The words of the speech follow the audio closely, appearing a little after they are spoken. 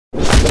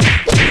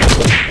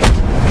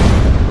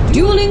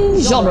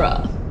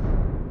genre.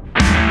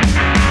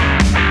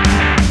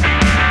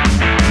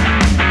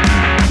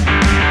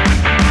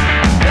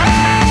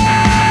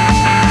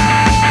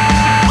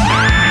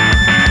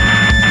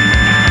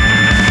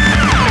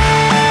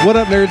 What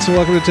up, nerds, and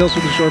welcome to Tales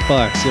from the Short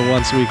Box, the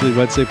once-weekly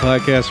Wednesday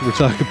podcast where we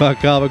talk about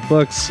comic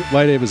books.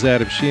 My name is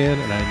Adam Sheehan,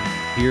 and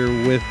I'm here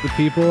with the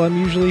people I'm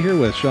usually here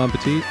with. Sean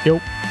Petit.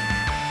 Yep.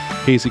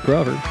 Casey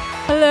Crawford.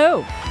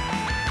 Hello.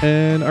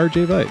 And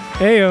RJ Vite.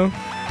 Heyo.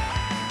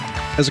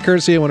 As a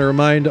courtesy, I want to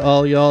remind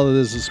all y'all that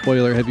this is a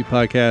spoiler-heavy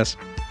podcast.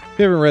 If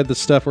you haven't read the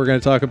stuff we're going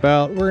to talk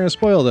about, we're going to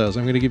spoil those.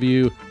 I'm going to give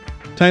you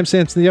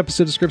timestamps in the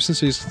episode description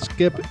so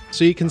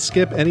you can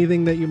skip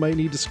anything that you might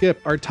need to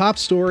skip. Our top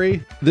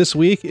story this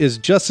week is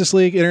Justice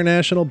League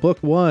International Book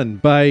 1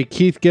 by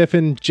Keith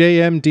Giffen,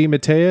 J.M.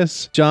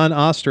 DeMatteis, John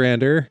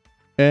Ostrander,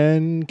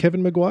 and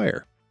Kevin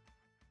Maguire.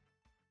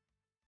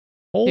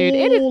 Dude,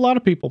 a lot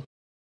of people.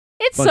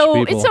 It's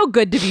so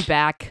good to be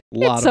back.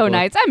 It's so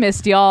nice. I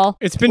missed y'all.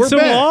 It's been so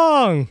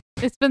long.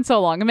 It's been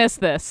so long. I missed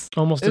this.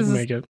 Almost didn't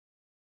make it.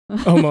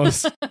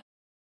 Almost.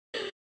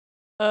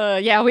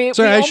 Yeah, we.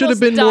 Sorry, we I should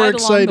have been more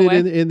excited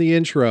the in the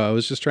intro. I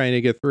was just trying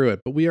to get through it,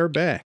 but we are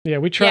back. Yeah,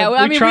 we tried.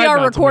 Yeah, we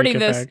are recording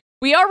this. Back.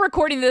 We are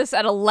recording this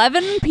at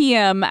 11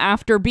 p.m.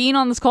 after being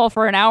on this call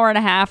for an hour and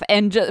a half,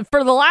 and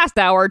for the last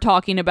hour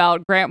talking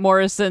about Grant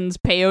Morrison's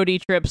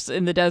peyote trips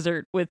in the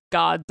desert with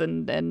gods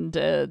and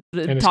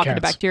talking cats.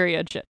 to bacteria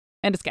and shit,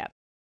 and his cats.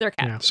 They're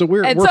cats. Yeah. So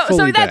we're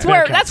so that's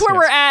back. where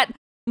we're at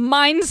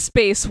mind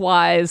space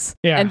wise,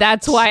 yeah. And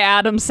that's why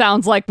Adam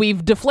sounds like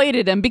we've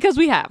deflated him because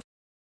we have.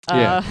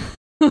 Yeah.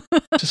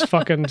 just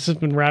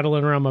been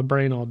rattling around my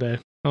brain all day.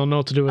 I don't know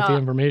what to do with the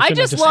information. I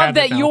just love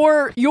that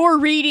you're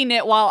reading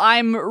it while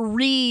I'm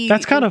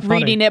That's kind of funny.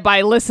 reading it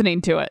by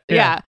listening to it.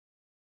 Yeah.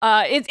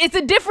 It's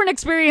a different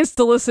experience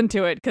to listen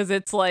to it because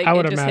it's like I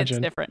would it just imagine.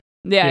 hits different.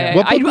 Yeah.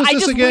 What book was I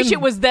this just again? wish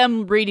it was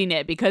them reading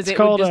it because It's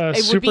it would called, it would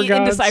be Super Gods.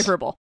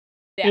 indecipherable.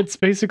 Yeah. It's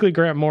basically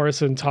Grant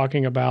Morrison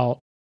talking about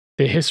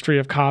the history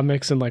of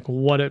comics and like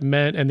what it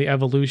meant and the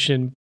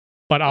evolution,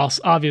 but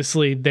also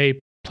obviously they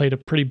played a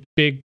pretty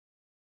big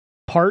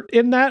part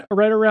in that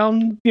right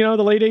around the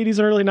late 80s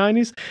and early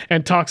 90s,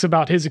 and talks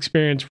about his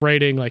experience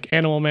writing like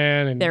Animal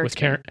Man and their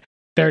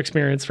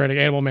experience writing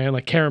Animal Man,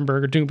 like Karen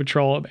Berger, Doom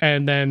Patrol,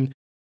 and then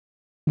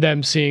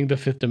them seeing the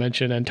Fifth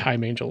Dimension and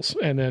Time Angels,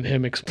 and then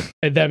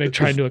them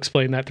trying to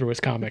explain that through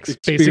his comics,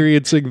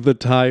 experiencing the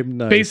time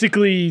knife.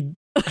 Basically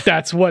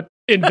that's what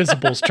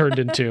Invisibles turned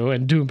into,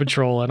 and Doom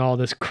Patrol and all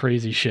this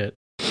crazy shit.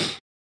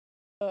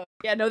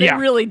 They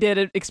really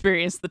did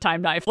experience the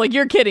time knife. Like,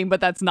 you're kidding, but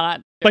that's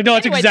not. Like, no,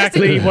 it's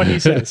exactly what he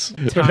says.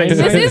 This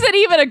isn't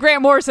even a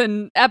Grant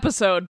Morrison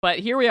episode, but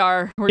here we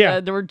are.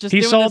 We're just.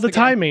 He doing saw this the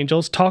again. Time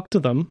Angels, talked to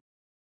them,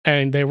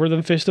 and they were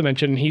the Fifth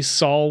Dimension. And he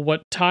saw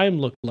what time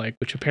looked like,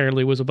 which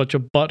apparently was a bunch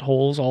of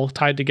buttholes all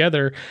tied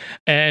together,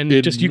 and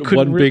you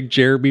couldn't. One big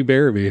Jeremy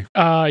Barabee.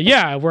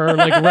 Where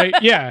like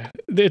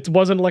it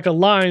wasn't like a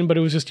line, but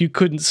it was just you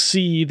couldn't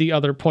see the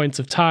other points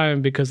of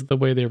time because of the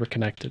way they were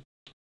connected.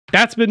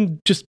 That's been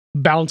just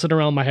bouncing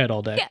around my head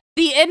all day. Yeah,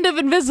 the end of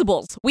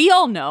Invisibles. We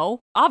all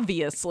know,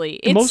 obviously.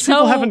 Most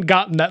people haven't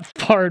gotten that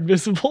far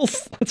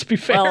Invisibles. Let's be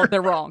fair. Well,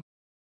 they're wrong.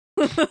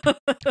 It's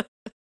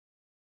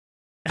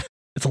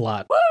a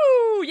lot.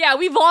 Woo! Yeah,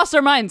 we've lost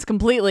our minds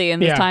completely in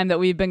the time that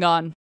we've been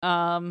gone.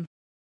 That's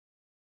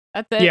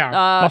it.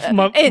 Yeah. In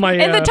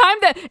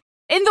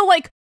the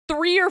like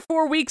 3 or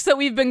 4 weeks that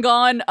we've been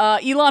gone,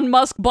 Elon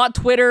Musk bought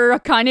Twitter,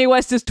 Kanye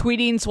West is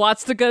tweeting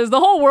swastikas, the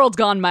whole world's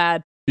gone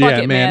mad.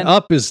 Fuck it, man.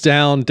 Up is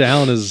down,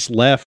 down is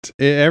left.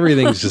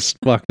 Everything's just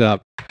fucked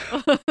up.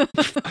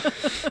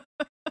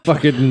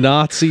 Fucking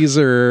Nazis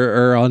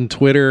are on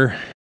Twitter.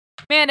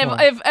 Man,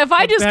 if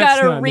I just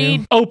gotta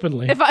read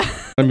openly,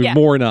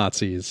 more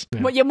Nazis.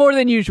 Yeah, more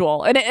than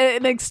usual,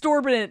 an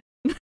exorbitant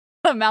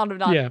amount of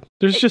Nazis. Yeah,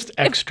 there's just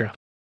extra.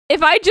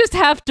 If I just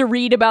have to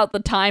read about the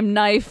time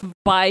knife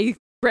by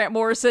Grant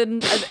Morrison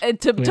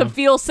to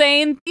feel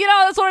sane,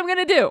 that's what I'm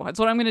gonna do. That's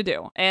what I'm gonna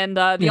do. And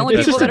the only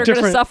people that are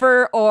gonna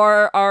suffer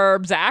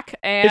are Zach.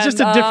 And it's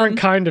just a different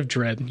kind of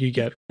dread you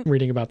get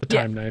reading about the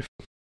time knife.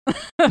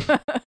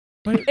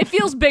 It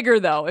feels bigger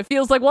though. It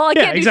feels like, well, I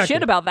can't do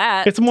shit about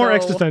that. It's more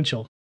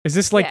existential. Is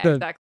this like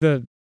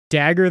the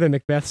dagger that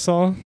Macbeth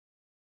saw?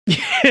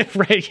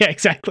 Right, yeah,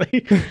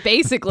 exactly.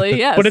 Basically,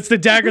 yes. But it's the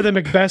dagger that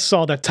Macbeth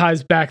saw that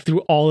ties back through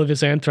all of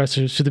his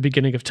ancestors to the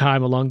beginning of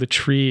time along the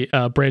tree,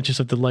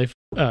 branches of the life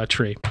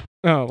tree.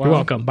 Oh, wow. You're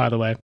welcome, by the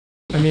way.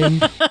 I mean,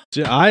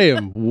 I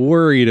am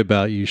worried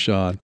about you,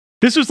 Sean.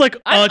 This was like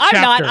a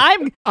chapter.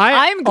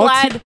 I'm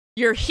glad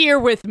you're here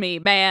with me,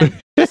 man.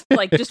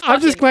 I'm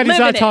just glad he's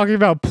not talking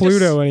about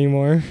Pluto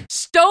anymore.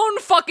 Stone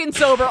fucking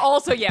sober.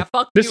 Also, yeah,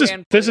 fuck you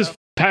and Pluto.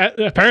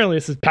 Apparently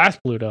this is past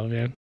Pluto,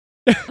 man.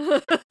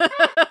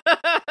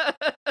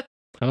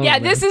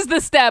 This is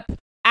the step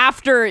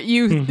after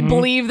you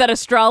believe that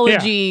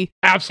astrology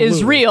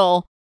is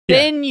real. Yeah.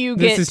 Then you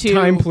get to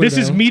time Pluto. This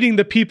is meeting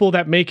the people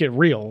that make it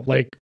real.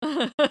 Like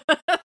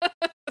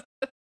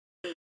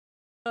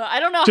I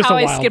don't know how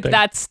I skipped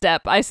that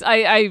step.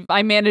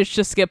 I managed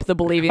to skip the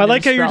believing. I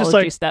like how you're just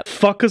like, step.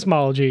 Fuck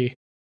cosmology,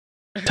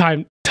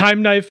 time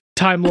knife,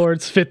 time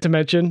lords, fifth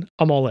dimension.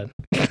 I'm all in.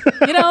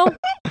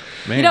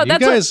 Man,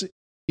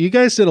 you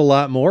guys did a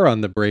lot more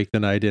on the break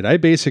than I did. I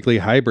basically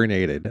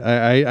hibernated.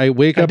 I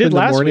wake up in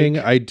the morning.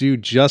 I do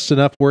just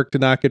enough work to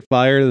not get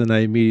fired, and then I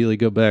immediately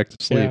go back to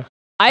sleep. Yeah.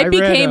 I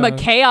became a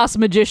chaos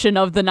magician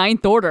of the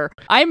Ninth Order.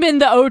 I'm in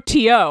the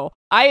OTO.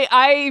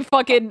 I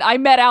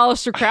met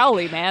Aleister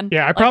Crowley, man.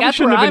 Yeah, I probably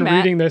shouldn't have been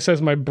reading this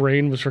as my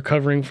brain was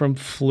recovering from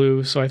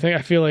flu. So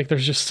I feel like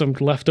there's just some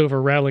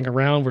leftover rattling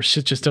around where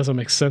shit just doesn't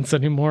make sense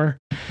anymore.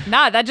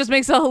 Nah, that just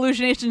makes the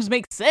hallucinations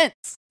make sense.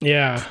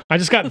 Yeah, I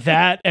just got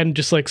that and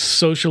just like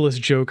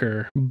Socialist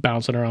Joker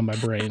bouncing around my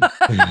brain.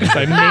 Because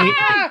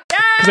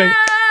I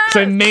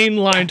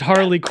mainlined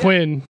Harley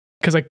Quinn.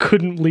 Because I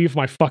couldn't leave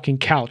my fucking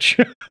couch.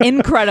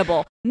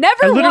 Incredible.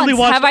 Never I literally once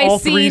watched have I all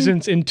seen... three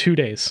seasons in 2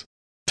 days.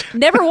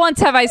 Never once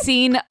have I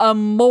seen a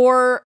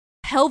more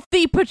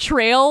healthy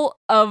portrayal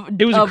of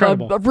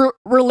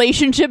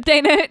relationship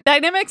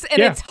dynamics,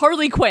 and it's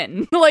Harley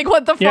Quinn. Like,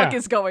 what the fuck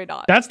is going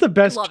on? That's the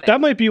best.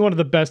 That might be one of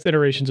the best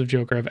iterations of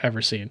Joker I've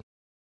ever seen.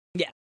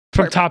 Yeah.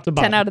 From top to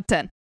bottom. 10 out of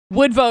 10.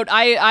 Would vote.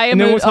 I am.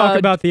 And then we'll talk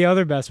about the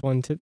other best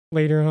one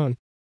later on.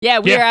 Yeah,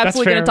 we are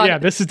absolutely going to talk. Yeah,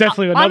 this is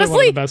definitely another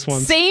one of the best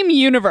ones. Same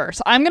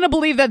universe. I'm going to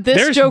believe that this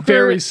They're Joker...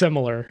 very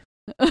similar.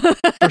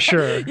 For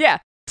sure. Yeah.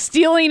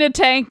 Stealing a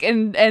tank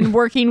and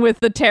working with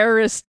the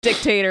terrorist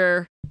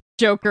dictator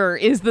Joker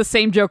is the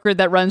same Joker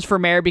that runs for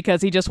mayor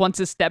because he just wants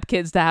his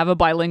stepkids to have a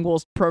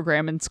bilingual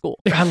program in school.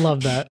 I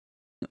love that.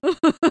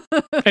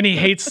 And he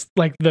hates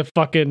like the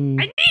fucking...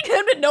 I need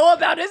him to know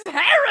about his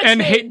heritage!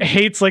 And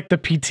hates like the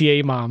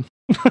PTA mom.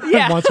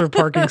 Wants her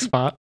parking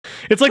spot.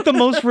 It's like the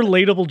most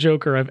relatable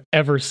Joker I've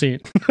ever seen.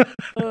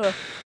 But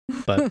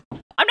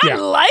I'm not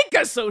like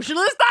a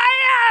socialist.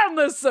 I am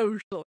a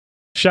socialist.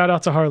 Shout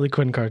out to Harley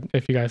Quinn card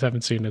if you guys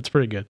haven't seen it. It's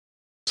pretty good.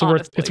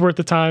 It's worth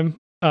the time.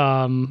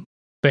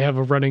 They have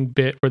a running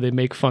bit where they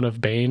make fun of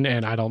Bane,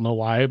 and I don't know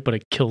why, but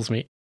it kills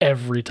me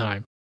every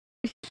time.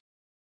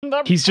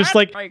 He's just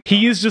like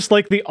he is just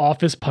like the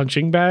Office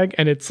punching bag,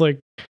 and it's like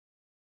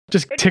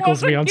just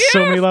tickles me on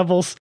so many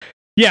levels.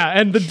 Yeah,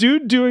 and the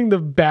dude doing the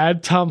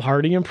bad Tom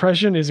Hardy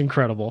impression is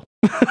incredible.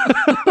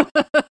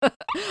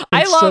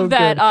 I love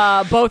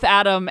that both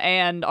Adam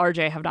and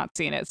RJ have not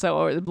seen it.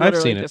 So literally I've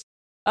seen it.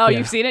 Oh, yeah.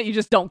 You've seen it? You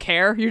just don't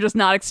care? You're just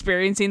not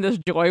experiencing this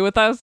joy with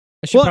us?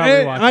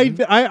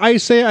 I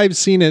say I've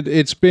seen it.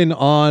 It's been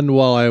on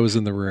while I was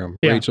in the room.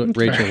 Yeah,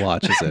 Rachel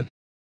watches it.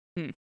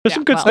 There's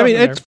some good stuff. I mean,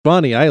 it's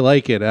funny. I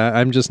like it.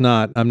 I'm just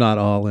not. I'm not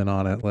all in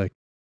on it. Like,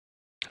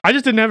 I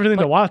just didn't have anything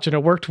to watch, and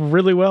it worked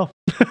really well.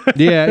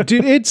 Yeah,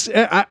 dude. It's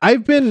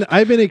I've been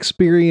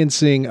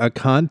experiencing a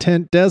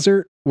content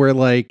desert where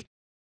like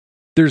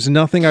there's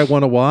nothing I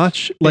want to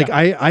watch. Like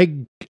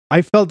I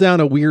fell down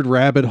a weird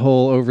rabbit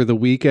hole over the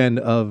weekend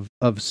of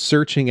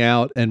searching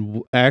out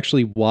and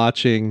actually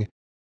watching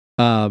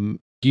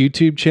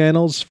YouTube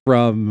channels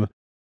from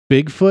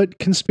Bigfoot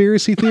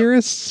conspiracy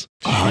theorists.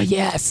 Oh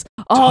yes.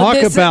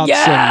 Talk about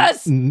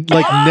some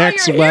like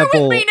next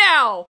level. With me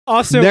now.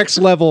 Also, next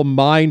level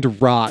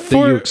mind rot that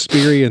you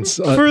experience.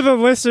 For the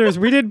listeners,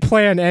 we didn't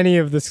plan any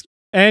of this.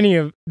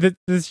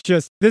 This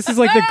is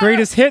like the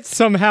greatest hit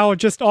somehow,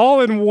 just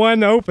all in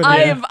one opening.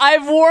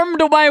 I've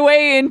warmed my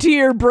way into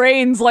your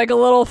brains like a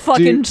little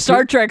fucking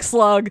Star Trek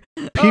slug.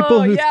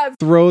 People who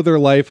throw their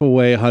life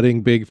away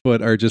hunting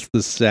Bigfoot are just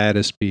the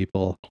saddest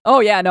people. Oh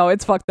yeah, no,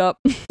 it's fucked up.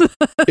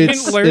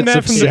 Didn't learn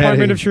that from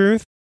Department of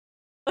Truth.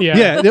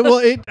 Yeah.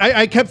 Well,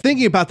 I kept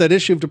thinking about that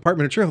issue of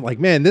Department of Truth. I'm like,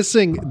 man, this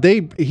thing,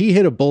 he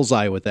hit a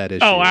bullseye with that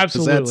issue. Oh,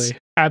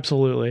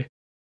 absolutely.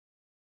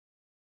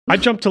 I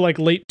jumped to like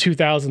late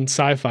 2000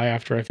 sci-fi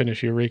after I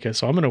finished Eureka,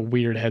 so I'm in a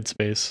weird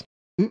headspace.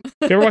 You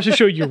ever watch the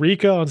show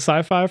Eureka on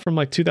Sci-Fi from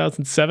like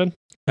 2007?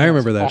 I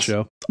remember that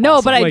show. No,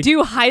 awesome. But I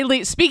do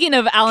highly, speaking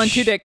of Alan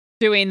Tudyk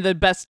doing the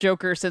best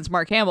Joker since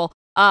Mark Hamill,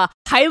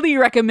 highly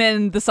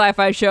recommend the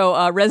sci-fi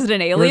show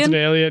Resident Alien. Resident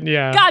Alien,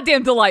 yeah.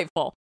 Goddamn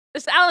delightful.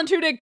 Just Alan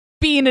Tudyk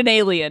being an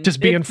alien. Just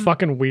being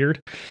fucking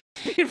weird.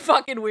 Being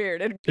fucking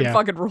weird. It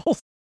fucking rules.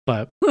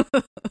 But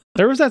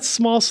there was that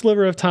small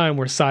sliver of time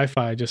where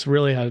sci-fi just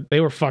really they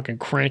were fucking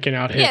cranking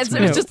out hits. Yeah,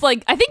 it was just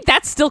like, I think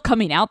that's still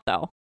coming out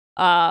though.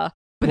 But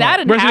that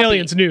and Resident Happy.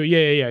 Alien's new.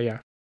 Yeah.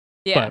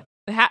 Yeah.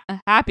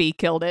 Happy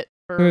killed it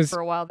for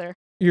a while there.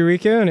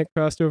 Eureka, and it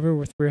crossed over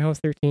with Warehouse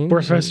 13.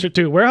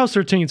 Warehouse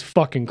 13 is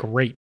fucking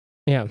great.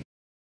 Yeah.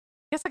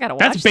 Guess I gotta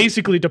watch That's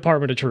basically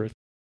Department of Truth.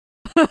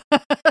 All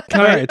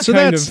right, so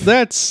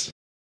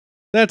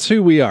that's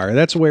who we are.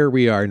 That's where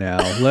we are now.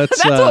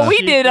 That's what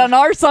we did on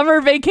our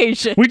summer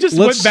vacation. We just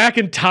went back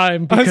in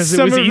time because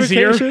it was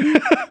easier.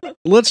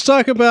 Let's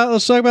talk about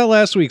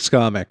last week's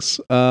comics.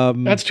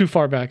 That's too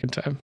far back in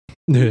time.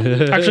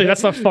 Actually,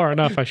 that's not far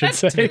enough, I should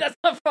say.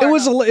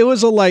 It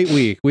was a light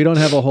week. We don't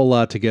have a whole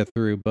lot to get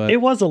through, but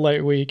it was a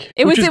light week.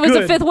 It was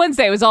a fifth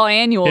Wednesday. It was all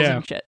annuals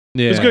and shit.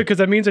 Yeah. It was good because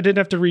that means I didn't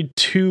have to read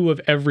 2 of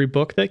every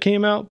book that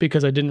came out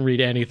because I didn't read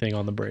anything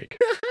on the break.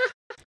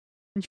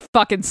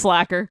 Fucking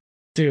slacker.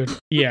 Dude,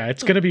 yeah,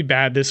 it's going to be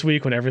bad this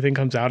week when everything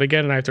comes out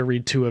again and I have to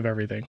read 2 of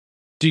everything.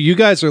 Dude, you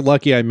guys are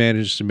lucky I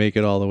managed to make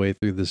it all the way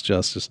through this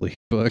Justice League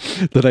book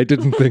that I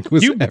didn't think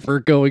was ever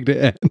going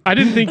to end. I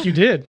didn't think you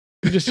did.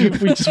 We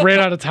just ran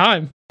out of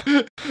time.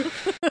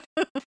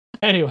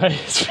 Anyway,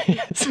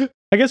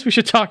 I guess we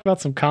should talk about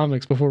some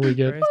comics before we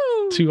get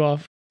too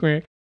off.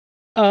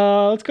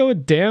 Let's go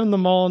with Damn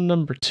Them All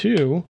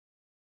 #2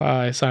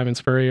 by Simon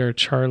Spurrier,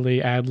 Charlie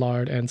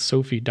Adlard, and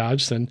Sophie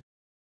Dodgson.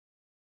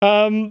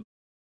 Like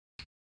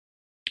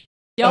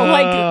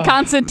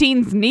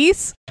Constantine's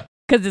niece?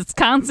 Because it's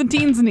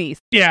Constantine's niece.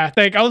 Yeah,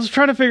 I was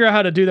trying to figure out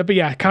how to do that, but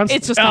yeah,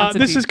 it's just Constantine.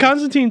 This is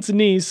Constantine's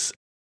niece,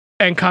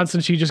 and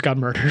Constantine just got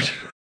murdered.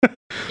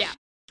 Yeah,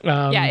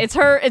 it's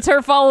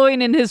her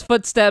following in his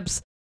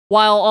footsteps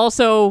while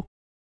also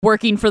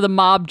working for the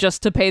mob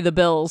just to pay the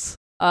bills,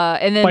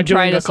 and then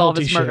trying to solve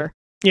his murder.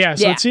 Yeah,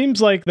 so it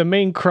seems like the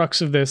main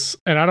crux of this,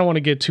 and I don't want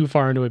to get too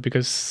far into it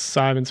because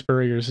Simon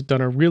Spurrier's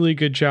done a really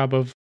good job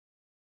of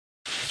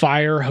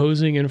fire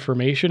hosing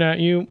information at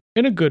you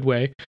in a good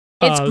way.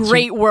 It's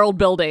great world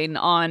building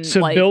on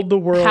build the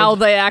world, how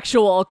the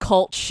actual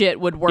occult shit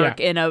would work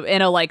in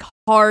a like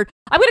hard.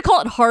 I'm gonna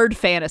call it hard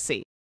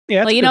fantasy.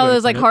 Yeah, like,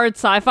 there's like hard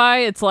sci-fi.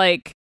 It's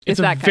like it's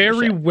that a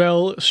very kind of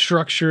well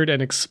structured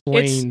and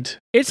explained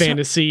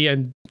fantasy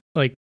and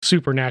like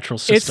supernatural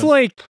system. It's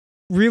like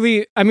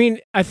really. I mean,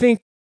 I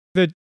think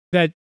that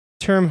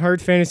term hard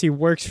fantasy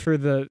works for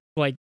the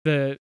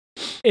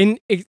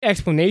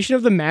explanation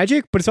of the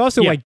magic, but it's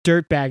also like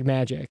dirtbag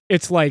magic.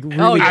 It's like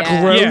really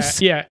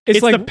gross. Yeah.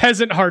 It's like the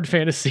peasant hard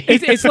fantasy.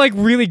 it's like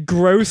really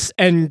gross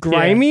and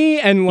grimy,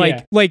 and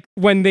like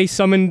when they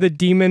summon the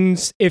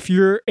demons, if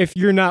you're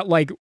not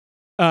like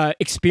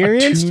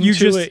experienced,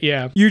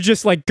 you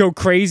just like go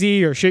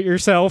crazy or shit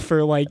yourself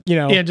or like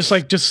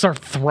just start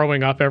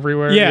throwing up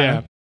everywhere.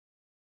 Yeah.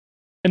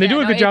 And they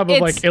do a good job of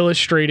like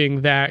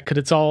illustrating that, because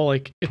it's all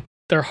like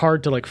they're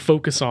hard to like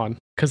focus on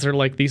because they're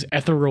like these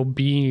ethereal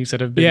beings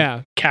that have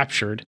been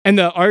captured. And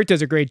the art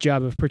does a great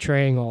job of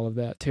portraying all of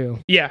that too.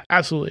 Yeah,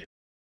 absolutely.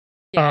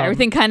 Yeah,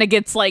 everything kind of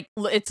gets like,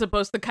 it's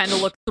supposed to kind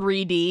of look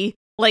 3D,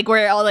 like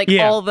where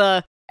all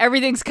the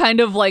everything's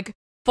kind of like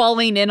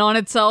falling in on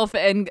itself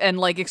and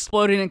like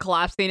exploding and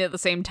collapsing at the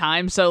same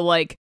time. So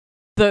like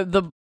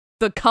the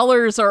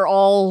colors are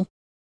all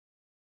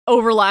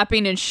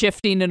overlapping and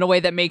shifting in a way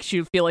that makes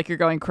you feel like you're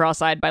going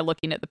cross-eyed by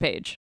looking at the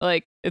page.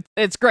 Like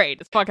it's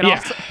great. It's fucking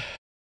awesome.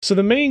 So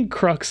the main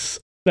crux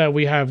that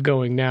we have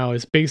going now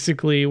is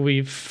basically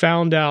we've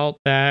found out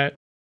that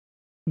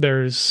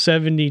there's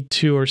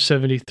 72 or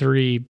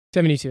 73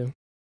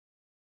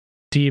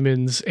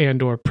 demons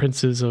and or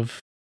princes of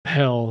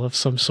hell of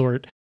some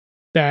sort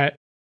that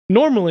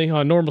normally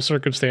on normal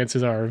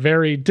circumstances are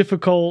very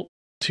difficult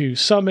to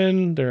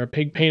summon. They're a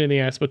big pain in the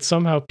ass, but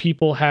somehow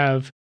people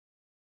have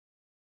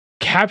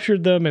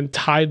captured them and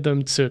tied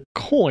them to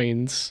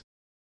coins,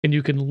 and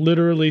you can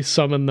literally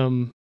summon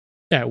them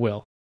at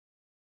will.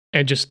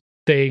 And just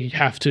they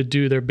have to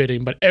do their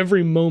bidding. But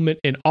every moment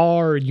in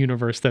our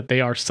universe that they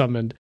are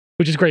summoned,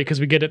 which is great because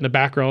we get it in the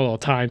background all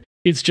the time,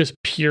 it's just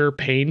pure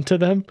pain to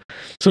them.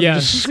 So they're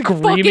just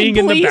screaming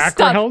in the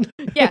background.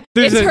 Yeah,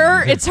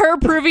 it's her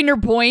proving her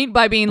point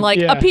by being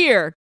like,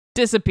 appear,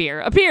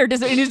 disappear, appear,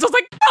 disappear. And he's just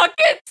like,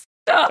 fucking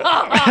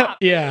stop.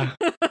 Yeah.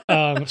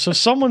 So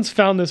someone's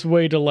found this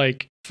way to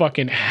like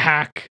fucking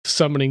hack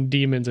summoning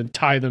demons and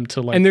tie them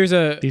to like, and there's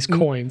these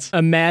coins.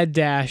 A mad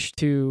dash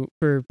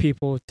for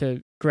people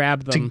to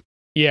grab them.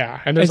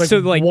 And there's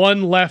like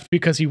one left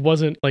because he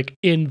wasn't like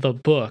in the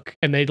book,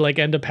 and they like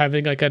end up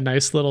having like a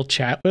nice little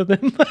chat with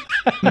him.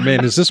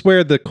 Man, is this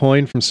where the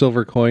coin from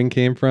Silver Coin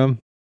came from?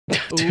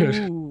 Dude,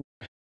 ooh.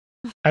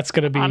 That's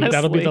gonna be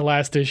that'll be the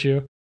last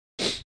issue.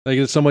 Like,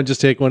 did someone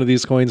just take one of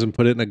these coins and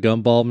put it in a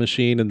gumball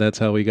machine, and that's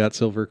how we got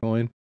Silver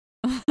Coin?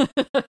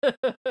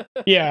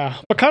 Yeah,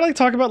 but kind of like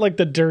talk about like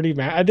the dirty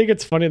man. I think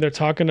it's funny they're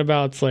talking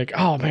about, it's like,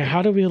 oh man,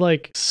 how do we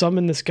like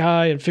summon this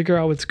guy and figure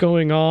out what's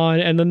going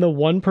on? And then the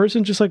one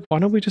person just like, why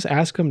don't we just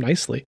ask him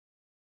nicely?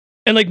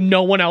 And like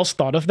no one else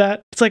thought of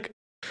that. It's like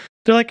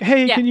they're like,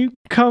 hey, can you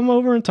come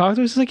over and talk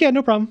to us? It's like, yeah,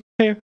 no problem.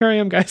 Hey, here I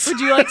am, guys.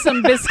 Would you like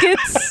some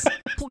biscuits,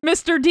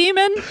 Mr.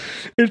 Demon?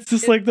 It's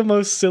just like the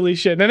most silly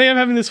shit. And then I'm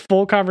having this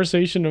full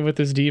conversation with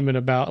this demon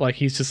about like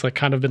he's just like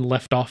kind of been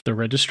left off the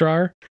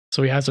registrar,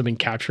 so he hasn't been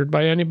captured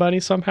by anybody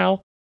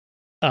somehow.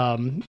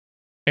 And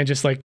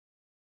just like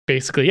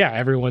basically,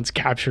 everyone's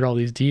captured all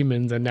these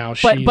demons, and now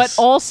but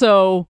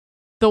also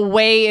the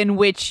way in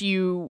which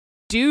you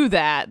do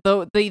that,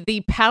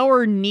 the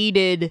power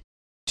needed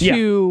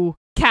to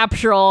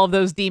capture all of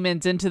those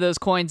demons into those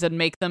coins and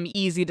make them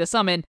easy to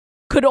summon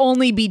could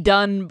only be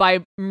done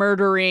by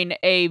murdering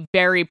a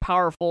very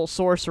powerful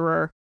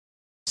sorcerer.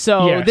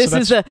 So this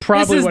is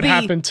what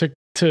happened to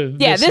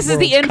this is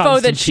the info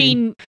that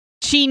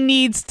she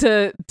needs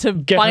to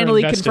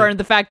finally confirm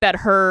the fact that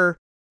her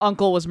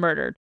uncle was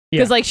murdered.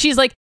 Because like she's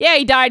like, yeah,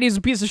 he died, he's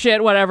a piece of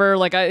shit, whatever,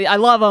 like I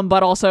love him,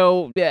 but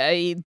also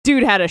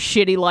dude had a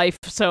shitty life,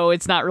 so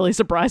it's not really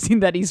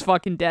surprising that he's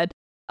fucking dead.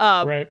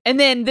 Right. And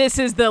then this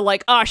is the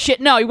like, oh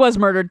shit, no, he was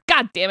murdered,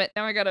 god damn it,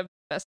 now I gotta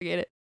investigate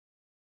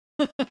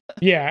it.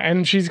 Yeah,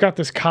 and she's got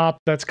this cop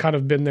that's kind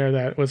of been there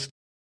that was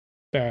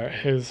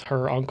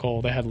her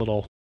uncle. They had a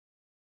little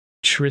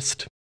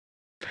tryst.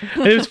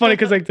 And it was funny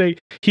because like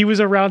he was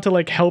around to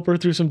like help her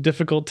through some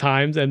difficult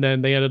times, and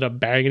then they ended up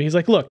banging. He's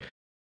like, look,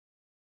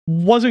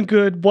 wasn't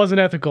good, wasn't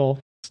ethical.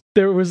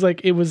 It was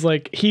like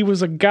he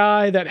was a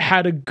guy that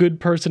had a good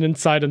person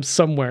inside him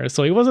somewhere.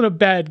 So he wasn't a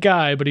bad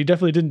guy, but he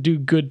definitely didn't do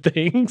good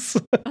things.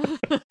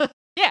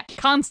 Yeah,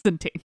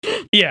 Constantine.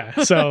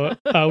 Yeah, so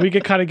we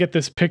could kind of get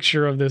this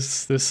picture of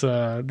this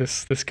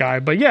guy.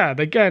 But yeah,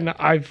 again,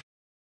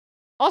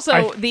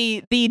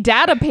 the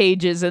data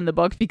pages in the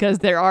book, because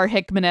there are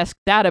Hickman-esque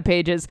data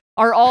pages,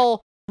 are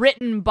all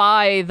written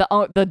by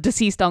the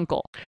deceased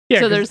uncle.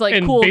 Yeah, so there's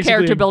like cool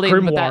character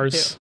building with that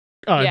too.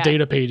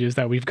 Data pages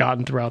that we've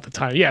gotten throughout the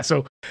time. Yeah,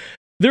 so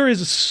there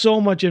is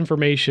so much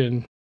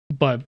information,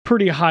 but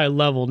pretty high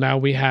level. Now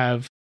we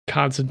have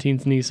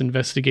Constantine's niece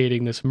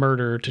investigating this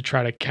murder to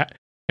try to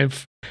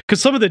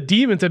because some of the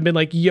demons have been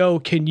like, "Yo,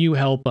 can you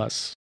help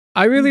us?"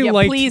 I really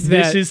liked please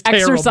that. This is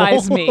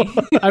exercise me.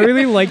 I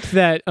really liked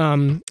that.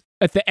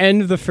 At the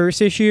end of the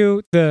first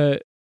issue,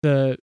 the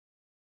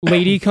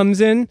lady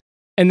comes in,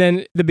 and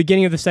then the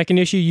beginning of the second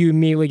issue, you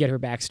immediately get her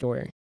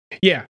backstory.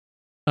 Yeah.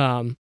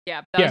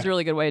 Yeah, that was a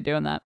really good way of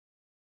doing that.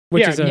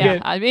 Which is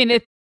I mean,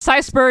 Cy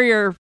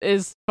Spurrier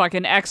is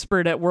fucking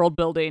expert at world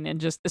building,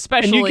 and just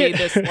especially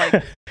this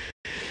like.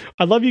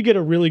 I love you get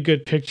a really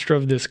good picture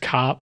of this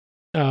cop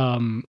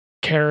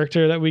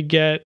character that we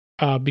get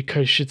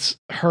because it's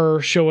her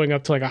showing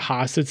up to like a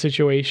hostage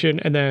situation,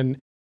 and then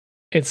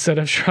instead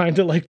of trying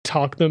to like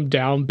talk them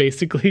down,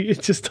 basically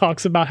it just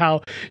talks about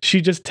how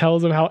she just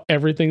tells them how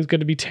everything's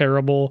going to be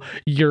terrible.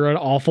 You're an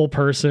awful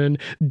person.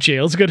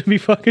 Jail's going to be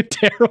fucking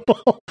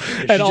terrible,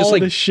 and all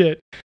this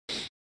shit.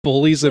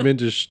 Bullies him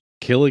into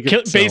killing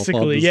himself.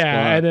 Basically,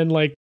 yeah. And then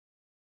like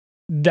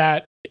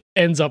that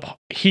ends up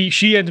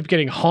she ends up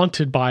getting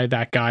haunted by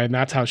that guy, and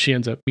that's how she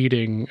ends up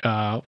meeting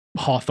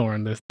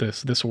Hawthorne.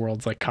 This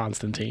world's like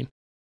Constantine.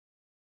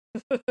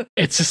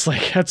 It's just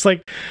like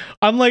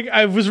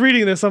I was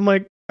reading this. I'm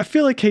like, I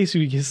feel like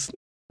Casey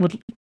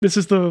this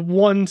is the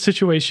one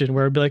situation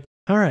where I'd be like,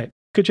 all right,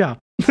 good job.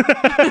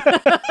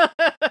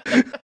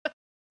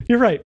 You're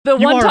right. The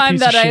one time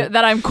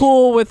that I'm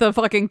cool with a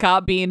fucking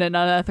cop being an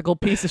unethical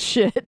piece of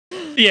shit.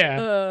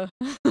 Yeah.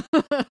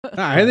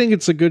 I think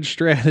it's a good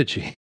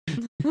strategy.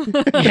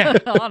 Yeah,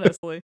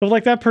 honestly. But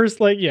like that person,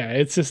 like, yeah,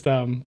 it's just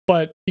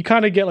but you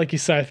kind of get, like you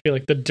said, I feel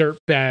like the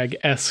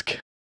dirtbag-esque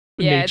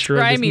nature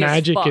of this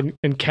magic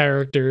and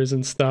characters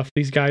and stuff.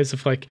 These guys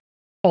have like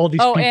all these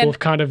people have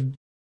kind of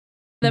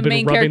the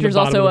main character's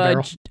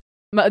also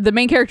the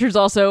main character's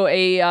also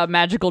a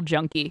magical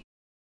junkie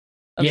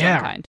of some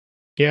kind.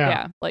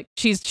 Yeah, like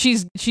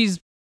she's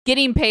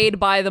getting paid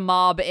by the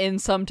mob in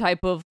some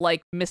type of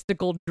like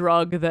mystical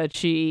drug that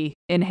she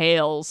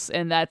inhales,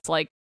 and that's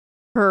like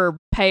her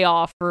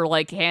payoff for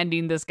like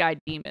handing this guy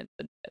demons.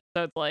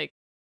 So it's like,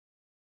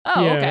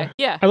 okay,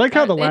 yeah. I like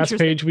how the last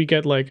page we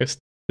get like this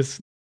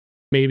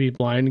maybe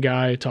blind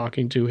guy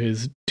talking to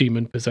his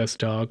demon possessed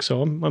dog.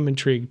 So I'm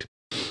intrigued.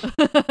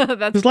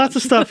 There's lots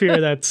of stuff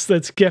here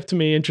that's kept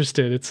me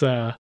interested. It's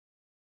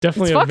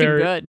definitely it's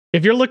very good.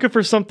 If you're looking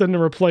for something to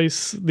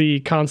replace the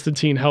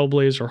Constantine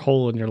Hellblazer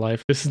hole in your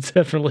life, this is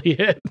definitely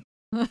it.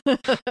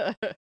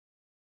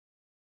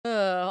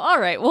 All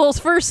right. Well,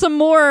 for some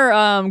more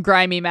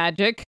grimy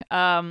magic,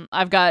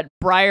 I've got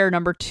Briar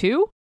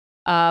 #2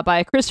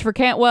 by Christopher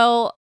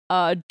Cantwell,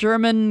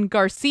 German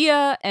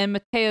Garcia, and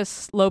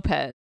Mateus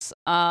Lopez.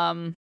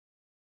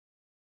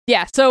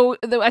 Yeah, so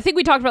I think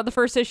we talked about the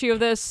first issue of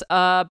this.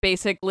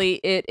 Basically,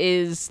 it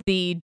is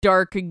the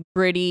dark,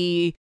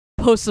 gritty,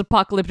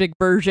 post-apocalyptic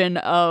version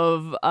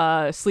of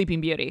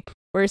Sleeping Beauty,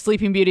 where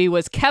Sleeping Beauty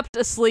was kept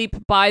asleep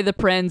by the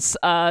prince.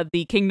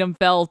 The kingdom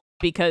fell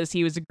because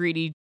he was a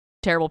greedy,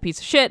 terrible piece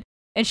of shit,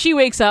 and she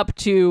wakes up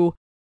to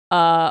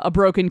a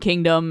broken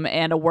kingdom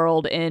and a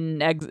world in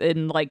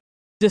like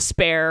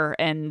despair,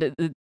 and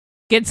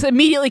gets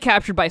immediately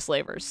captured by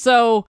slavers.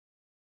 So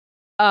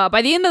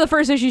by the end of the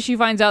first issue, she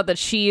finds out that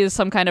she is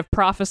some kind of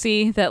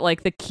prophecy, that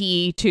like the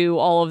key to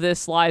all of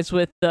this lies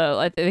with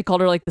they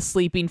called her like the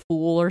sleeping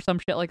fool or some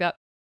shit like that.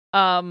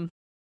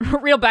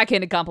 Real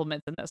backhanded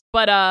compliments in this,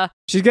 but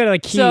she's got a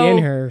key in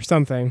her or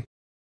something.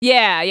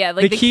 Yeah,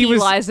 like the key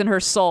lies in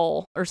her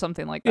soul or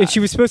something like that. And she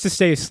was supposed to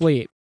stay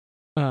asleep.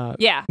 Yeah,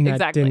 and exactly.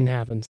 That didn't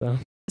happen, so.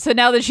 So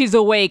now that she's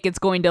awake, it's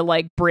going to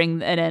like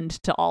bring an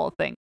end to all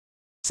things.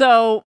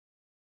 So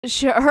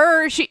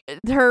her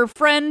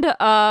friend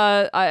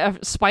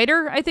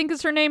Spider, I think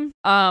is her name,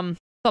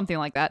 something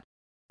like that.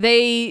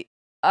 They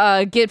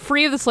get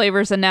free of the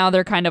slavers, and now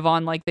they're kind of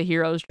on like the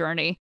hero's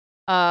journey.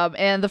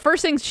 And the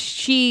first thing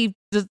she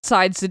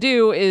decides to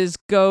do is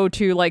go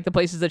to like the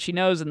places that she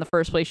knows. And the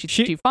first place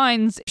she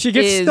finds she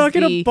gets stuck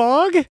in a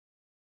bog,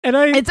 and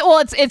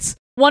it's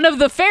one of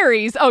the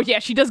fairies. Oh yeah,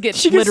 she does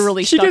get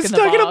literally stuck in the bog. She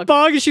gets stuck in a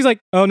bog, and she's like,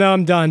 "Oh no,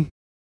 I'm done.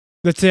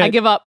 That's it. I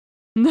give up."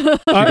 She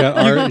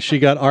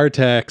got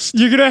Artax.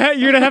 You're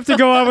gonna have to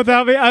go on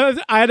without me.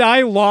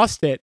 I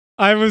lost it.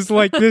 I was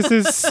like, this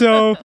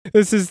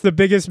is the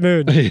biggest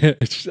mood.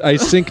 I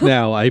sink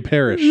now, I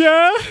perish.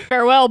 Yeah.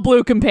 Farewell,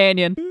 blue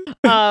companion.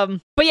 But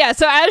yeah,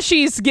 so as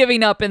she's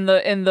giving up in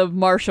the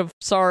Marsh of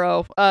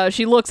Sorrow,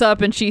 she looks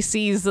up and she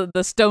sees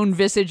the stone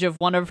visage of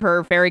one of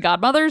her fairy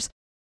godmothers,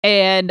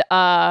 and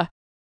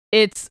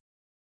it's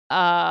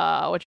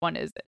which one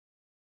is it?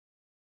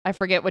 I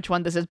forget which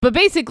one this is, but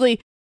basically,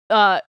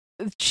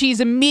 she's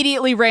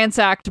immediately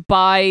ransacked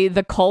by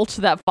the cult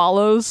that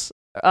follows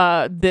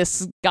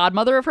this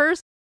godmother of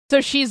hers.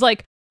 So she's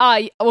like,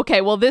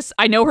 okay, well,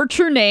 I know her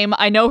true name,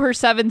 I know her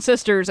 7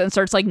 sisters, and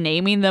starts like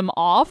naming them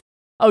off.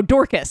 Oh,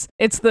 Dorcas.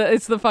 It's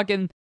the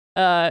fucking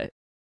yeah,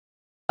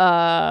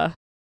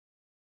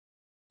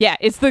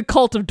 it's the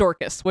cult of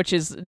Dorcas, which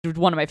is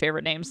one of my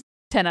favorite names.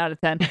 10 out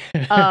of 10.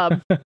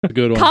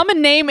 Good one.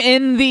 Common name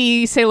in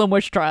the Salem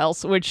witch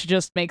trials, which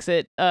just makes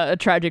it a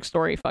tragic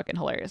story fucking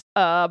hilarious.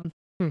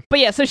 But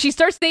yeah, so she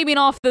starts naming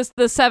off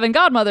the 7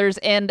 godmothers,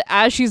 and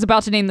as she's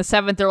about to name the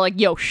 7th, they're like,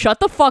 yo, shut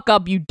the fuck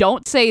up, you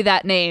don't say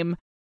that name.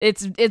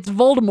 It's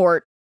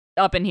Voldemort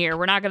up in here.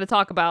 We're not going to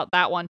talk about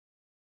that one.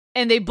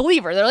 And they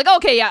believe her. They're like,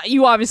 okay, yeah,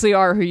 you obviously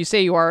are who you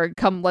say you are.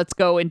 Come, let's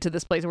go into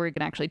this place where we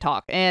can actually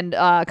talk. And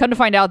come to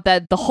find out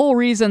that the whole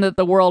reason that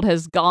the world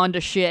has gone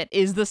to shit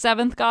is the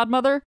 7th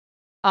godmother.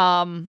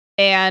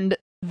 And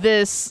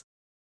this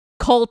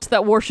cult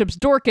that worships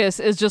Dorcas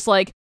is just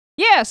like,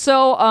 yeah,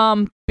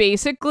 so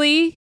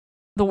basically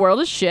the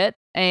world is shit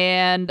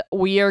and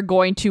we are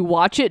going to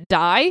watch it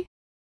die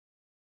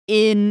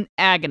in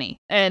agony.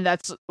 And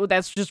that's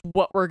just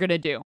what we're going to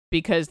do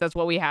because that's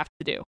what we have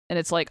to do. And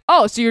it's like,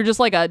 oh, so you're just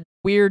like a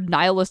weird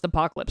nihilist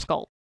apocalypse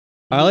cult.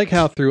 I like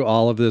how through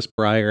all of this,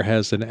 Briar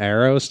has an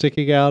arrow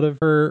sticking out of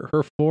her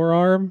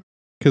forearm.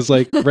 Because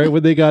like right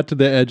when they got to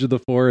the edge of the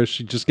forest,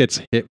 she just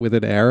gets hit with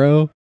an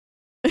arrow.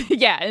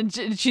 Yeah, and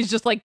she's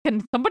just like,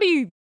 can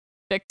somebody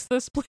fix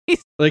this,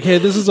 please? Like, hey,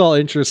 this is all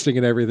interesting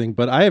and everything,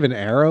 but I have an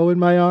arrow in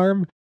my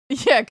arm.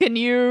 Yeah, can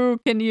you?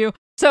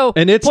 So,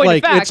 and it's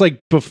like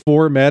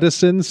before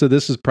medicine, so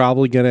this is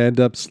probably going to end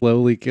up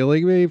slowly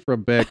killing me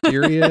from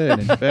bacteria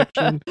and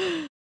infection.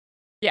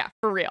 Yeah,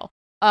 for real.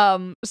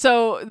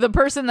 So the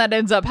person that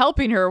ends up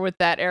helping her with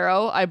that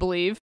arrow, I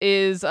believe,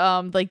 is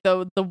like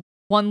the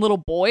one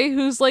little boy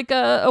who's like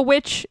a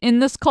witch in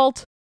this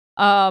cult.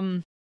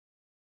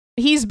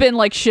 He's been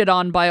like shit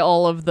on by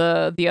all of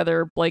the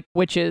other like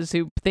witches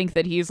who think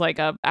that he's like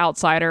a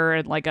outsider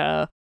and like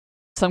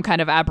some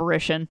kind of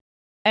aberration.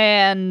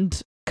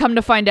 And come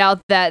to find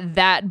out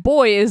that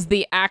boy is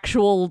the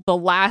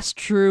last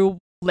true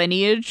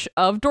lineage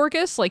of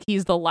Dorcas. Like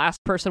he's the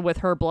last person with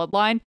her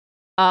bloodline.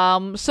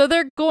 So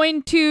they're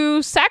going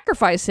to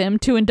sacrifice him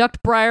to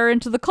induct Briar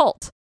into the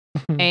cult.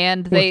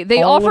 And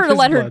they offer to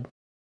let her blood.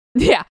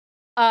 Yeah.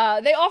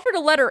 They offer to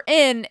let her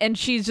in, and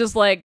she's just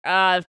like,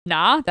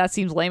 nah, that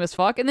seems lame as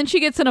fuck. And then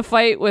she gets in a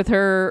fight with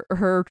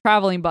her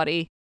traveling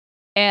buddy,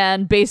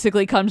 and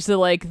basically comes to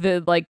like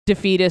the like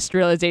defeatist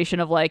realization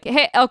of like,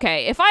 hey,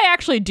 okay, if I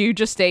actually do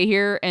just stay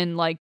here and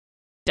like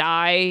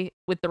die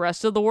with the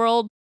rest of the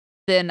world,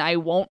 then I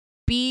won't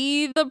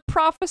be the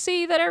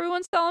prophecy that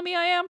everyone's telling me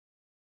I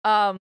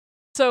am.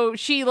 So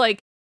she like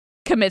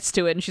commits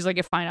to it, and she's like,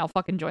 yeah, fine, I'll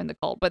fucking join the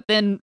cult. But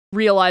then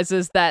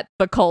realizes that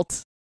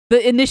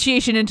the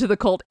initiation into the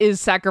cult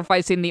is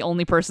sacrificing the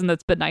only person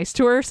that's been nice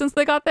to her since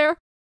they got there.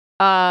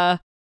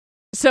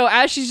 So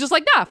as she's just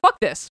like, nah, fuck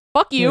this.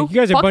 Fuck you. You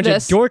guys are a bunch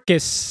this. of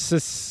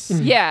Dorcas.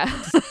 Yeah.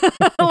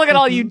 Look at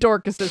all you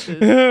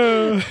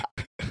Dorcases.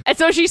 And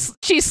so she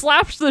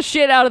slaps the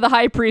shit out of the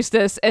high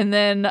priestess, and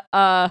then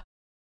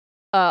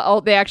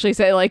they actually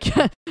say like,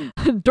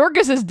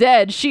 Dorcas is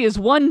dead. She is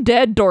one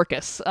dead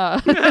Dorcas.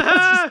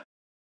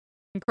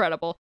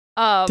 Incredible.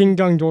 Ding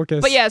dong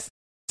Dorcas. But yes,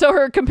 so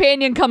her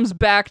companion comes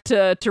back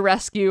to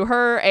rescue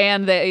her,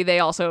 and they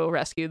also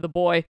rescue the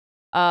boy.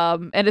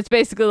 And it's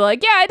basically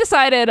like, yeah, I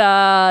decided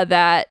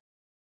that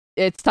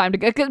it's time to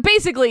go. Cause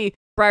basically,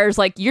 Briar's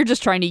like, you're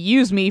just trying to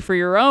use me for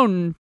your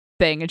own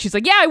thing. And she's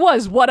like, yeah, I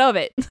was. What of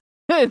it?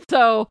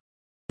 So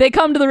they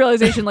come to the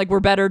realization, like, we're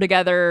better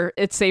together.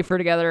 It's safer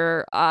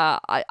together.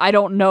 I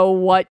don't know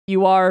what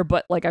you are,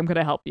 but, like, I'm going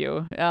to help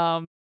you.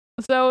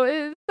 So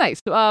it's nice.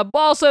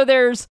 Also,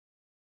 there's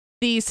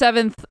the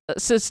seventh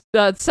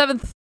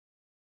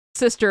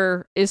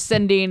sister is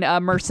sending a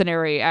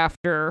mercenary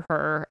after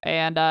her,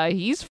 and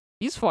he's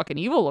fucking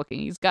evil looking.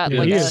 He's got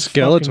like he's a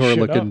Skeletor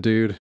looking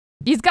dude.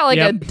 He's got like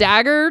a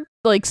dagger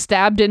like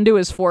stabbed into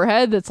his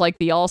forehead that's like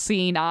the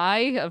all-seeing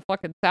eye of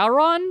fucking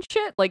Sauron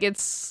shit. Like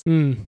it's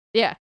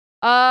yeah.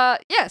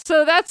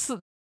 So that's,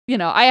 you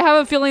know, I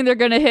have a feeling they're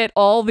gonna hit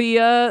all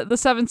the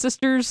Seven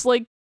Sisters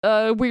like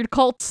weird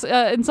cults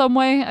in some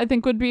way. I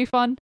think would be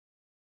fun.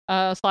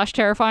 /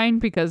 terrifying,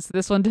 because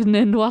this one didn't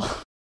end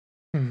well.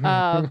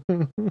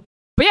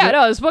 But yeah,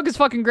 no, this book is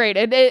fucking great.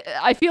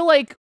 I feel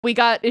like we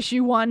got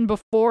issue 1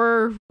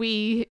 before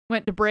we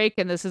went to break,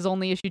 and this is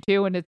only issue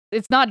 2, and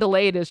it's not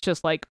delayed. It's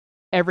just like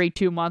every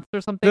 2 months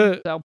or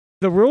something.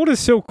 The world is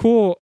so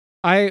cool.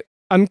 I'm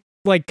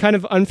like kind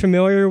of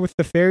unfamiliar with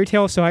the fairy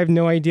tale, so I have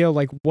no idea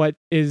like what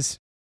is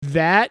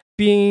that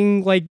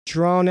being like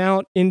drawn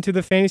out into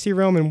the fantasy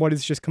realm and what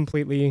is just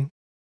completely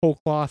whole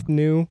cloth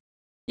new.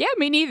 Yeah,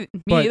 me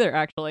neither,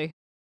 actually.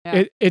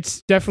 Yeah.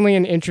 It's definitely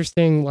an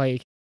interesting,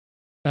 like,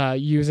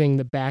 using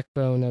the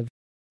backbone of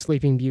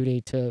Sleeping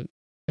Beauty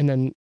and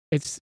then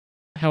it's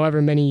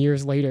however many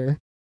years later.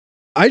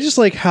 I just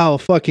like how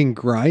fucking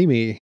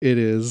grimy it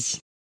is.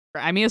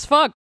 Grimy as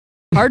fuck.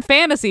 Hard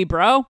fantasy,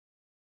 bro.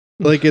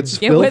 Like, it's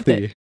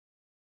filthy.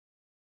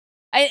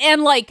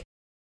 And like,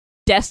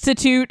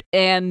 destitute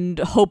and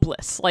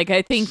hopeless. Like,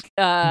 I think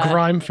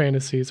grime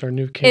fantasies are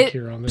new kink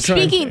here on this.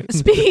 Speaking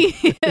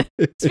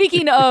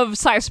of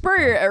Cy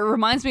Spurrier, it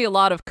reminds me a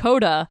lot of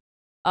Coda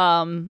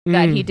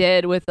that he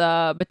did with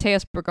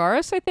Mateus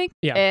Bergaris, I think.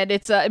 Yeah. And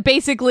it's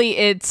basically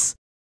it's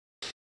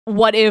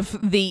what if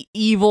the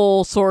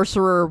evil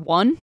sorcerer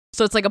won?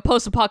 So it's like a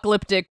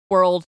post-apocalyptic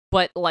world,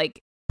 but like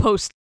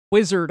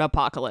post-wizard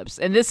apocalypse.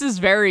 And this is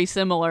very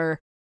similar.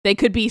 They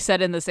could be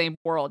set in the same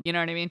world, you know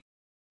what I mean?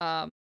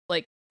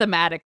 Like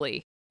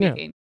thematically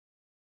speaking.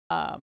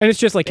 And it's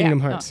just like Kingdom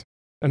Hearts.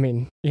 I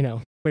mean,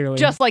 clearly.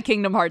 Just like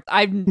Kingdom Hearts.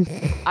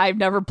 I've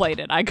never played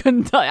it. I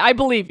couldn't tell you. I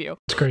believe you.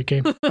 It's a great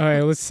game. All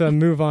right, let's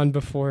move on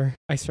before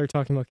I start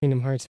talking about Kingdom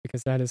Hearts,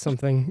 because that is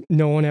something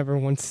no one ever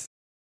wants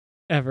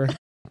ever.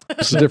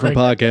 It's a different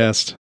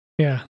podcast.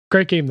 Yeah.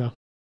 Great game, though.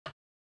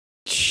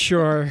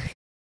 Sure.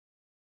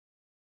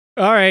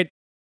 All right.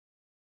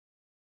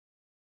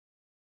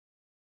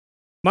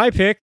 My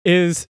pick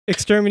is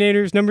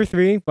Exterminators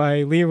 #3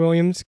 by Leah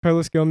Williams,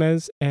 Carlos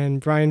Gomez,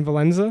 and Brian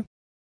Valenza.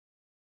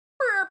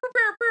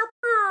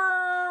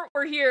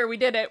 We're here. We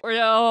did it.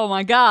 Oh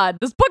my god,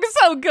 this book is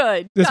so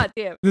good. God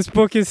damn. This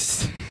book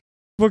is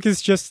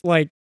just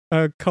like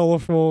a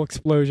colorful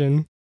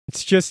explosion.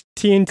 It's just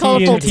TNT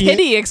colorful and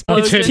titty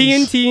explosion. It's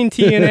TNT and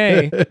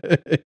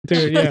TNA.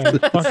 Dude, yeah.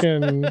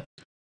 Fucking.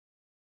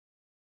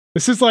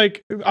 This is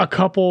like a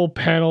couple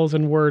panels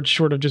and words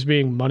short of just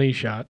being Money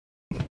Shot.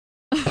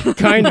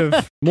 Kind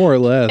of. More or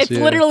less. It's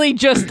literally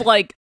just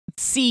like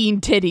seeing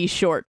titties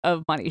short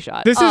of Money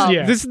Shot. This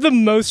is the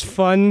most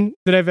fun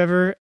that I've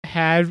ever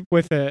had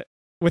with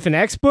an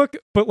X book,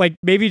 but like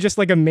maybe just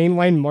like a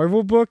mainline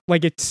Marvel book.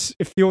 Like it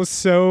feels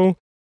so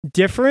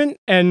different,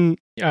 and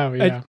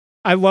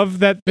I love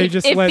that they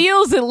it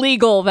feels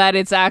illegal that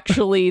it's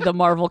actually the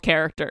Marvel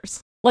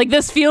characters. Like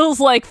this feels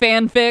like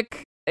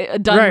fanfic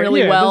done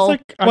really well.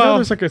 I know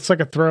it's like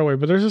a throwaway,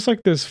 but there's just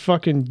like this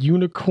fucking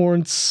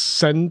unicorn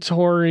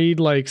centauri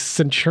like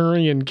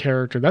centurion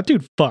character. That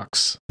dude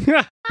fucks.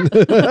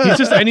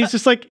 he's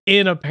just like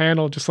in a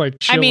panel, just like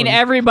chilling. I mean,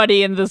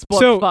 everybody in this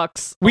book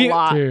fucks a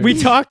lot. Dude. We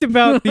talked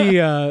about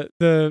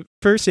the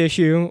first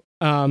issue,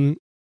 and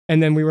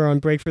then we were on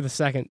break for the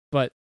second.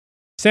 But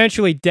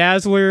essentially,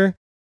 Dazzler,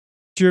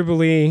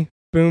 Jubilee,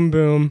 Boom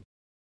Boom,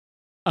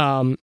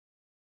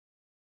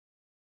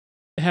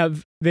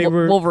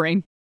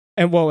 Wolverine.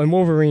 And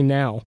Wolverine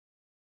now.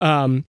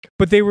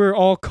 But they were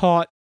all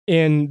caught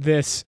in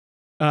this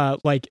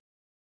like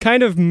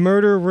kind of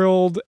Murder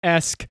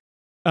World-esque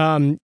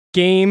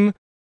game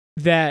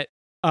that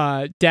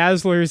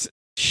Dazzler's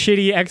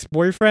shitty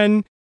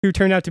ex-boyfriend, who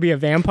turned out to be a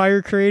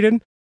vampire,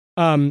 created.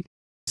 So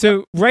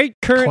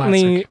currently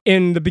Classic.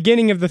 In the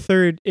beginning of the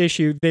third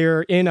issue,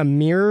 they're in a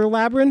mirror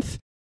labyrinth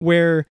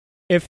where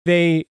if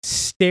they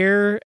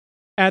stare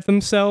at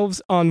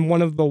themselves on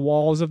one of the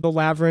walls of the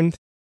labyrinth,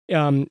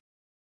 like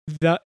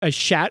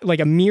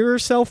a mirror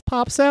self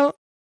pops out.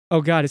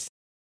 Oh god, it's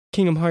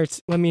Kingdom Hearts.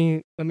 Let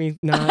me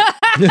not.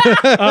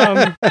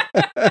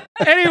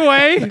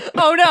 Anyway.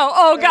 Oh no.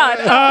 Oh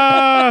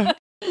god.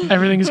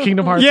 Everything is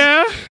Kingdom Hearts.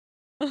 Yeah.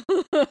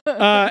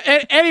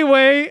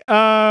 Anyway.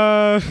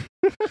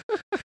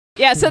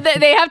 Yeah, so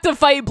they have to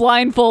fight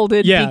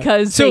blindfolded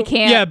because they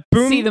can't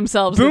see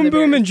themselves. Boom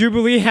Boom and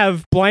Jubilee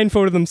have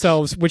blindfolded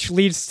themselves, which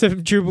leads to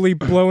Jubilee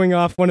blowing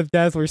off one of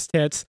Dazzler's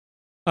tits.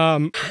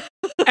 And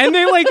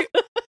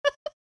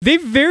they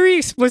very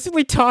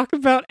explicitly talk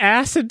about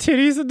ass and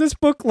titties in this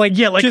book. Like,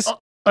 just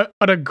an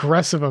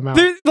aggressive amount.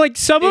 Like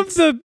so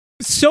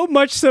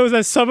much so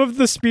that some of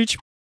the speech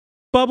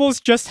bubbles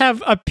just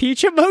have a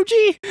peach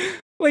emoji.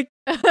 Like,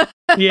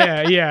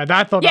 yeah,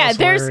 I thought that was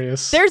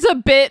hilarious. There's a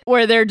bit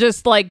where they're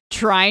just like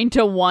trying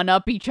to one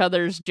up each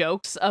other's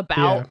jokes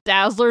about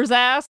Dazzler's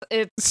ass.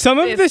 Some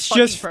of this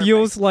just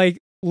feels like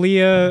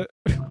Leah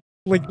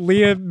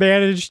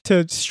managed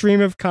to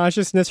stream of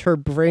consciousness her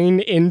brain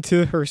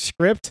into her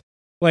script.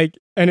 Like,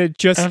 and it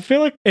just. I feel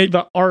like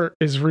the art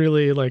is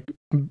really like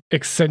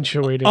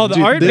accentuating. Oh,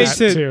 the art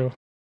makes it too.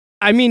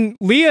 I meon,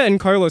 Leah and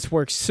Carlos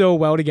work so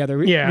well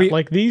together.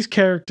 Like these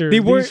characters,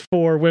 these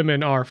four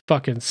women are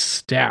fucking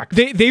stacked.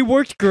 They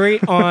worked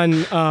great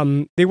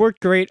on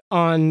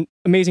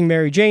Amazing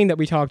Mary Jane that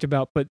we talked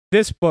about, but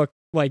this book,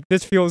 like,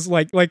 this feels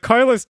like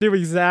Carlos knew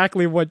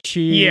exactly what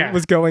she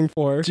was going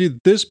for. Dude,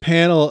 this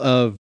panel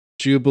of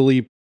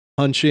Jubilee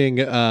punching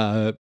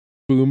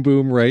Boom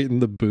Boom right in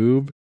the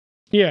boob.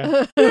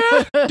 Yeah.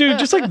 Dude,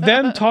 just like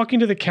them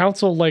talking to the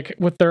council, like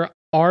with their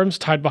arms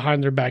tied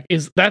behind their back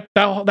is that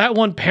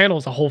one panel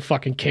is a whole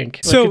fucking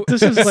kink. So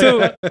this is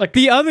like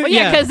the other,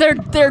 because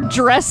they're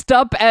dressed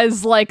up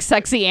as like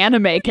sexy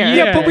anime characters.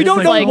 Yeah, but we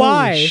don't know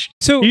why.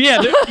 So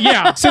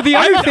yeah. So the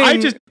other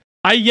thing,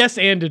 I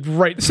yes-anded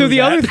right. So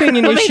the other thing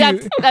in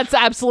issue, that's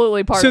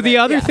absolutely part. So of the it,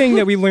 other thing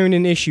that we learned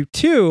in issue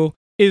 2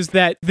 is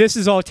that this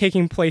is all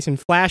taking place in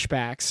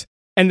flashbacks,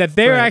 and that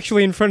they're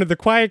actually in front of the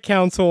Quiet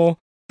Council.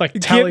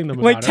 Telling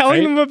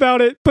them about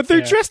it, but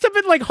they're dressed up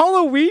in like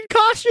Halloween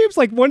costumes.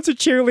 Like one's a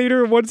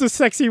cheerleader, one's a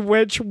sexy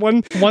witch,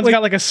 one's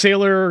got like a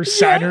Sailor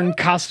Saturn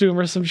costume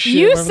or some shit.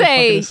 You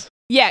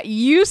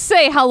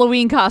say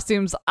Halloween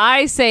costumes.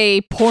 I say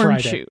porn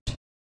Friday. shoot.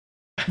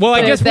 Well,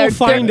 I guess we'll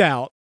find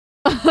out.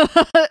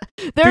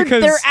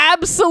 They're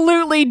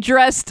absolutely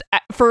dressed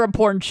for a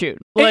porn shoot.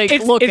 Like,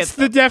 it's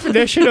the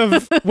definition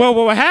of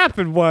what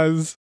happened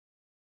was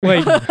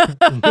like,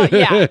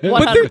 yeah,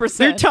 100%. But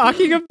they're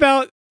talking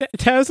about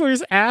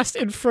Dazzler's ass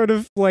in front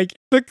of like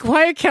the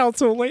Quiet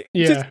Council,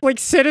 just like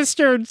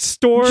Sinister and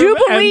Storm.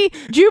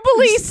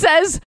 Jubilee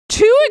says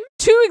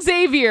to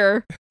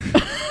Xavier.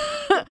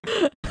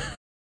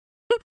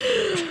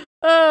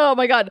 Oh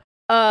my god.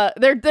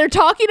 They're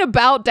talking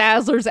about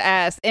Dazzler's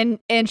ass, and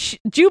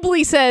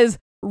Jubilee says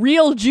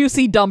real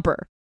juicy dumper.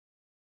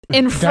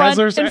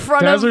 Dazzler's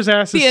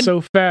ass is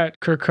so fat,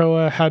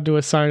 Krakoa had to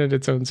assign it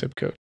its own zip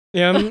code.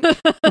 Yeah,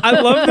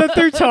 I love that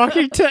they're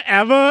talking to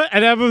Emma,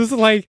 and Emma's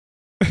like,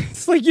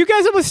 it's like, you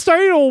guys almost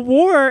started a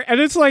war,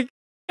 and it's like,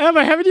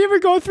 Emma, haven't you ever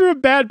gone through a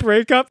bad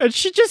breakup? And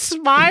she just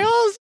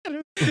smiles.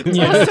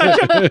 It's such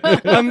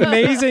an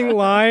amazing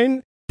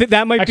line.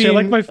 That might be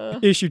like my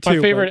issue 2. My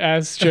favorite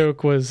ass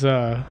joke was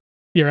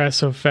your ass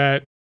so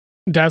fat,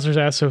 Dazzler's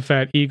ass so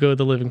fat, Ego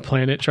the Living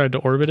Planet tried to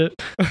orbit it.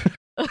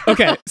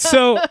 Okay,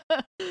 so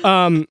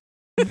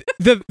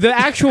the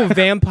actual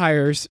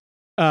vampires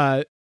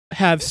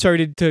have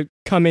started to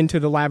come into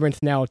the labyrinth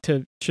now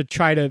to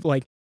try to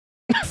like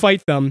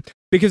fight them,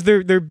 because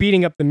they're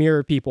beating up the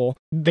mirror people.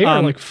 They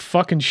are like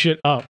fucking shit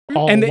up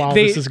while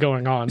this is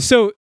going on.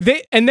 So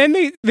they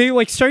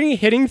like starting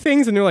hitting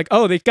things, and they're like,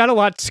 oh, they got a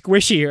lot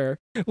squishier,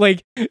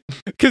 like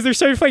because they're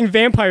starting fighting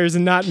vampires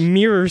and not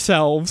mirror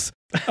selves.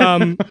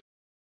 And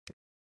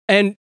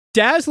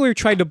Dazzler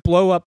tried to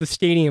blow up the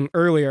stadium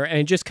earlier, and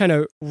it just kind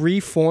of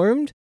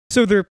reformed.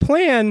 So their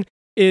plan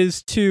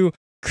is to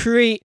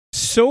create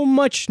so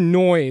much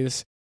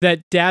noise that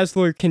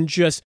Dazzler can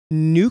just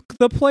nuke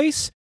the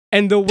place.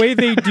 And the way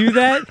they do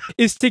that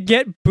is to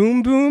get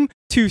Boom Boom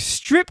to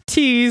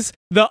striptease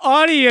the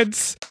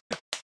audience.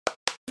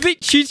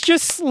 She's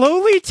just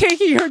slowly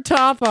taking her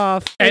top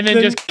off. And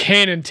then just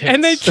cannon tits.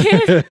 And then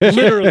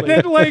literally.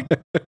 Then like,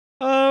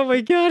 oh my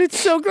god, it's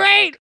so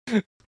great.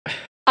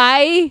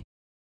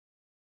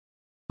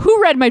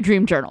 Who read my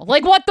dream journal?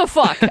 Like, what the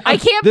fuck? I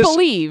can't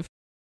believe.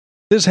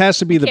 This has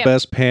to be the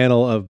best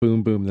panel of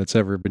Boom Boom that's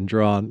ever been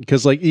drawn.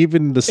 Because like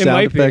even the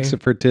sound effects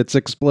of her tits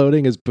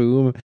exploding is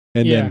boom.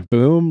 And then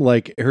boom,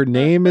 like her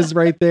name is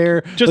right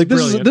there. Just like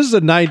this brilliant. is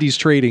a 90s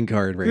trading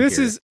card right this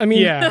here. Is, I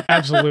mean, yeah,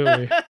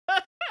 absolutely.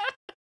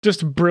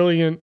 Just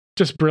brilliant.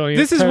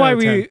 This is why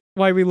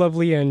we love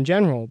Leah in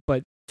general,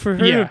 but for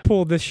her to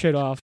pull this shit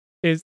off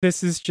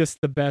this is just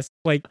the best.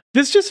 Like,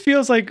 this just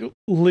feels like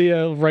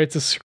Leah writes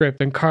a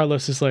script and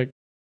Carlos is like,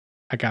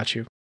 I got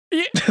you.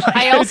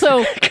 I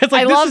also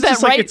I love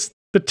that, right? It's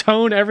the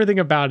tone, everything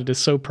about it is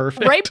so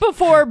perfect. Right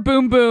before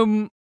Boom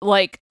Boom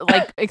like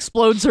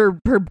explodes her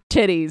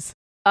titties,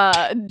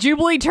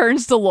 Jubilee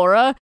turns to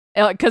Laura,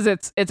 because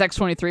it's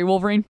X-23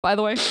 Wolverine, by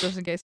the way, just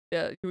in case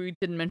we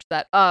didn't mention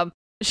that.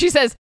 She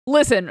says,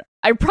 listen,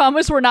 I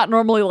promise we're not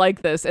normally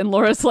like this. And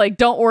Laura's like,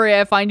 don't worry,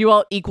 I find you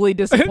all equally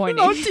disappointing.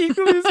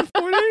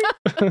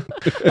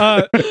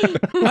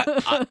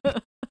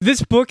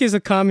 This book is a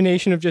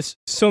combination of just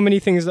so many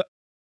things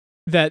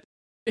that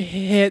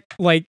hit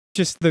like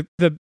just the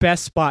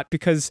best spot,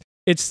 because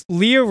it's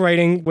Leah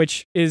writing,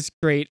 which is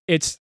great.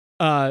 It's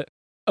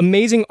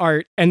amazing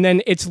art, and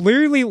then it's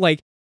literally like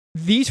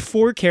these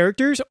 4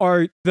 characters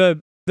are the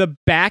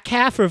back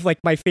half of like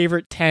my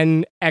favorite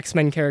 10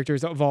 X-Men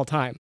characters of all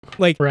time.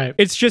 Like,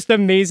 it's just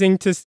amazing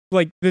to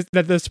like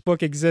that this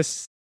book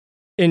exists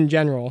in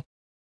general.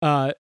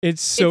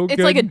 It's so good.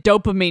 It's like a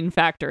dopamine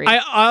factory.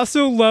 I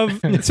also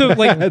love so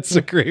like that's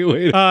a great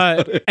way to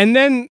put it. And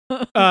then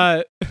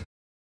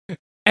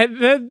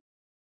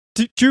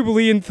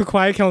Jubilee and the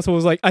Quiet Council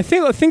was like, I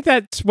think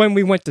that's when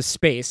we went to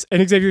space.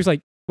 And Xavier's like,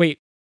 wait,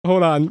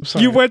 hold on.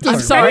 You went to space? I'm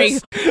sorry.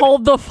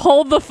 Hold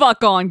the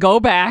fuck on. Go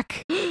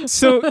back.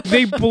 So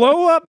they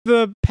blow up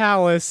the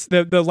palace,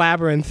 the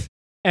labyrinth,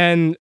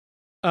 and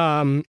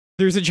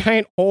there's a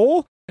giant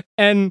hole,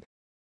 and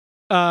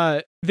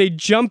they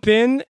jump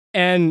in,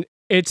 and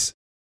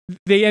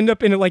they end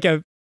up in like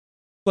a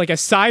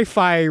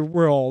sci-fi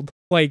world,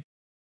 like,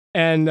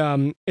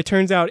 and it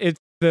turns out it's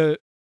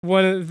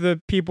one of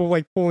the people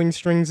like pulling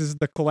strings is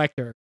the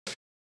Collector.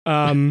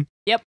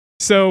 Yep.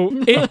 So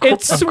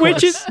it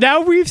switches.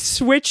 Now we've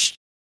switched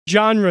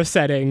genre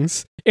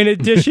settings in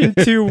addition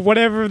to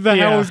whatever the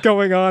hell is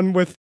going on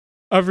with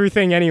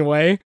everything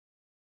anyway.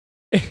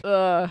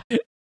 It's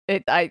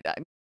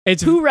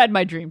It's who read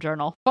my dream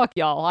journal? Fuck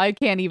y'all. I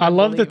can't even. I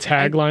love the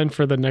tagline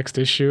for the next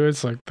issue.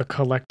 It's like the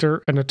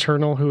collector, an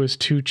eternal who is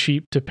too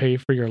cheap to pay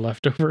for your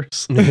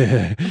leftovers.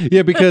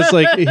 Yeah, because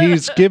like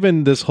he's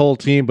given this whole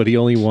team, but he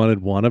only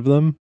wanted one of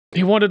them.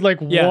 He wanted like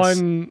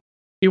one.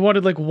 He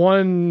wanted like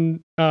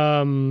one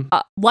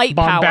light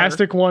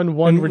bombastic power.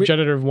 one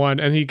regenerative one,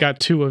 and he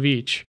got two of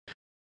each.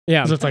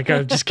 Yeah, so it's like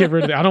just get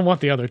rid of it. I don't want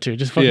the other two.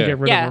 Just fucking get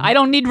rid of them. Yeah, I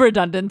don't need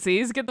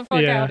redundancies. Get the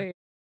fuck out of here.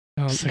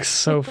 It's like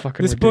so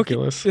fucking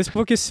ridiculous. This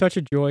book is such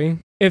a joy.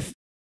 If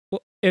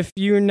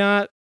you're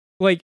not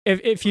like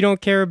if you don't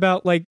care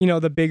about like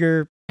the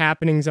bigger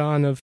happenings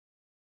of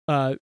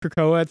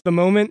Krakoa at the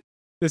moment,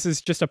 this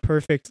is just a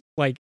perfect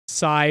like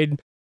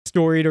side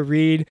story to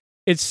read.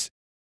 It's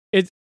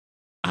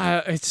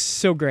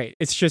so great.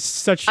 It's just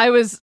such. I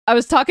was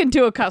talking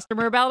to a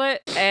customer about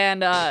it,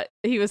 and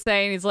he was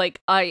saying he's like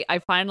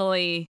I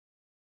finally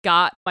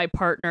got my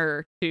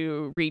partner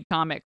to read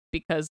comics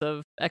because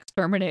of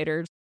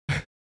Exterminators.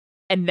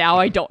 And now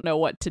I don't know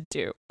what to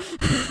do.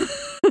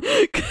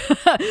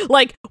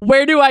 Like,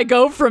 where do I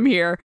go from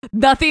here?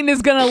 Nothing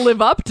is gonna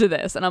live up to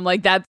this. And I'm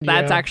like, that's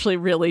actually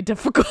really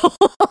difficult.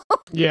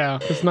 Yeah,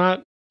 it's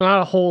not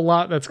a whole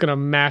lot that's gonna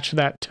match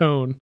that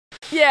tone.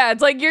 Yeah,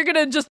 it's like you're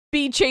gonna just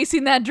be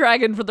chasing that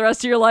dragon for the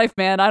rest of your life,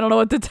 man. I don't know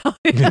what to tell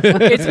you.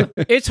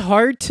 It's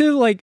hard to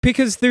like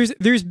because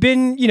there's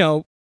been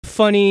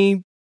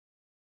funny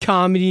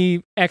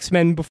comedy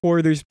X-Men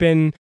before. There's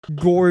been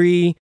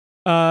gory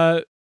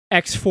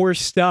X-Force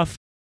stuff,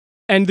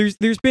 and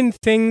there's been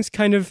things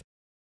kind of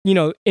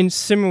in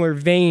similar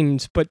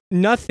veins, but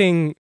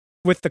nothing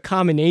with the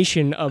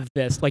combination of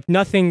this, like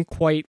nothing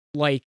quite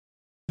like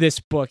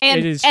this book. And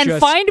it is just...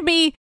 find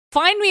me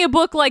a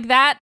book like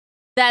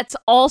that's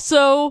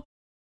also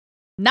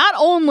not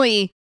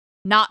only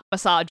not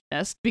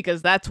misogynist,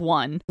 because that's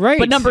one, right,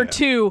 but number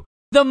two,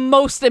 the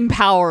most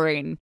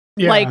empowering.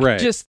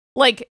 Just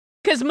like.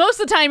 Because most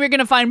of the time you're going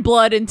to find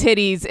blood and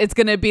titties. It's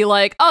going to be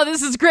like, oh,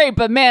 this is great,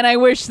 but man, I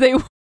wish they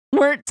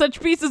weren't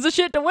such pieces of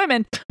shit to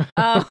women.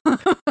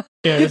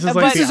 This is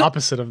like the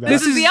opposite of that.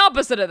 This is the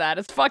opposite of that.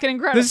 It's fucking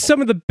incredible. This is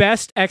some of the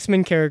best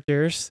X-Men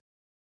characters.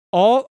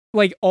 All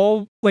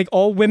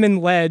women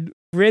led,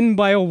 written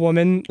by a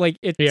woman. Like,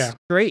 it's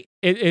great.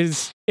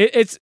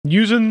 It's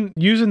using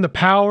the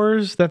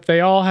powers that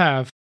they all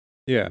have.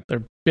 Yeah.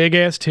 They're big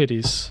ass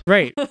titties.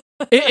 Right.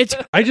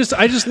 I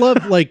just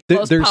love like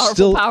there's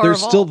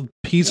still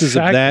pieces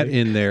of that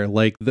in there,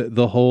 like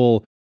the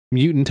whole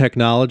mutant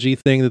technology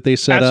thing that they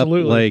set up.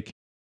 Like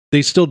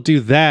they still do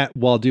that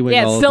while doing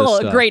all of this stuff. It's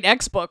still a great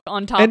X book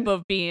on top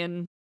of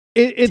being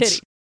it's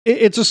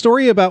a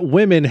story about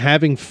women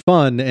having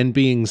fun and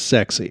being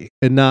sexy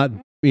and not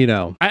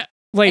and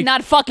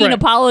not fucking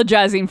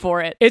apologizing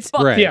for it.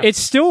 It's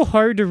still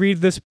hard to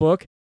read this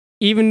book,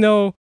 even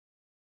though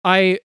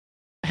I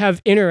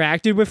have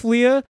interacted with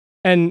Leah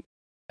and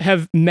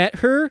have met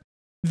her,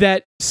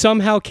 that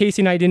somehow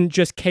Casey and I didn't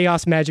just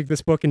chaos magic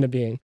this book into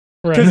being.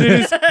 Because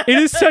it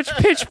is such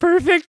pitch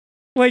perfect,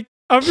 like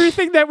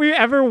everything that we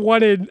ever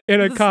wanted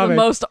in a comic. Is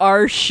the most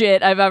R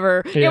shit I've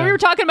ever. Yeah, we were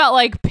talking about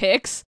like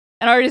picks,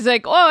 and Artie's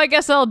like, "Oh, I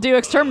guess I'll do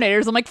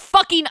Exterminators." I'm like,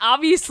 "Fucking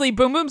obviously,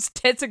 Boom Boom's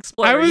tits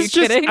explode." Are you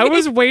kidding? I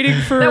was waiting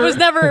for. I was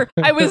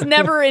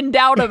never in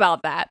doubt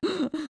about that.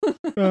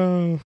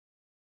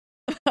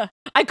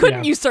 I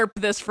couldn't usurp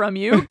this from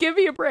you. Give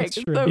me a break.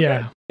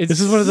 Okay.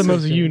 This is one of the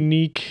most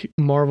unique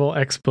Marvel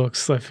X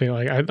books. I feel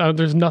like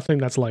there's nothing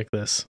that's like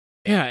this.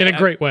 Yeah, in a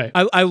great way.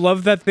 I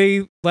love that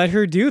they let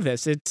her do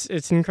this.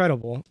 It's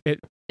incredible. It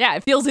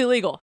feels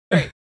illegal.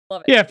 Great.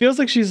 Love it. Yeah, it feels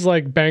like she's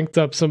like banked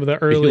up some of the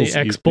early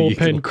X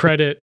bullpen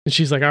credit, and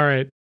she's like, all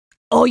right.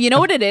 Oh, you know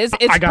what it is?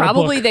 It's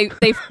probably they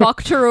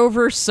fucked her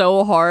over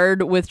so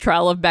hard with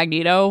Trial of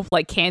Magneto,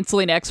 like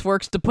canceling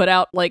X-Works to put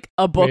out like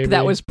a book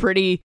that was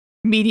pretty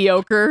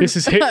mediocre. This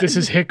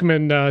is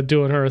Hickman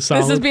doing her a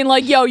solid. This is being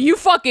like, yo, you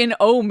fucking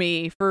owe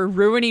me for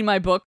ruining my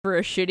book for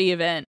a shitty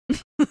event.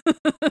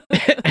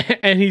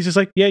 And he's just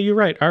like, yeah, you're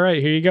right. All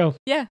right, here you go.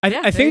 Yeah.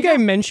 I think I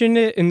mentioned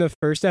it in the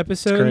first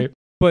episode,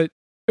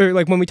 or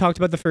like when we talked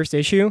about the first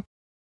issue,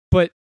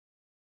 but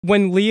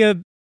when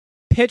Leah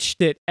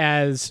pitched it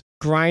as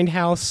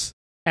Grindhouse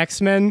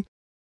X-Men,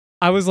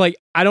 I was like,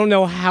 I don't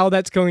know how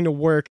that's going to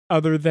work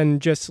other than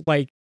just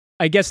like,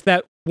 I guess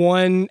that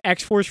one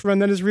X-Force run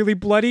that is really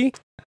bloody,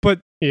 but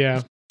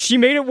she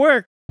made it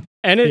work,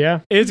 and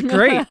it's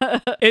great.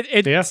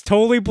 It's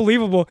totally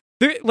believable.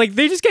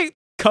 They just get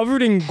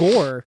covered in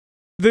gore.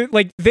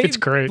 It's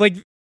great. Like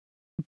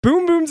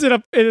Boom Boom's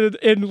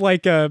in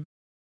like a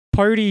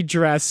party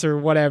dress or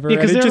whatever,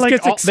 because it just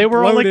gets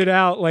exploded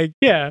out. Like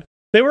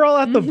they were all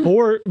at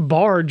the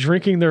bar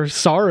drinking their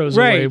sorrows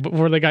away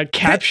before they got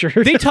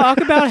captured. They talk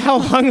about how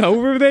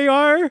hungover they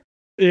are.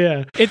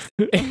 Yeah,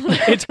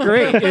 it's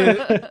great.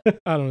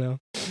 I don't know.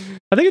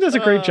 I think it does a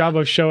great job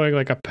of showing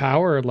like a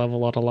power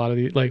level on a lot of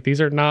these. Like these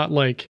are not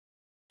like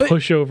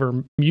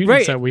pushover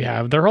mutants that we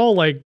have. They're all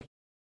like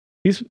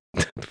these.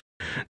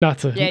 Not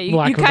to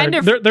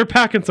they're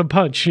packing some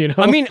punch, you know.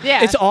 I mean,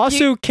 it's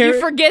also you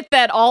forget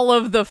that all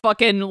of the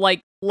fucking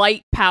like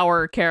light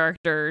power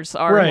characters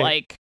are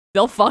like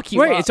they'll fuck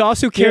you up. It's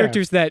also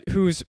characters that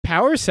whose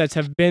power sets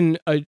have been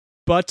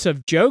butts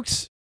of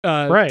jokes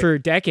for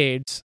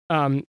decades.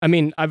 I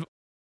mean,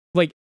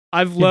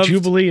 I've loved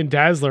Jubilee and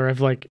Dazzler.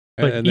 I've like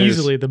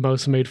easily the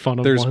most made fun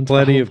of. There's ones,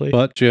 plenty probably. of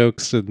butt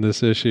jokes in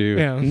this issue.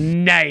 Yeah.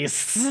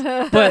 Nice.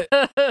 But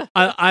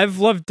I've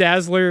loved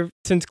Dazzler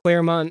since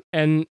Claremont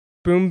and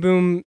Boom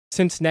Boom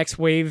since Next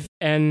Wave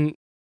and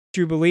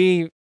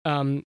Jubilee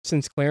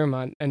since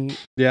Claremont. And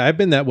yeah, I've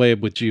been that way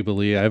with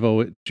Jubilee.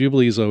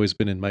 Jubilee's always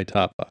been in my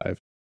top 5.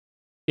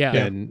 Yeah.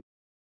 And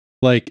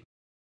like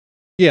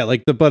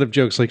the butt of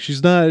jokes, like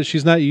she's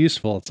not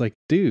useful. It's like,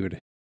 dude.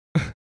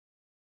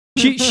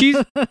 She's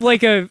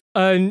like a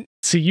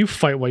see, you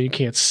fight while you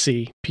can't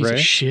see, piece of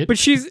shit. But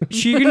she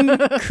can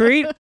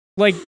create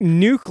like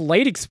nuke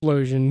light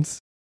explosions.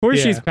 Of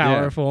course she's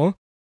powerful.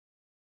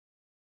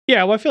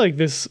 Yeah, well, I feel like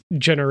this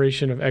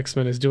generation of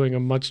X-Men is doing a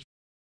much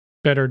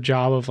better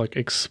job of like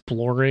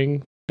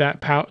exploring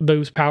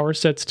those power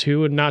sets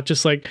too, and not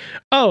just like,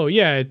 oh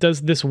yeah, it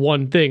does this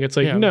one thing. It's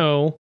like,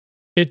 no,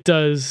 it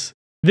does.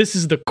 This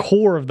is the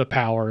core of the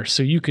power,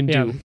 so you can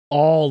do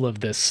all of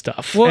this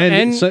stuff. Well,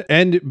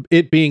 and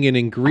it being an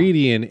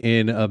ingredient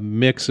in a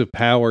mix of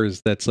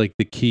powers, that's like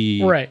the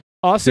key. Right.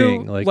 Also,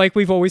 thing. like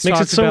we've always makes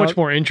talked it so about, much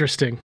more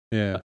interesting.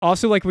 Yeah.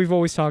 Also, like we've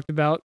always talked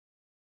about,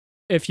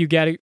 if you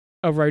get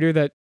a writer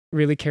that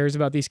really cares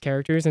about these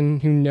characters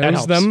and who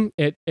knows them,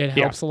 it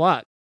helps a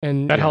lot.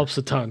 And that helps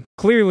a ton.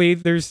 Clearly,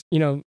 there's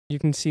you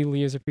can see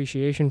Leah's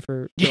appreciation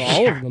for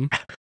all of them.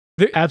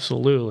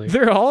 Absolutely.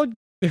 They're all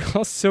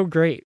so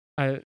great.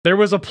 There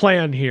was a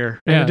plan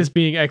here, and it is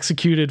being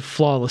executed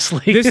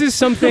flawlessly. This is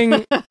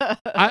something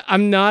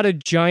I'm not a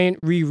giant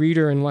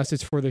rereader unless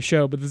it's for the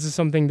show, but this is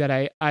something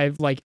that I've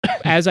like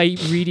as I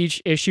read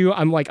each issue,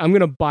 I'm like, I'm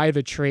gonna buy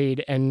the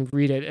trade and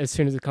read it as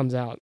soon as it comes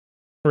out.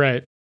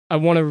 Right. I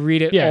want to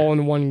read it all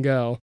in one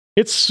go.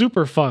 It's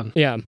super fun.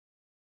 Yeah.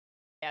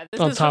 Yeah.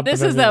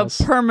 This is a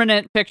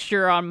permanent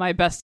fixture on my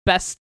best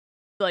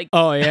like.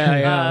 Oh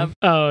yeah.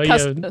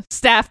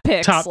 Staff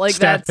picks. Top like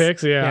staff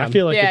picks. Yeah. I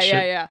feel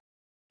like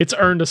it's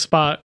earned a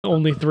spot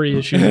only 3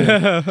 issues.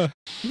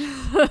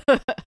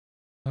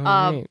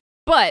 Right.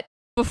 But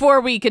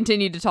before we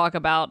continue to talk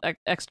about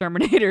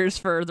exterminators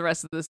for the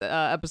rest of this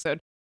episode,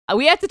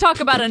 we have to talk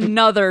about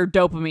another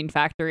dopamine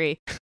factory.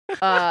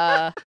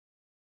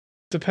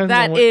 Depends.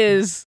 That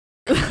is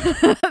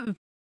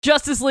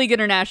Justice League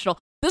International.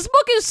 This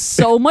book is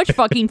so much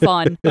fucking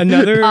fun.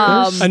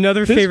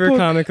 Another favorite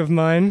comic of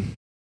mine.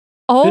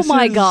 Oh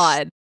my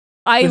god.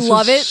 I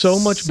love it so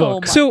much.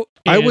 So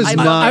I was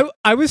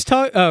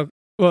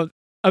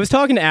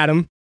talking to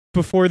Adam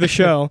before the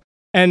show,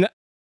 and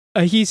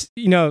he's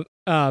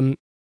I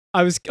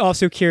was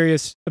also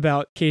curious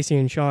about Casey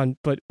and Sean,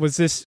 but was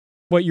this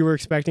what you were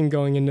expecting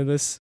going into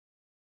this?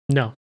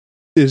 No.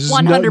 Is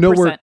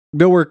 100%.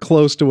 Nowhere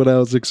close to what I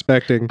was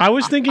expecting. I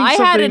was thinking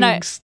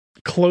something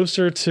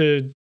closer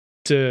to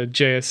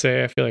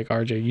JSA. I feel like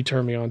RJ, you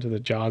turned me on to the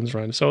Johns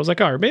run, so I was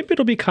like, all right, maybe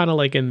it'll be kind of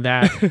like in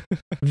that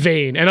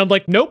vein. And I'm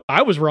like, nope,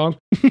 I was wrong.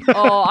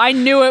 Oh, I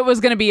knew it was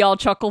going to be all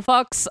chuckle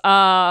fucks.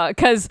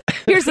 Because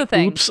here's the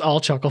thing. Oops, all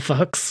chuckle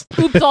fucks.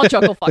 Oops, all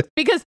chuckle fucks.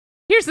 Because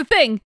here's the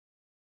thing.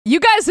 You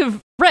guys have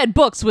read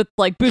books with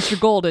like Booster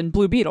Gold and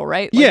Blue Beetle,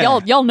 right?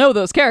 Like, y'all know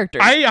those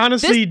characters. I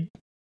honestly,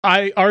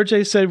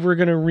 RJ said we're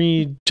gonna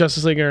read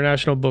Justice League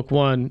International Book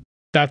 1.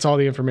 That's all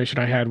the information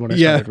I had when I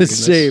started reading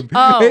same. this.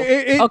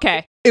 Oh,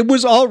 okay. It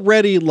was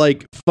already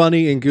like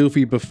funny and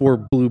goofy before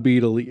Blue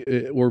Beetle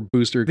or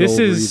Booster Gold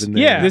were even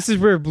there. Yeah, this is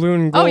where Blue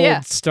and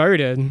Gold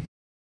started.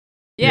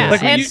 Yeah,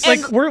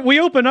 we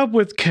open up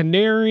with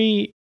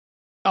Canary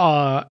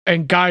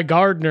and Guy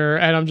Gardner,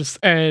 and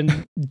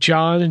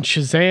John and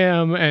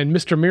Shazam and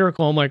Mr.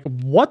 Miracle. I'm like,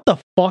 what the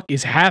fuck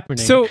is happening?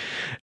 So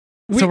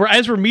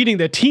as we're meeting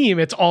the team,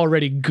 it's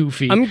already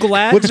goofy. I'm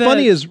glad. What's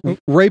funny is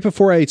right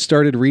before I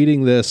started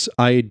reading this,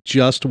 I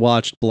just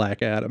watched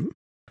Black Adam.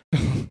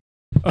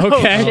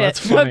 Okay, that's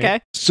funny. Okay.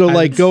 So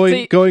like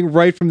going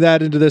right from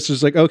that into this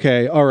is like,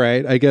 okay, all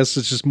right, I guess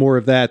it's just more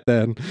of that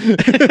then.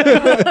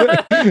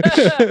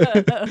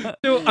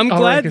 So I'm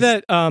glad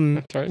that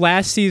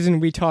last season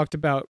we talked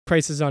about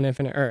Crisis on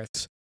Infinite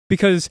Earths,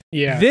 because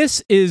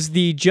this is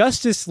the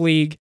Justice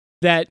League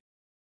that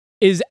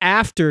is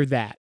after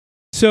that.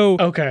 So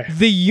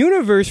the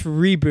universe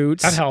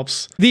reboots. That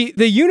helps. The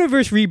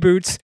universe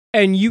reboots,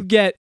 and you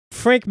get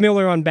Frank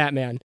Miller on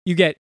Batman. You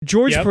get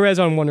George Perez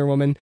on Wonder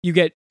Woman. You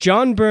get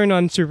John Byrne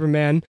on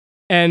Superman.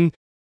 And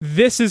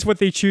this is what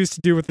they choose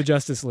to do with the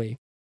Justice League.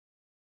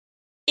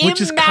 Which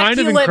is kind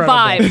of incredible.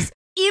 Vibes.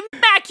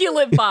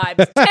 Immaculate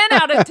vibes. 10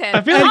 out of 10.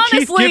 I feel like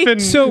honestly,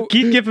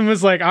 Keith Giffen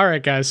was like, all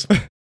right, guys,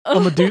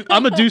 I'm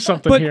gonna do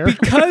something here.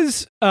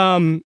 But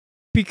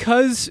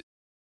because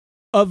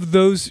of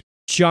those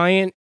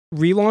giant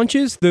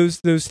relaunches,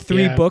 those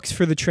 3 books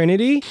for the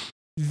Trinity,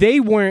 they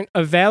weren't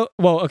available.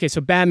 Well, okay,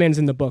 so Batman's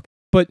in the book,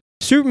 but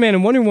Superman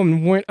and Wonder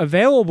Woman weren't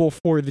available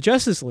for the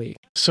Justice League.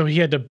 So he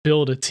had to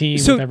build a team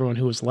with everyone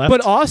who was left.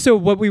 But also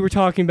what we were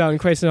talking about in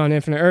Crisis on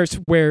Infinite Earths,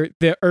 where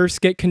the Earths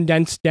get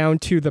condensed down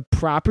to the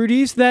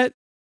properties that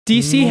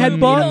DC had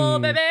bought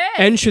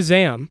and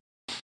Shazam.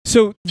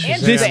 So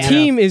this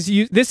team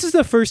this is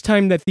the first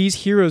time that these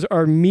heroes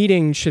are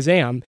meeting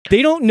Shazam.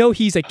 They don't know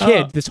he's a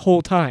kid this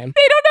whole time.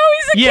 They don't know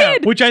he's a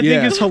kid. Which I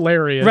think is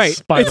hilarious.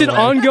 Right. It's an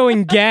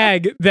ongoing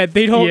gag that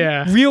they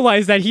don't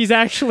realize that he's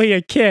actually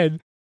a kid.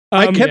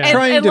 I kept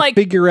trying to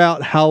figure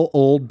out how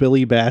old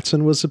Billy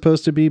Batson was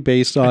supposed to be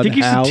based on I think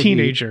he's a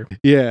teenager.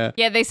 Yeah,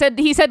 he said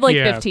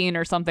 15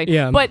 or something.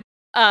 Yeah. But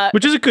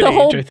which is a good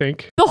age, I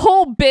think. The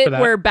whole bit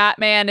where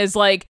Batman is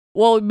like,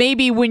 well,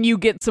 maybe when you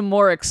get some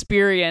more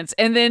experience,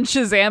 and then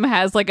Shazam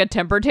has like a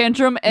temper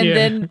tantrum and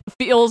then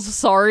feels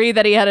sorry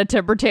that he had a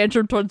temper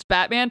tantrum towards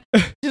Batman.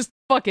 Just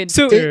fucking.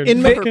 So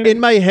in my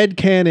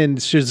headcanon,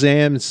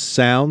 Shazam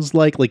sounds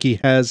like he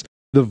has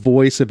the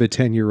voice of a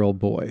 10-year-old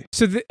boy.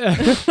 So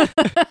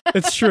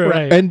it's true.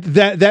 Right. And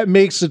that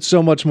makes it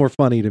so much more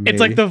funny to me. It's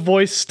like the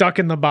voice stuck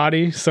in the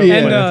body. So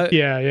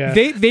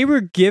They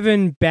were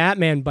given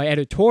Batman by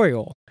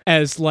editorial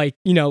as like,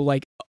 you know,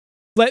 like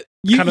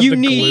you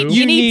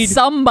need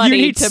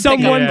somebody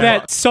someone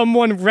that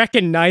someone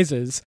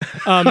recognizes.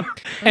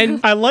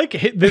 And I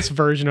like this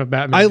version of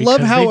Batman. I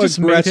love how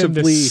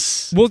aggressively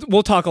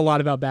we'll talk a lot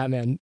about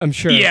Batman, I'm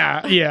sure.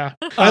 Yeah.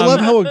 I love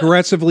how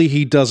aggressively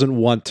he doesn't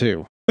want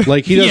to.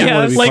 Like he doesn't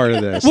want to be part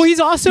of this. Well, he's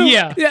also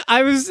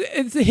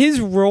it's his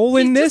role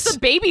in this. He's just a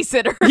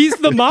babysitter. He's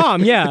the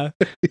mom,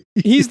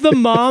 He's the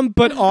mom,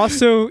 but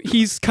also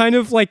he's kind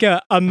of like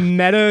a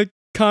meta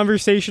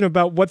conversation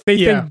about what they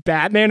think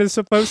Batman is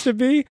supposed to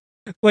be.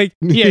 Like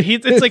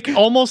it's like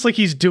almost like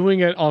he's doing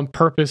it on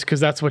purpose because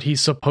that's what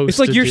he's supposed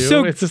to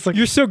do. It's just like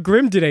you're so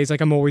grim today. He's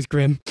like, I'm always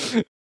grim.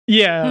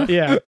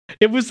 Yeah.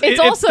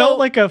 It felt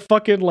like a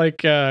fucking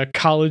like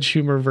college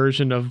humor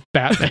version of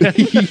Batman.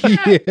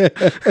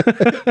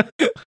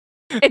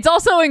 It's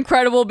also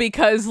incredible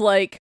because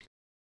like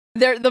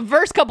the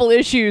first couple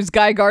issues,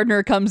 Guy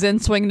Gardner comes in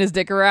swinging his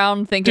dick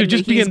around, thinking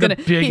he's gonna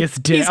the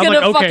biggest dick. He's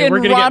gonna fucking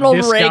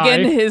Ronald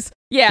Reagan his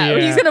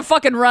he's gonna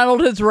fucking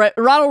Ronald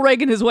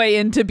Reagan his way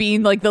into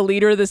being like the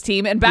leader of this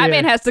team, and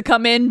Batman has to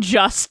come in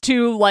just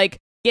to like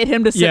get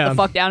him to sit the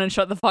fuck down and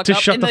shut the fuck up.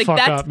 Shut the fuck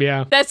up.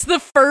 That's the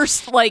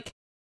first like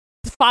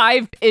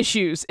 5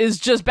 issues is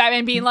just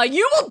Batman being like,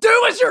 "You will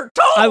do as you're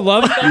told." I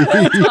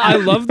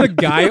love the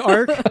Guy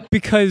arc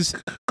because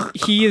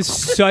he is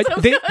such.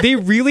 They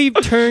really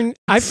turn.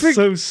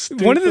 So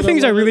stupid. One of the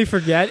things I really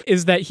forget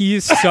is that he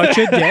is such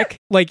a dick.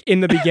 Like in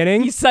the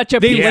beginning, he's such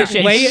a piece of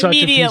shit.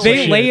 Immediately,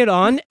 they lay it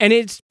on,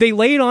 and they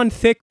lay it on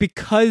thick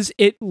because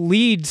it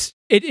leads.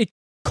 It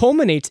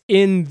culminates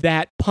in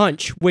that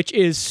punch, which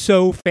is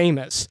so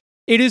famous.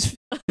 It is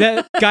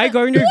that Guy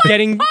Gardner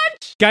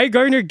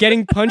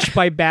getting punched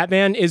by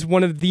Batman is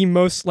one of the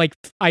most like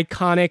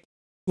iconic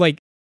like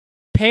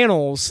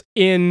panels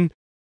in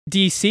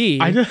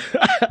DC.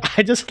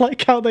 I just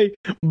like how they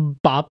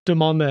bopped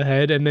him on the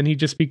head and then he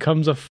just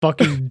becomes a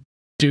fucking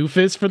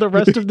doofus for the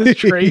rest of this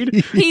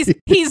trade. He's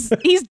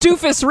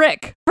Doofus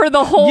Rick for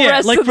the whole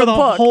rest of the book. for the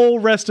whole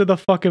rest of the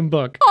fucking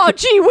book. Oh,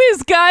 gee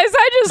whiz, guys.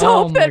 I just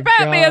hope that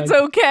Batman's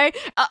okay.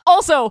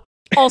 Also,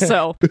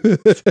 so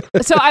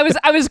I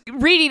was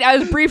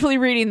briefly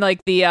reading like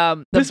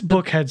the this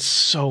book had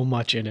so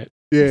much in it.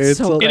 Yeah, it's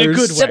so in a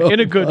good way. In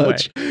a good way.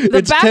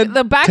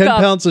 The backup, 10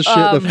 pounds of shit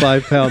in a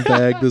 5-pound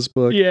bag. This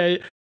book. Yeah.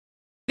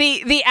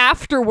 The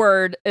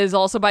afterword is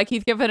also by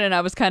Keith Giffen, and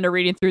I was kind of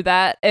reading through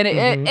that, and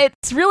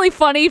it's really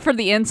funny for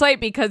the insight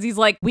because he's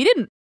like, we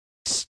didn't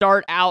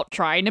start out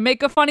trying to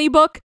make a funny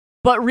book,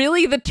 but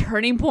really the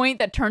turning point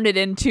that turned it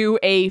into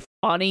a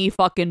funny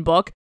fucking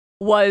book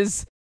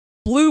was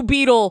Blue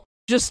Beetle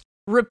just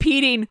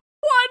repeating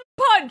one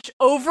punch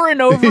over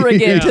and over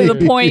again to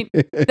the point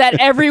that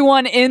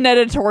everyone in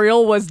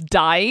editorial was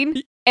dying,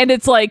 and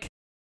it's like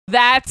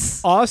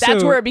that's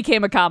where it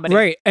became a comedy,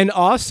 right? And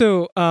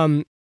also,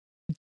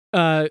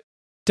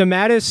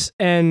 DeMatteis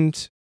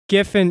and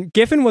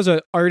Giffen was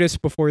an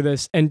artist before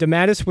this, and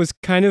DeMatteis was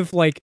kind of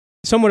like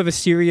somewhat of a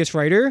serious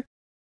writer.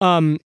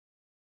 Then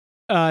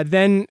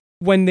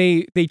when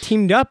they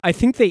teamed up, I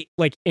think they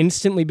like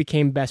instantly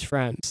became best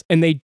friends,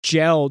 and they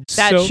gelled.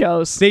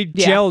 They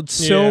gelled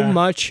so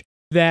much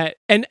that,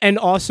 and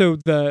also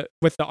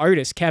with the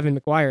artist Kevin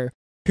McGuire,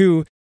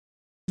 who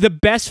the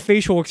best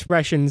facial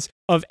expressions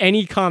of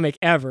any comic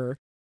ever.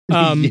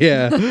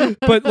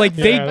 But like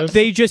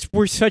they just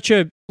were such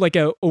a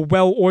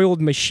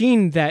well-oiled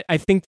machine that I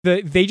think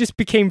they just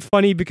became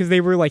funny because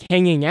they were like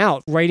hanging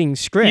out writing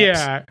scripts.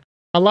 Yeah.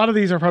 A lot of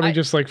these are probably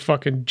just like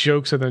fucking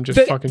jokes and then just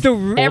fucking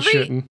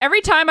bullshitting.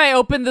 Every time I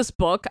open this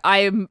book,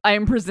 I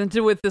am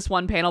presented with this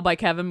one panel by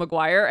Kevin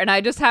McGuire, and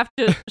I just have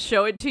to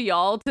show it to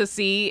y'all to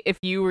see if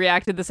you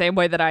reacted the same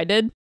way that I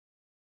did.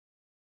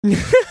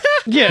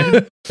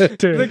 Yeah.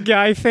 The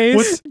guy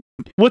face.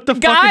 What the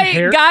fucking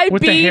hair? Guy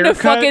being a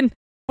fucking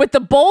with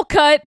the bowl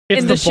cut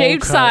and the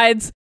shaved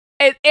sides,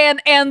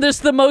 and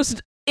there's the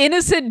most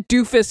innocent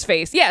doofus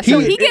face. Yeah, so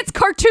he gets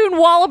cartoon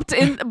walloped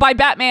by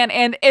Batman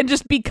and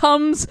just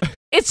becomes,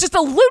 it's just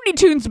a Looney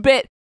Tunes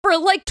bit for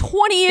like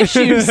 20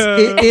 issues.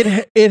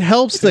 It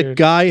helps that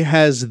Guy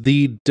has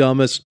the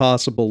dumbest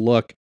possible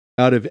look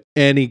out of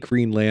any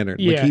Green Lantern.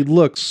 Like, he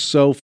looks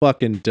so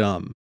fucking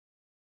dumb.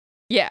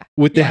 Yeah.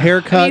 With the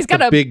haircut, he's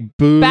got the big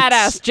boots.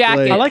 Badass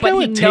jacket, but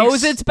he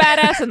knows it's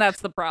badass, and that's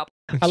the problem.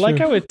 I like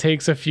how it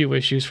takes a few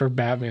issues for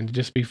Batman to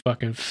just be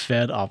fucking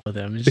fed off of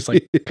them. It's just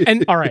like,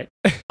 and all right,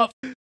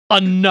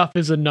 enough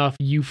is enough,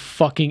 you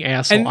fucking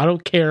asshole. And I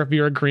don't care if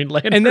you're a Green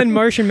Lantern. And then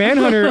Martian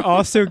Manhunter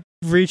also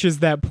reaches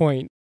that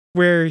point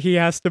where he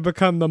has to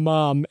become the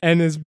mom,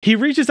 and he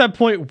reaches that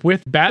point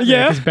with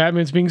Batman because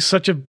Batman's being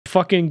such a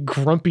fucking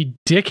grumpy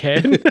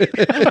dickhead.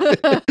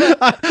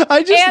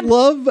 I just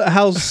love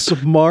how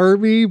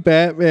smarmy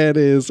Batman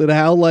is, and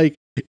how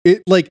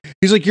he's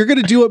like, you're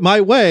gonna do it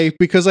my way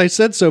because I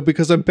said so,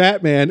 because I'm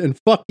Batman, and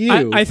fuck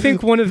you. I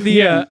think one of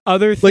the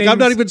other things, like, I'm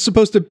not even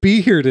supposed to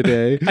be here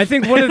today. I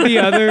think one of the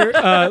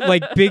other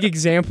big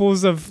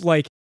examples of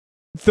like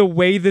the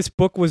way this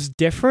book was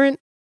different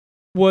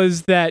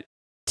was that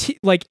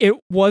it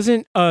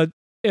wasn't a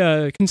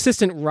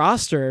consistent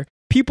roster.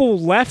 People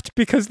left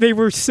because they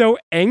were so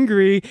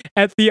angry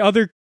at the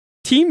other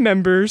team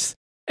members,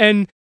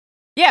 and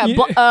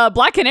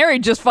Black Canary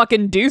just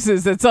fucking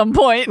deuces at some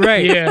point.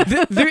 Right. Yeah.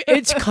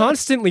 It's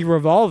constantly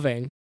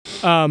revolving.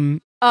 I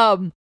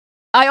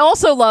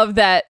also love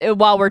that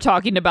while we're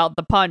talking about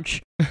the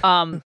Punch,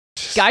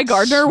 Guy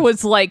Gardner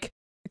was like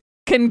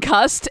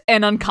concussed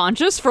and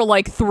unconscious for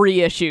like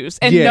 3 issues,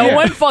 and no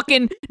one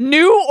fucking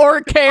knew or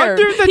cared.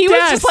 He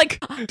was just like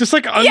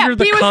under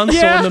the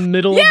console in the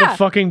middle of the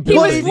fucking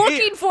building. He was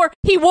looking for.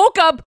 He woke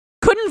up,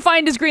 couldn't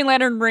find his Green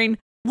Lantern ring,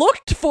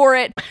 looked for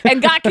it,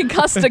 and got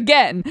concussed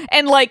again,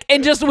 and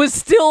just was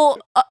still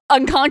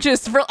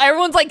unconscious. For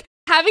everyone's like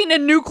having a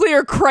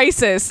nuclear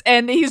crisis,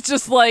 and he's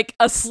just like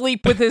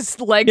asleep with his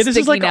legs this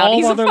sticking is like out. All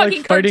he's while they're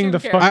like fighting the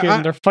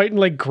fucking. They're fighting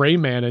like Gray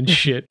Man and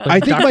shit.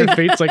 Like, I think Dr.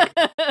 Fate's like.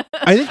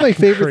 I think my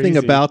favorite thing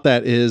about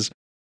that is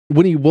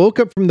when he woke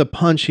up from the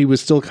punch, he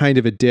was still kind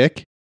of a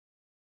dick,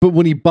 but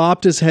when he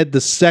bopped his head the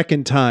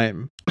second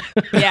time,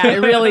 it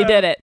really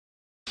did it.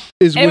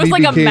 It was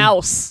like a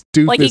mouse.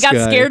 Like he got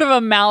scared of a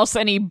mouse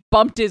and he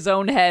bumped his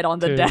own head on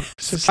the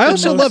desk. I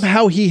also love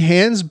how he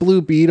hands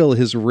Blue Beetle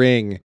his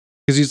ring.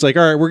 Because he's like,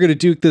 all right, we're going to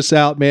duke this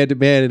out man to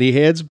man. And he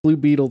hands Blue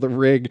Beetle the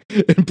ring.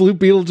 And Blue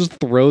Beetle just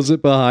throws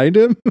it behind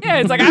him. Yeah,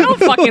 it's like, I don't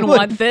fucking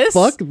want this.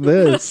 Fuck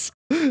this.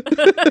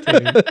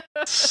 Dude,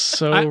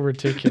 so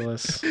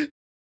ridiculous.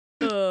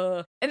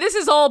 And this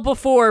is all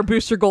before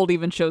Booster Gold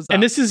even shows up.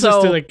 And this is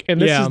just like, and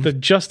this is the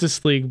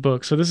Justice League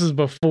book. So this is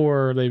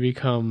before they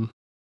become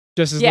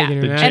Justice League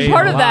International.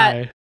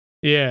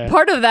 And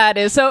part of that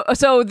is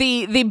so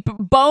the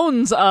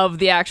bones of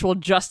the actual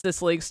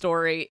Justice League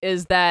story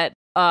is that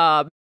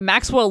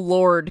Maxwell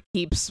Lord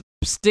keeps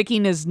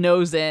sticking his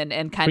nose in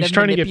and kind of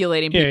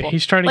manipulating people.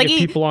 He's trying to get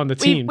people on the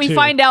team. We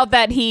find out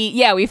that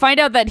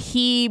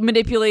he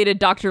manipulated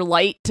Dr.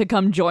 Light to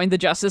come join the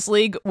Justice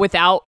League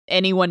without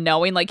anyone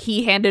knowing. Like,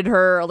 he handed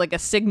her like a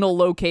signal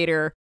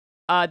locator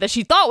that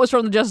she thought was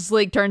from the Justice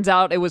League. Turns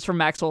out it was from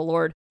Maxwell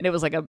Lord, and it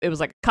was like a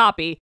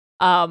copy.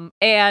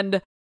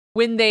 And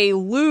when they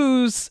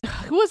lose,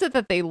 who was it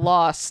that they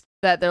lost?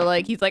 That they're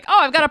like, he's like, oh,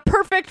 I've got a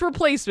perfect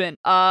replacement.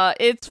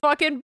 It's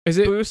fucking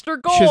Booster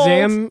Gold.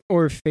 Shazam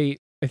or Fate,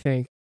 I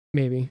think,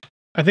 maybe.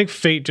 I think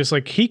Fate just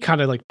like, he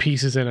kind of like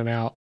pieces in and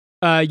out.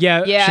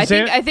 Yeah.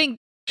 Shazam, I think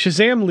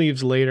Shazam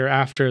leaves later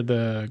after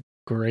the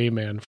Gray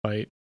Man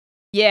fight.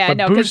 Yeah, but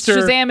no, because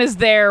Shazam is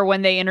there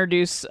when they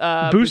introduce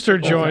Booster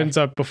joins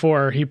up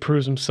before he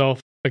proves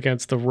himself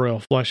against the Royal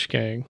Flush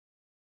Gang.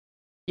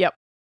 Yep.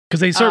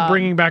 Because they start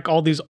bringing back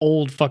all these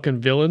old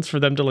fucking villains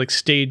for them to like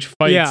stage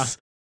fights. Yeah.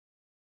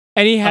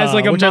 And he has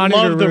like a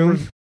monitor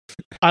room.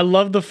 I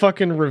love the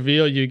fucking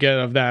reveal you get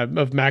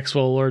of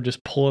Maxwell Lord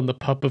just pulling the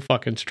puppet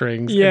fucking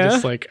strings. Yeah. And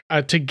just like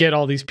to get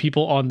all these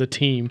people on the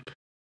team.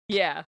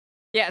 Yeah.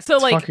 Yeah. So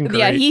like,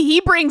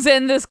 he brings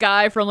in this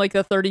guy from like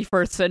the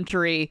 31st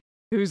century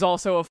who's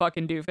also a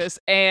fucking doofus.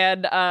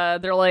 And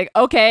they're like,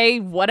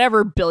 okay,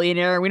 whatever,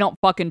 billionaire. We don't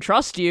fucking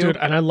trust you. Dude,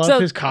 and I love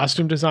his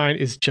costume design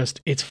is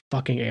just, it's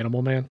fucking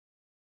Animal Man.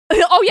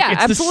 Oh yeah,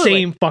 it's absolutely. the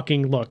same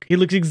fucking look. He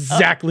looks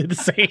exactly the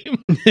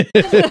same.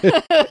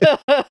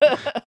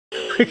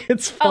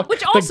 It's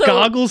which also, the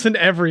goggles and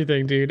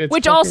everything, dude. It's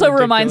which also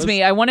ridiculous. Reminds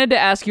me, I wanted to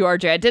ask you,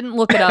 RJ. I didn't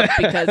look it up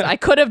because I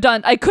could have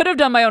done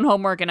my own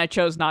homework and I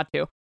chose not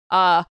to.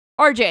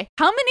 RJ,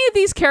 how many of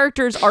these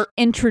characters are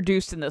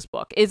introduced in this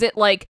book? Is it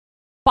like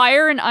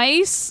Fire and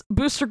Ice,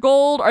 Booster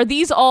Gold? Are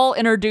these all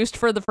introduced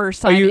for the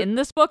first time in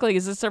this book? Like,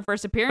 is this their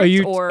first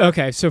appearance?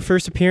 Okay, so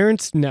first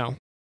appearance? No.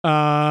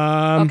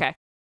 Okay.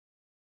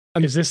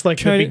 Is this like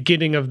the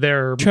beginning of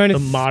the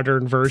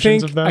modern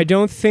versions of them? I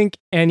don't think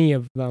any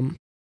of them.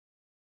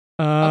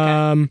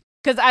 Okay.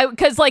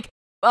 Because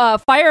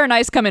Fire and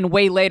Ice come in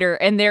way later,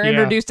 and they're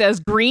introduced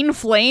as Green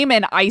Flame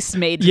and Ice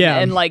Maiden,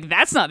 and like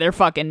that's not their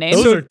fucking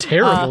names. Those are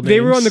terrible names.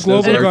 They were on the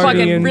Global Guardians.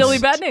 Fucking really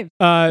bad names.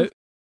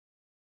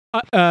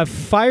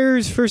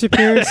 Fire's first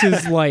appearance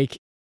is like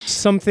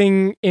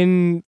something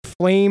in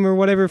Flame or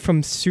whatever from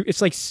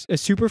it's like a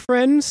Super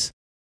Friends,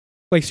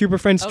 like Super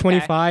Friends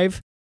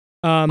 25.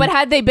 But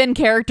had they been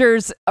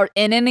characters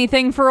in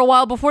anything for a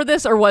while before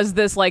this, or was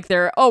this like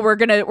we're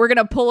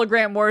gonna pull a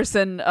Grant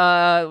Morrison,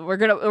 we're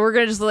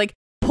gonna just like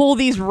pull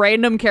these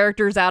random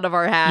characters out of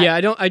our hat? Yeah,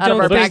 I don't.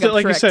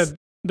 Like you said,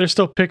 they're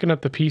still picking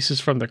up the pieces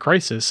from the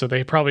Crisis, so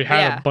they probably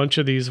had a bunch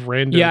of these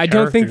random. Yeah, I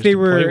don't think they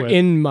were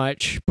in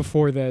much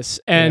before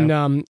this, and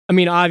I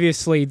mean,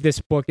 obviously,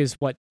 this book is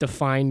what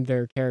defined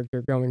their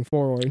character going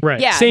forward. Right.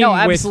 Yeah. No,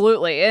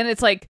 absolutely, and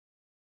it's like.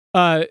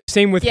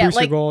 Same with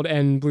Booster Gold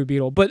and Blue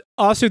Beetle, but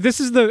also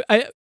this is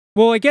I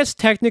guess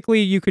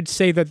technically you could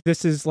say that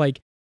this is like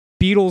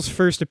Beetle's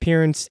first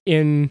appearance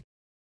in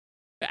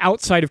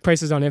outside of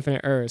Crisis on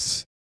Infinite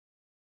Earths.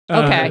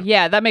 Okay,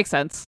 yeah, that makes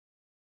sense.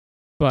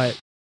 But,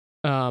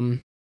 and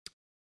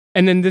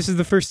then this is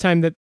the first time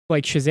that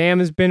like Shazam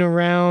has been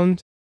around.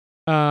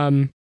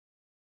 Really,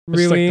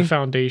 it's like the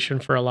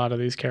foundation for a lot of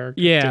these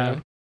characters.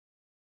 Yeah.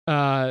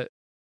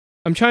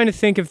 I'm trying to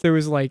think if there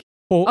was like.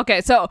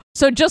 Okay, so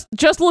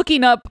just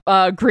looking up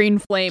Green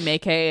Flame,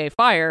 aka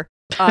Fire.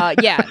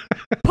 Yeah,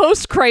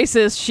 post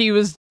Crisis,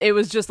 it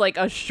was just like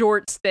a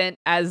short stint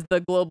as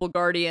the Global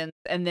Guardian,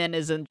 and then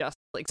is in Justice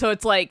League. So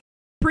it's like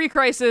pre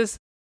Crisis,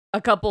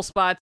 a couple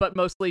spots, but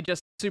mostly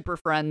just Super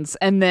Friends,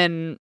 and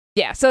then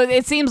so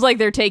it seems like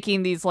they're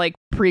taking these like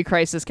pre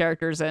Crisis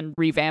characters and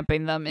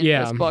revamping them in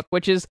this book,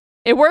 which is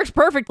it works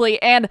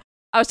perfectly. And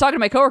I was talking to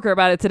my coworker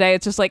about it today.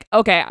 It's just like,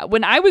 okay,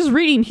 when I was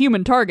reading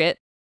Human Target,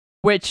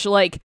 which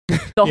like.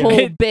 The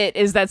whole bit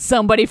is that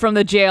somebody from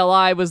the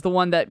JLI was the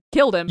one that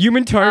killed him.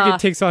 Human Target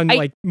takes on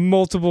like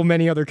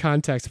many other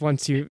contexts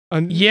once you.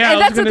 And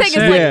that's the thing.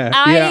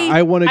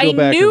 I want to go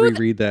back and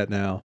reread that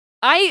now.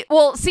 I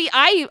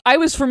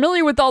was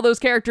familiar with all those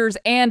characters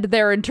and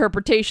their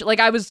interpretation. Like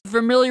I was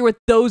familiar with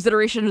those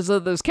iterations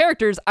of those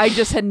characters. I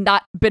just had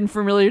not been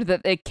familiar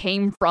that they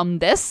came from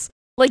this.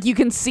 Like you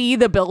can see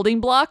the building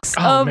blocks.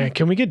 Oh man,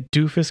 can we get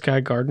Doofus Guy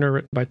Gardner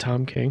written by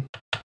Tom King?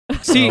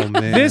 See,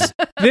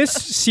 this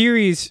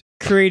series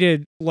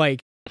created like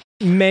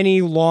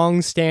many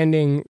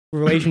long-standing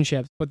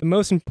relationships, but the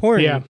most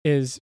important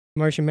is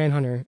Martian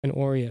Manhunter and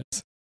Oreos.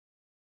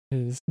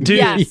 Dude,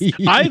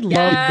 I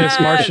love this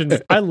Martian.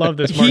 I love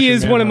this Martian. He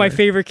is Manhunter. One of my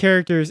favorite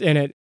characters in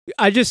it.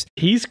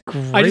 He's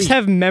great. I just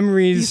have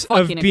memories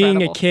of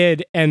being a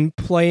kid and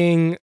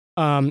playing.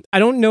 I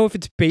don't know if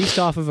it's based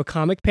off of a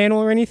comic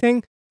panel or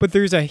anything, but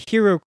there's a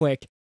hero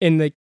click in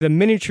the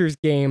miniatures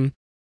game.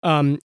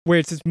 Where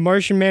it's this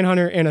Martian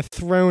Manhunter and a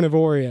throne of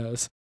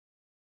Oreos.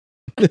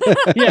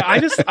 Yeah,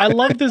 I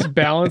love this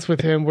balance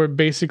with him where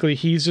basically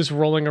he's just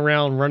rolling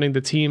around running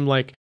the team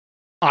like,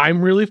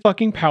 I'm really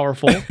fucking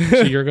powerful,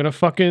 so you're gonna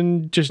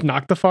fucking just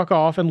knock the fuck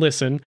off and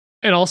listen.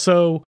 And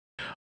also,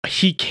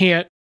 he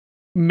can't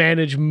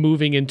manage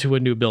moving into a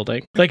new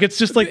building. Like it's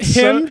just like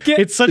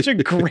it's such a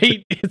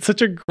great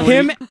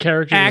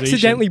characterization.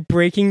 Accidentally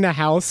breaking the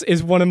house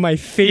is one of my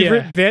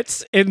favorite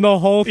bits in the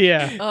whole thing.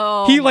 Yeah.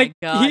 Oh my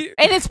God.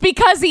 And it's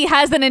because he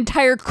has an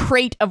entire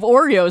crate of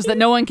Oreos that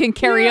no one can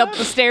carry up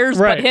the stairs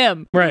but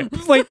him. Right.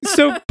 Like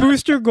so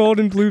Booster Gold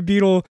and Blue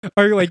Beetle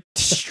are like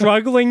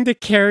struggling to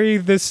carry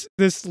this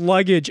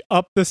luggage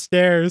up the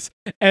stairs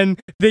and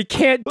they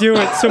can't do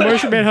it. So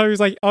Martian Manhunter's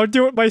like, I'll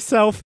do it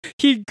myself.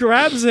 He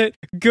grabs it,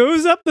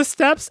 goes up the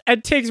steps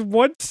and takes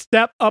one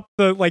step up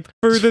the like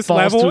furthest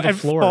level and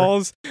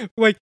falls.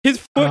 Like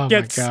his foot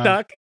gets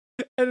stuck.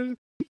 And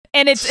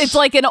it's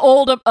like an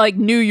old like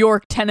New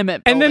York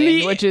tenement building, and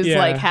then which is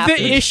like half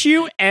the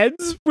issue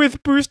ends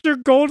with Booster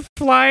Gold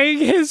flying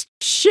his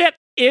shit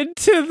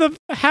into the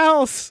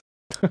house.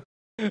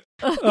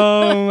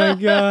 Oh my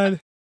God.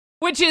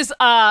 Which is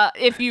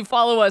if you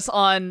follow us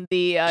on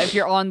the if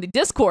you're on the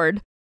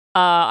Discord,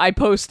 I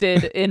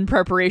posted in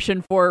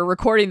preparation for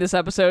recording this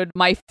episode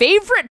my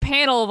favorite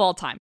panel of all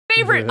time.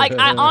 Favorite, like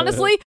I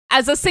honestly,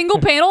 as a single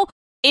panel,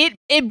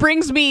 it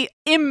brings me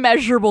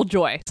immeasurable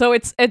joy. So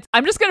it's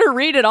I'm just gonna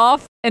read it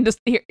off and just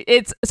here.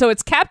 It's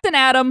Captain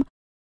Atom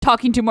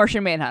talking to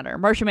Martian Manhunter.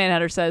 Martian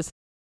Manhunter says,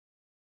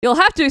 "You'll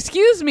have to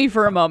excuse me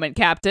for a moment,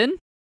 Captain.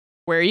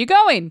 Where are you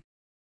going?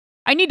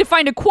 I need to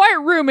find a quiet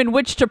room in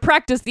which to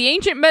practice the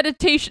ancient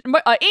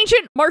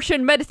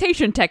Martian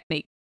meditation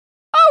technique."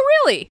 Oh,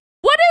 really?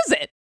 What is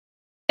it?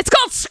 It's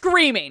called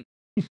screaming.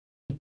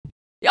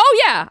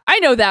 Oh yeah, I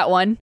know that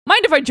one.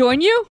 Mind if I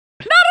join you?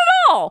 Not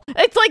at all.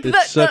 It's like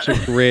such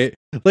a great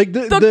like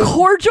the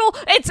cordial.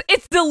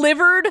 It's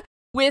delivered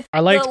with. I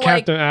liked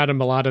Captain Atom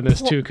a lot in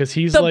this too because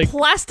he's like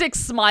plastic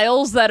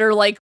smiles that are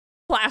like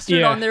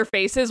plastered on their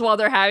faces while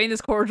they're having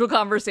this cordial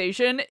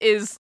conversation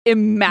is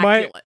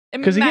immaculate.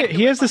 Because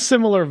he has a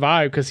similar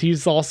vibe because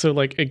he's also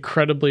like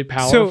incredibly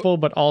powerful,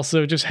 but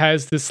also just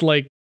has this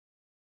like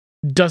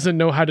doesn't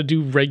know how to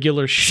do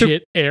regular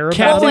shit air.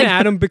 Captain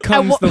Atom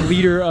becomes the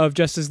leader of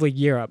Justice League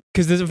Europe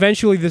because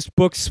eventually this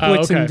book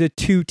splits into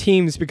two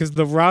teams because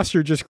the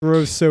roster just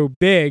grows so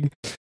big.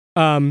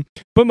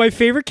 But my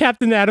favorite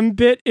Captain Atom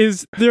bit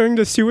is during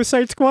the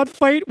Suicide Squad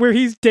fight where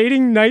he's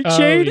dating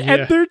Nightshade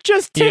and they're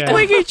just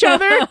tickling each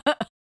other.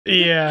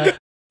 Yeah.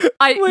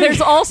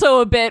 There's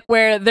also a bit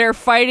where they're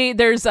fighting.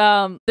 There's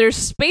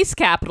space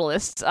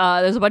capitalists.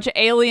 There's a bunch of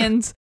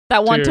aliens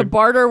that want to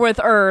barter with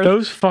Earth.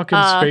 Those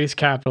fucking space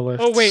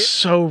capitalists. Oh wait,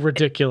 so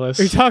ridiculous.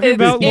 Are you talking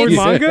about Lord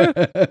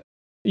Manga?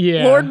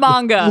 Yeah, Lord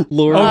Manga.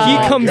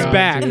 He comes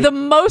back. The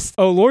most.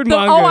 Oh, Lord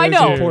Manga. Oh, I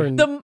know.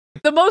 Important.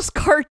 The most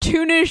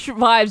cartoonish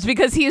vibes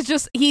because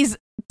he's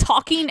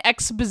talking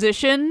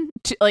exposition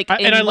to, like,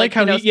 and I like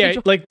how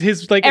like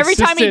his like every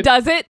time he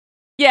does it.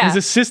 Yeah. His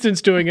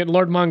assistant's doing it.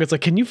 Lord Manga's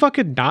like, can you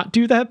fucking not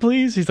do that,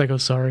 please? He's like, oh,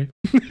 sorry.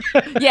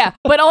 Yeah,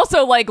 but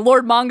also like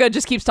Lord Manga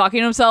just keeps talking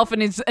to himself,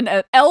 and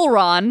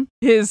Elron,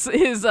 his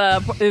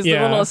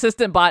little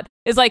assistant bot,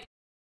 is like,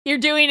 you're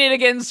doing it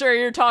again, sir.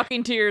 You're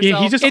talking to yourself.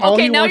 Yeah, he just all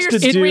he now wants you're to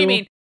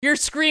screaming. do. You're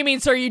screaming,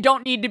 sir. You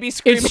don't need to be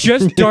screaming. It's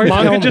just Darth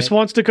Manga just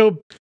wants to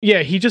go.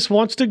 Yeah, he just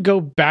wants to go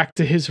back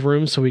to his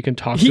room so he can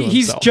talk to himself.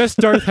 He's just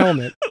Darth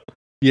Helmet.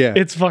 Yeah,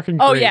 it's fucking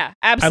great. Oh yeah,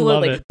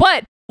 absolutely. I love it.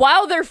 But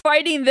while they're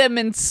fighting them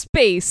in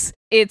space,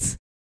 it's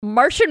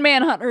Martian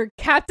Manhunter,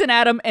 Captain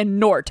Atom, and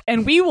Nort,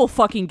 and we will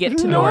fucking get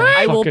to Nort.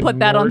 I will put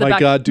that on the back.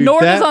 God, dude,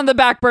 Nort is on the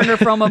back burner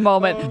from a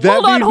moment.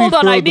 hold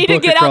on. I need to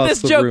get out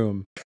this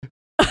joke.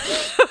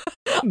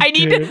 I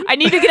need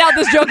to get out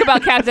this joke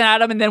about Captain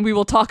Atom, and then we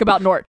will talk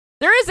about Nort.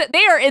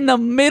 They are in the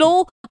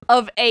middle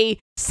of a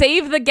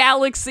save the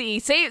galaxy,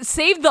 save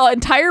the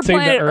entire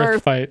planet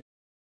Earth fight.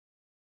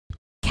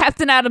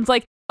 Captain Atom's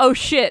like, oh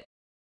shit,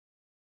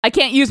 I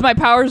can't use my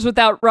powers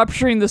without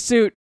rupturing the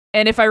suit.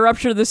 And if I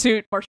rupture the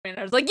suit, Martian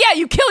Manhunter's like, yeah,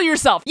 you kill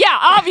yourself. Yeah,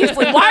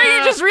 obviously. Why are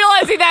you just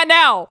realizing that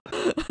now?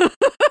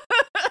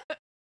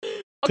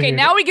 Okay, Dude.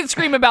 Now we can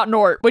scream about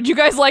Nort. Would you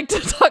guys like to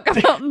talk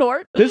about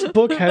Nort? This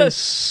book has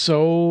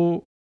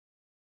so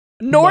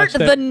Nort,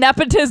 the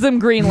nepotism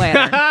Green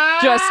Lantern.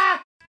 Just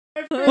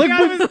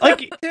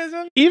like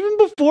even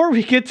before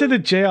we get to the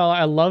jail,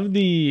 I love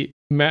because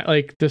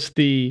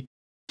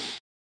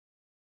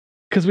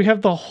we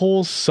have the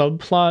whole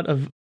subplot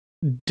of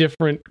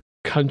different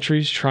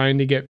countries trying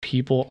to get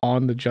people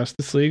on the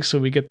Justice League. So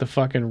we get the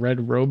fucking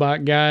red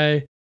robot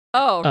guy.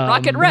 Oh,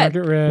 Rocket Red.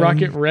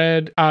 Rocket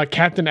Red.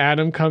 Captain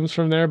Atom comes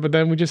from there, but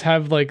then we just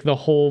have like the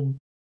whole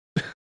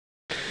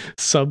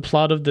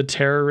subplot of the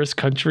terrorist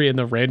country and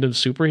the random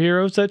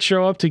superheroes that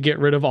show up to get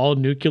rid of all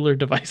nuclear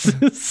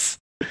devices.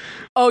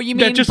 Oh, you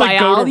mean just,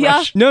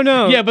 Bialia?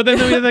 No. Yeah, but then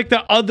we have like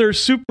the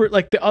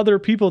other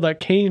people that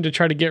came to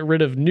try to get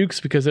rid of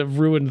nukes because it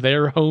ruined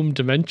their home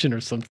dimension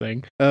or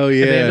something. Oh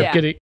yeah.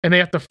 And they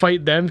have to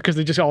fight them because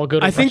they just all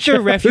go to I think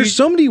they're refugees. There's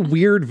so many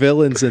weird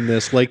villains in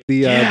this, like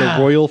the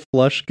Royal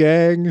Flush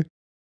Gang.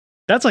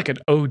 That's like an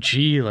OG,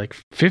 like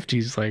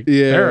 50s, like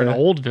they're an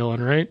old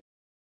villain, right?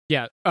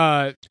 Yeah.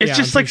 It's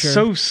just like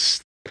so.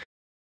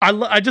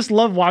 I just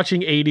love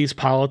watching 80s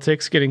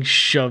politics getting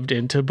shoved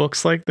into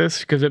books like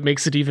this because it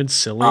makes it even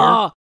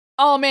sillier.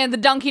 Oh man, the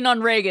dunking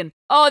on Reagan.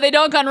 Oh, they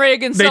dunk on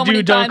Reagan so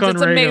many times.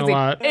 It's amazing. A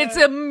lot. It's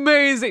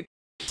amazing.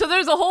 So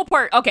there's a whole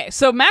part. Okay,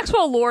 so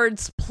Maxwell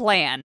Lord's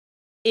plan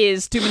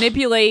is to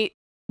manipulate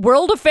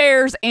world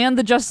affairs and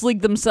the Justice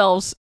League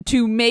themselves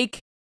to make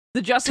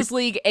the Justice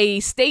League a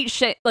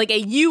like a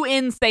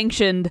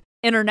UN-sanctioned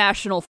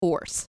international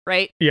force,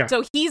 right? Yeah.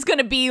 So he's going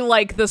to be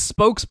like the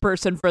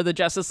spokesperson for the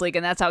Justice League,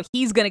 and that's how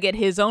he's going to get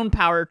his own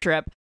power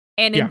trip.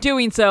 And in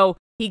doing so,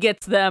 he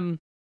gets them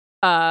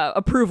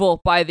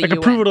approval by the UN.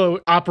 Approval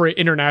to operate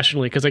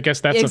internationally, because I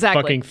guess that's a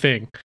fucking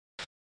thing.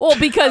 Well,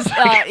 because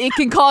it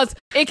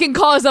can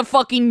cause a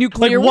fucking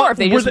nuclear war if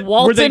they just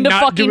waltz into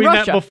fucking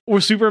Russia. Were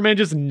Superman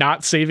just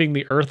not saving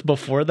the Earth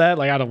before that?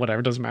 Like, I don't, whatever,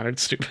 it doesn't matter.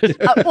 It's stupid.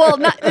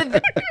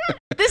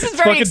 This is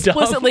very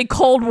explicitly dumb.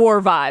 Cold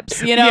War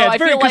vibes. You know, yeah, it's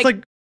very,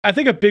 I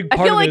think a big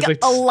part of it is like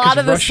a lot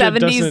of the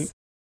 70s.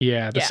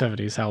 Yeah, the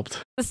 70s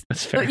helped.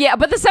 That's fair. Yeah,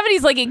 but the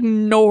 70s like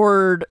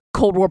ignored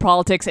Cold War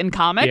politics in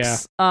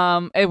comics.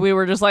 Yeah. And we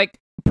were just like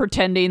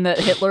pretending that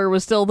Hitler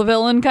was still the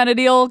villain kind of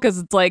deal because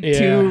it's like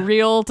too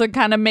real to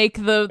kind of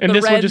make the and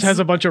this Reds. One just has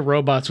a bunch of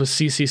robots with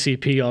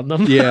CCCP on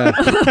them. Yeah.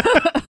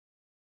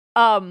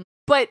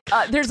 But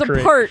there's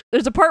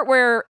a part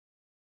where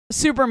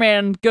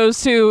Superman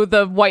goes to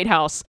the White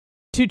House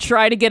to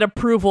try to get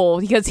approval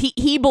because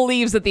he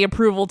believes that the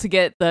approval to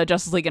get the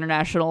Justice League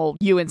International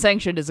UN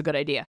sanctioned is a good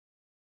idea.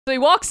 So he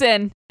walks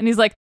in and he's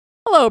like,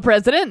 "Hello,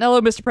 President.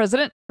 Hello, Mr.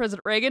 President.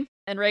 President Reagan."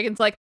 And Reagan's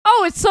like,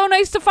 "Oh, it's so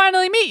nice to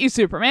finally meet you,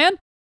 Superman."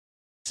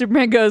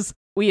 Superman goes,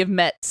 "We have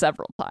met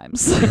several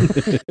times."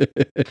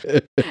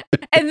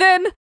 and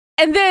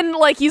then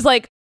like he's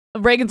like,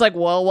 Reagan's like,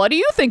 "Well, what do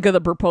you think of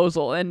the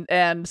proposal?"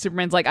 And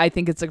Superman's like, "I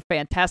think it's a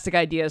fantastic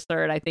idea,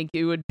 sir, and I think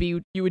you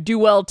would do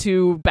well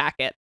to back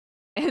it."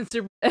 And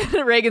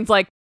Reagan's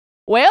like,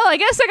 "Well, I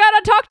guess I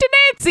gotta talk to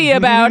Nancy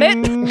about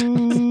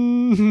it."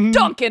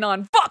 Dunking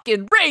on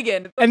fucking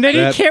Reagan. And then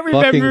he can't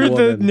remember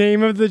the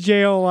name of the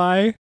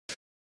JLI.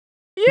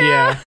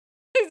 Yeah.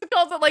 He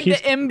calls it like the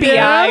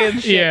MBI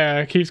and shit.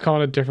 Yeah, keeps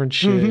calling it different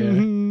shit.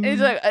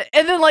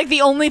 And then like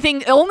the only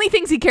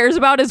things he cares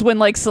about is when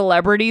like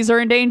celebrities are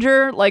in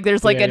danger. Like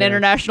there's like an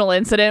international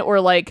incident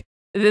where like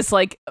this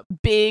like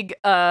big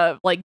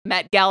like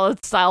Met Gala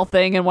style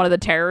thing in one of the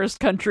terrorist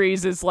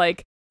countries is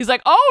like he's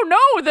like, oh no,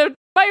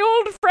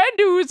 my old friend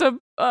who's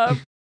a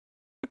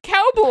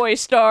cowboy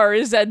star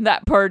is at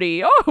that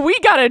party. Oh, we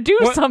gotta do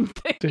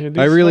something. Dude,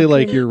 I really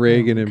like your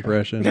Reagan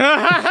impression.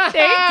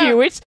 Thank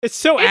you. It's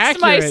so accurate.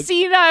 It's my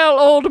senile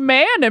old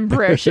man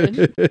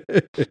impression.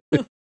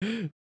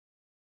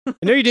 I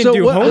know you didn't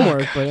do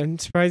homework, but I'm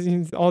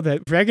surprised all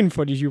that Reagan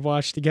footage you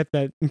watched to get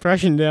that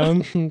impression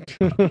down.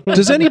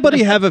 Does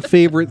anybody have a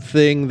favorite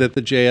thing that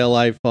the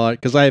JLI fought?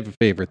 Because I have a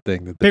favorite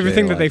thing that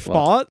they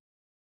fought.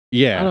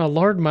 Yeah, I don't know,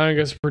 Lord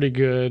Manga's pretty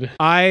good.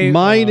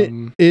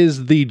 Mine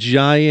is the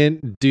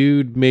giant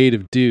dude made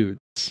of dudes.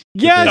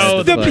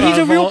 Yes, he's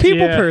a real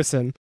people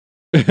person.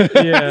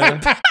 Yeah.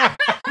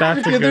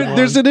 That's a good one.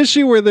 There's an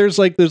issue where there's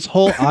like this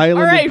whole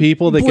island of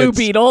people that Blue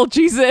Beetle,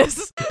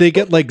 Jesus. They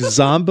get like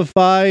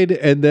zombified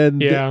and then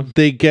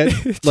they get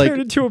like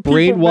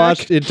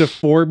brainwashed into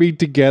forming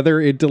together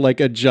into like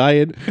a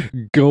giant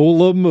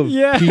golem of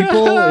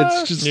people.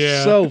 It's just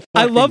so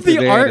I love the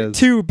bananas. art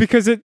too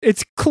because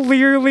it's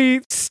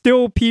clearly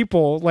still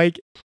people. Like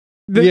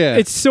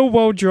it's so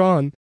well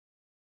drawn.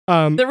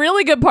 The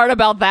really good part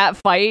about that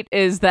fight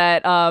is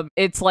that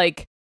it's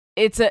like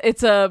it's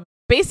a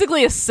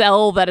basically a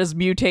cell that is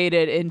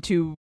mutated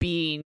into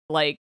being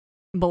like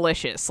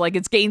malicious. Like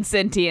it's gained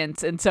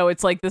sentience, and so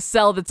it's like the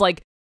cell that's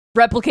like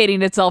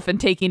replicating itself and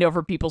taking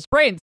over people's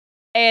brains.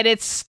 And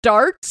it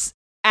starts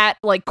at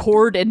like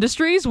Cord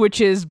Industries,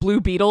 which is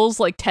Blue Beetle's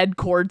like Ted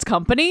Cord's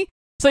company.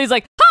 So he's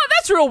like, huh,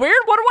 that's real weird.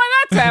 Wonder why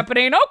that's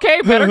happening.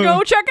 Okay, better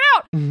go check it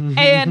out.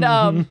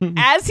 And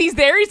as he's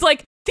there, he's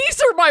like, these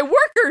are my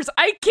workers.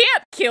 I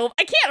can't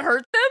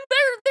hurt them.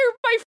 They're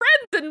my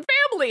friends and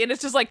family. And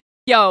it's just like,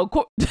 yo,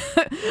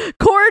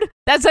 Cord,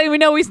 that's how we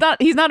know he's not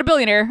a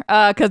billionaire,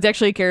 because he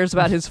actually cares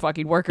about his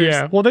fucking workers.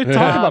 Yeah, well, they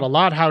talk about a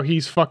lot how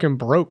he's fucking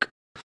broke.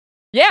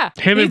 Yeah.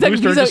 Him and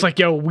Booster are just like,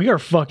 yo, we are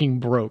fucking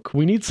broke.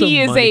 We need some money.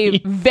 He is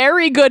a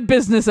very good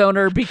business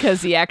owner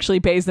because he actually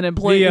pays his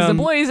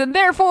employees, and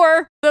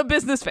therefore the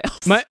business fails.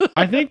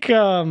 I think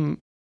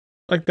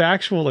like the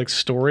actual like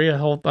story, the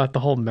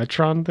whole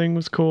Metron thing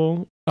was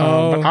cool.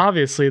 But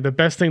obviously the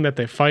best thing that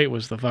they fight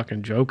was the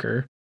fucking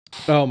Joker.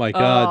 Oh my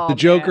god, the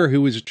Joker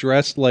who was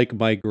dressed like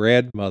my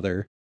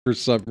grandmother for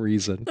some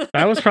reason.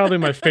 That was probably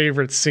my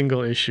favorite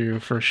single issue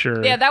for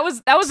sure. Yeah, that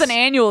was an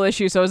annual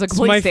issue, so it was a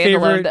complete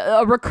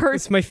standalone.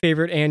 It's my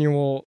favorite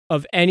annual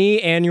of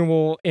any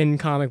annual in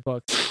comic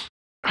books.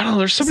 I don't know,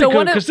 there's something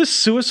good because this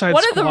Suicide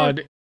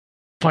Squad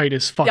fight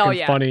is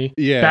fucking funny.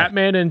 Yeah,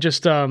 Batman and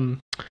just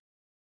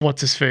what's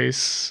his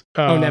face?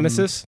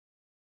 Nemesis.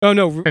 Oh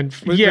no,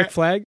 Rick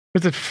Flag.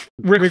 Was it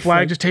Rick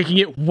Flag just taking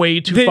it way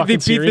too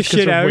fucking serious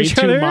because they're way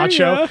too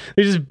macho? Yeah.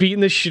 They're just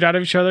beating the shit out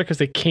of each other because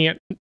they can't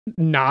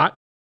not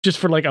just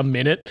for like a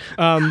minute.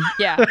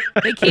 Yeah,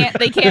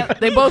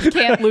 they both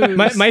can't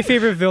lose. My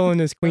favorite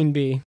villain is Queen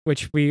Bee,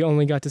 which we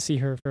only got to see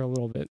her for a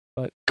little bit.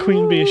 But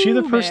Queen Bee, is she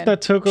the person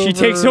that took over? She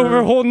takes over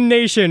a whole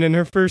nation in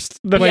her first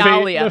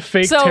the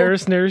fake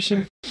terrorist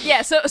nation.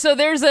 Yeah, so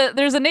there's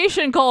a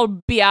nation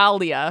called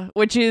Bialia,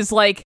 which is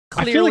like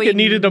clearly I feel like it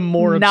needed a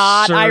more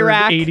not absurd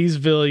Iraq 80s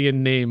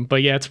villain name,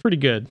 but yeah, it's pretty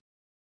good.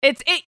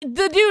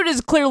 The dude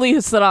is clearly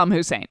Saddam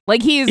Hussein.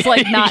 Like he's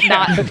like not you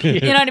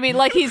know what I mean?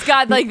 Like he's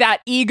got like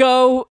that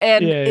ego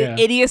and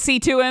idiocy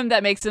to him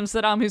that makes him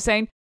Saddam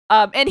Hussein.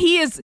 And he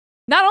is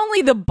not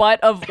only the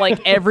butt of like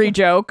every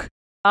joke,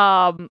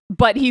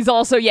 but he's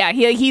also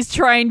he's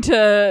trying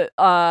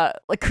to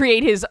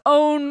create his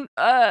own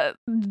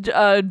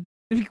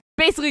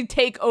basically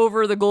take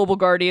over the Global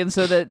Guardian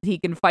so that he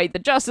can fight the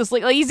Justice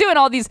League. Like he's doing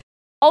all this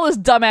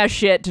dumbass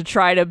shit to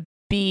try to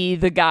be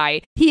the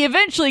guy. He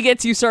eventually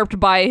gets usurped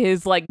by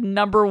his like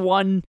number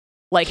one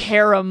like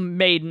harem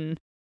maiden,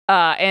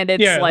 and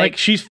it's like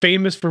she's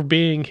famous for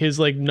being his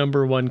like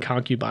number one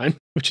concubine,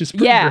 which is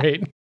pretty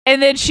great.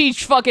 And then she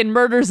fucking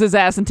murders his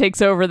ass and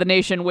takes over the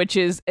nation, which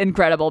is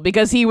incredible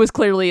because he was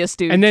clearly a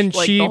stooge. And then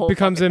she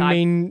becomes a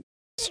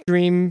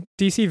mainstream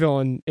DC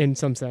villain in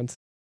some sense.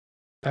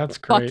 That's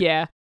great. Fuck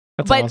yeah.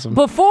 That's awesome.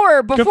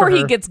 Before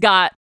he gets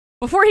got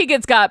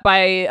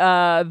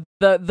by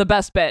the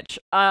best bitch,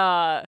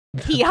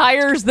 he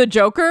hires the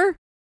Joker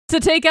to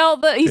take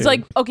out he's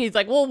like,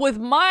 well, with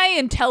my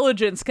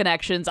intelligence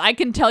connections, I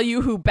can tell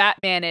you who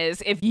Batman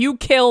is if you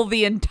kill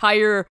the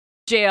entire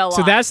JLI.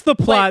 So that's the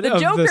plot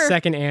of the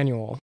second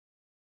annual.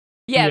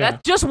 Yeah,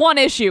 that's just one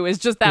issue is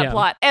just that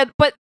plot.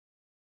 But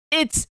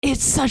it's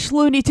such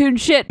Looney Tune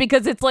shit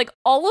because it's like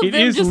all of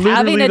them just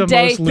having a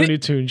day. Most Looney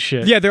Tune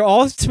shit. Yeah, they're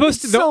all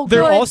supposed to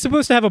they're all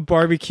supposed to have a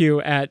barbecue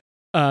at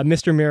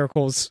Mr.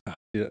 Miracle's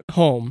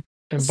home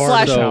and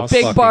Barda's house.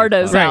 Big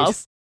Barda's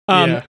house.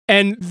 And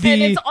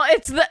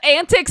it's the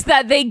antics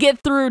that they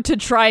get through to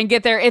try and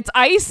get there. It's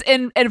Ice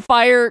and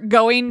Fire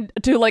going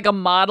to like a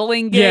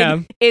modeling gig. Yeah.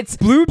 It's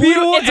Blue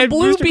Beetle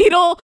Blue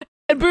Beetle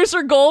And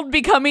Booster Gold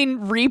becoming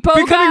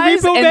repo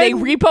guys, and they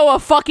repo a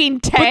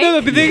fucking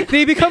tank. But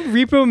they become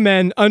repo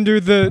men under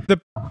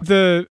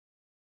the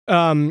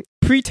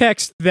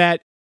pretext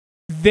that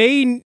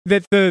the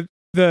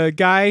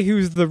guy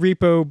who's the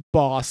repo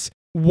boss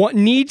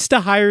needs to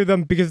hire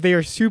them because they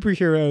are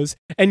superheroes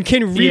and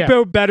can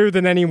repo better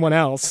than anyone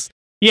else.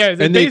 Yeah,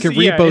 and they can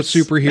repo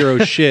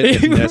superhero shit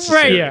if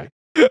necessary. Right.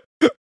 Yeah.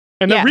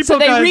 And the repo so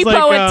they guys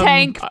repo a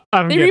tank.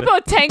 They repo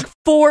a tank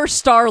for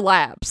Star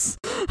Labs.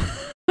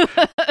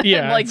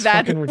 Yeah, like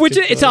that. Which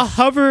it's a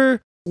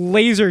hover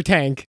laser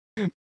tank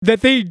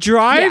that they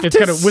drive. Yeah. It's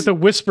got with a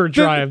whisper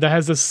drive that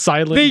has a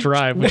silent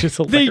drive, which is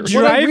hilarious. They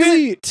drive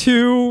it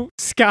to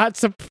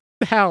Scott's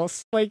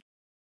house, like.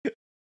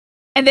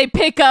 And they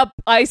pick up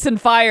Ice and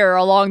Fire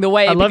along the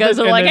way because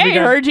they're like, "Hey,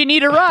 heard you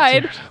need a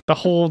ride." The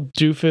whole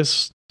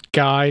doofus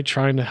guy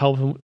trying to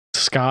help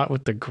Scott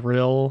with the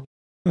grill.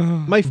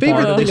 My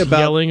favorite thing about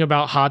yelling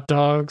about hot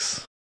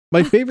dogs.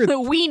 My favorite the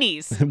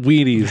weenies.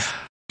 Weenies.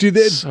 Dude,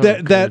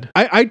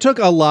 I took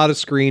a lot of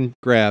screen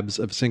grabs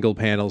of single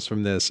panels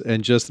from this,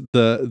 and just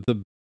the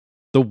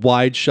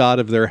wide shot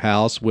of their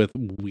house with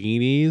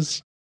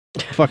weenies.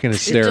 Fucking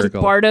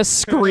hysterical. Just Barda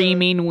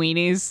screaming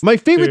weenies. My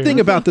favorite thing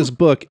about this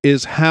book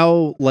is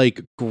how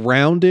like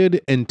grounded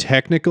and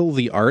technical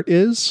the art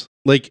is.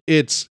 Like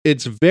it's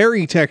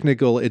very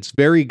technical, it's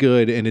very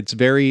good, and it's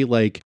very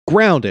like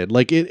grounded.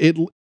 Like it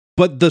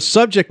but the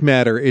subject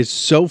matter is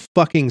so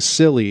fucking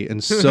silly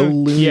and so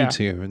Looney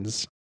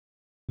Tunes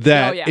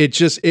that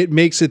it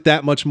makes it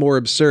that much more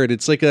absurd.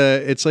 It's like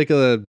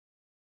a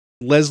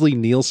Leslie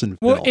Nielsen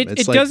film. Well,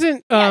 it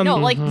doesn't.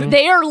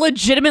 They are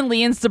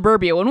legitimately in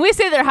suburbia. When we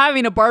say they're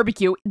having a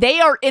barbecue, they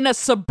are in a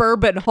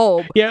suburban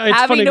home. Yeah,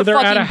 it's funny. They're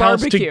at a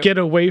house barbecue. to get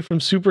away from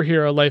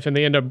superhero life, and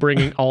they end up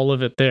bringing all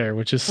of it there,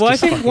 which is I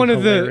think one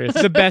of hilarious.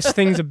 the best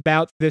things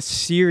about this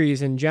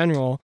series in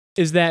general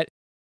is that,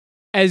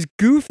 as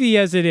goofy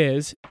as it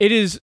is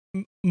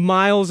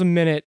miles a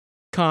minute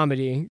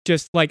comedy.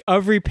 Just like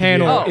every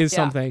panel is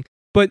something,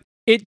 but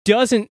it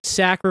doesn't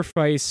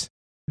sacrifice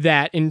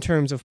that in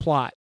terms of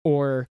plot.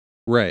 Or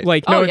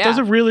like it does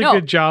a really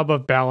good job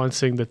of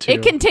balancing the two.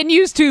 It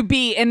continues to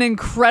be an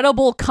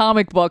incredible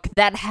comic book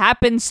that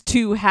happens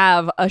to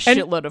have a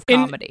shitload of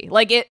comedy.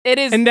 Like it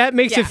is, and that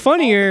makes it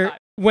funnier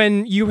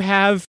when you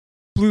have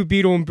Blue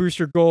Beetle and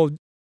Booster Gold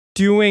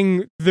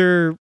doing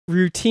their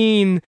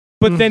routine,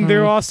 but then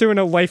they're also in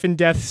a life and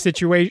death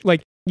situation.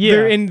 Like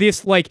they're in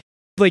this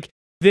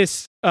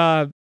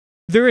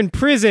they're in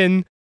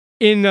prison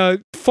in a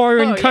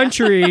foreign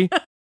country.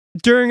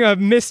 During a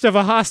midst of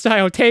a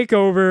hostile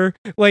takeover,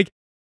 like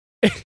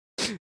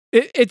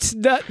it's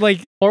not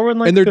like, or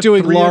when and they're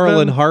doing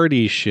Laurel and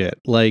Hardy shit,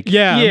 like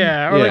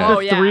or like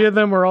the three of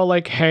them are all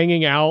like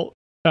hanging out.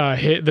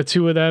 The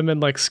two of them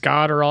and like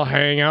Scott are all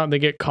hanging out, and they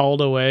get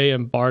called away,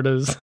 and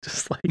Barda's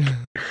just like,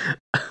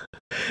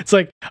 it's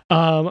like,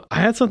 I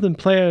had something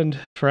planned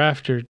for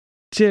after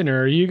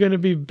dinner. Are you gonna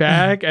be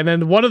back? And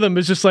then one of them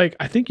is just like,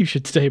 I think you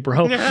should stay,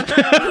 bro. I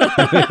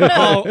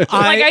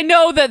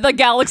know that the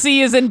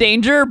galaxy is in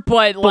danger,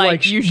 but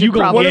like you should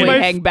probably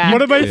hang back.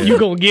 You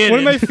gonna get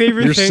one of my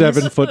favorite your things.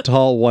 7 foot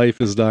tall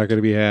wife is not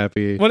gonna be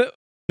happy.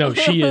 No,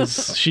 she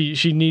is.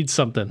 She needs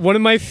something. One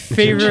of my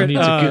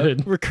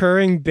favorite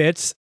recurring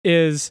bits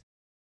is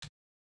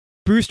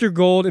Booster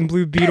Gold and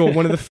Blue Beetle.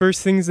 One of the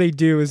first things they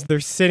do is they're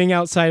sitting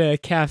outside a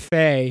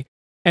cafe,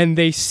 and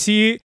they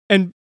see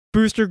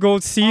Booster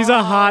Gold sees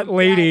a hot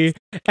lady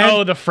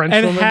the French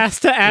and woman has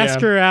to ask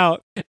her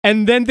out.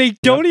 And then they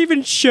don't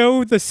even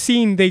show the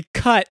scene. They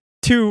cut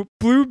to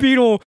Blue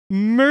Beetle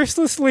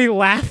mercilessly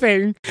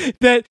laughing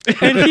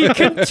and he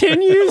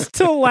continues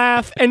to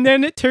laugh. And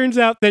then it turns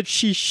out that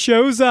she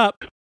shows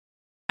up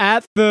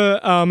at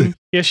the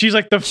she's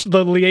like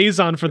the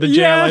liaison for the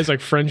JLI's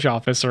like French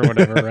office or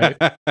whatever, right?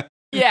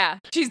 Yeah,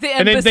 she's the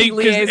embassy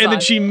liaison. And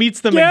then she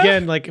meets them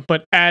again, like,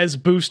 but as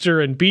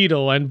Booster and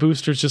Beetle, and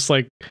Booster's just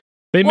like,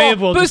 they may have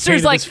just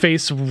painted his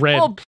face red.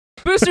 Well,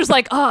 Booster's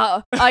like,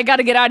 I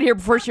gotta get out of here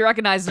before she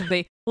recognizes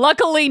me.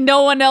 Luckily,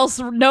 no one else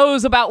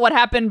knows about what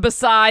happened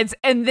besides,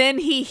 and then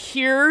he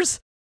hears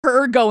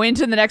her go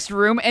into the next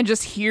room and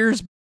just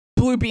hears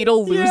Blue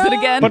Beetle lose it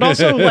again. But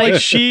also, like,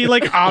 she,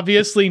 like,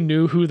 obviously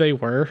knew who they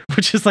were,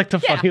 which is, like, the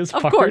funniest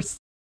part. Of course.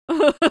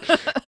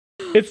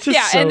 It's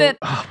just and then,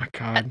 oh my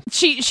god.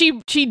 She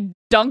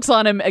dunks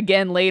on him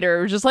again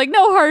later, just like,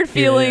 no hard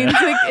feelings.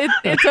 Like,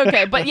 it's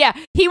okay. But yeah,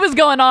 he was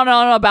going on and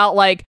on about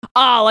like,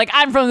 like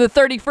I'm from the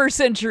 31st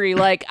century.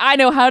 Like I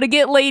know how to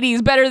get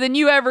ladies better than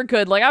you ever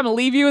could. Like I'm gonna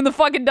leave you in the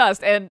fucking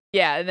dust. And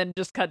then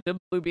just cut to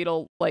Blue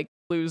Beetle like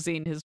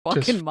losing his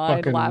fucking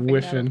mind, laughing.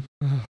 Whiffing.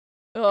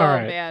 Oh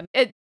man.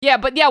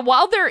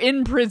 While they're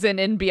in prison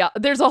in beyond,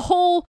 there's a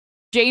whole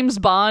James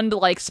Bond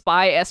like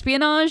spy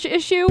espionage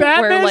issue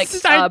where like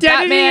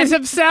identity is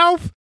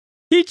himself.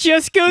 He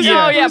just goes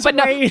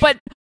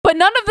but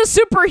none of the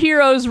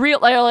superheroes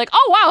are like,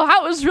 oh wow,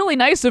 that was really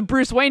nice of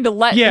Bruce Wayne to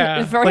let you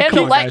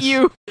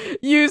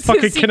use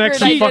his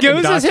secret. He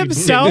goes as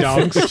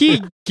himself.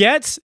 He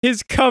gets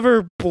his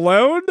cover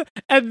blown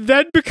and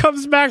then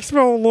becomes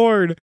Maxwell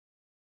Lord.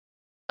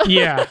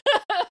 Yeah.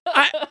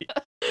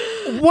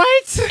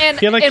 What? And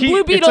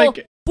Blue Beetle,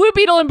 Blue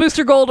Beetle and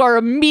Booster Gold are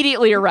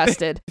immediately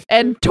arrested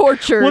and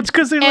tortured. Well, it's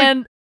because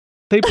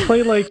they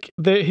play like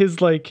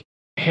his like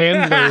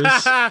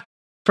handlers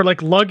for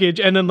like luggage,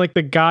 and then like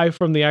the guy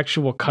from the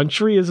actual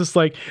country is just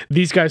like,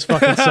 these guys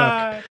fucking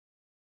suck.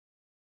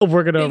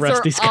 We're gonna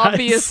arrest these guys.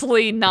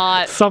 Obviously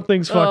not.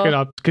 Something's fucking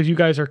up because you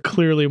guys are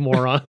clearly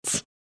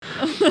morons.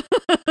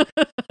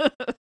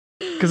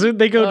 Because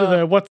they go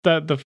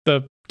to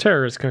the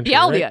terrorist country.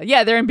 Bialya, right?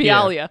 Yeah, they're in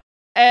Bialya,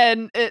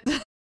 and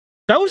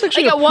that was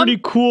actually a pretty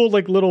cool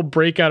like little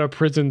break out of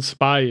prison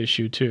spy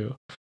issue too.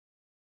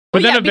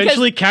 But then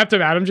eventually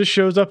Captain Atom just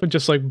shows up and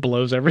just like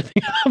blows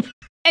everything up.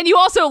 And you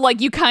also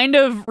like you kind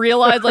of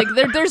realize like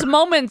there's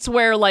moments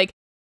where like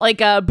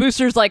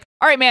Booster's like,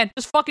 all right, man,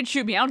 just fucking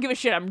shoot me. I don't give a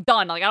shit. I'm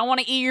done. Like I don't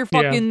want to eat your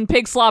fucking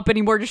pig slop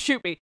anymore. Just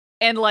shoot me.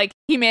 And like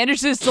he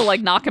manages to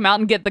like knock him out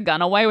and get the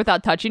gun away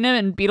without touching him.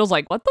 And Beetle's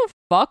like, what the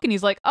fuck? And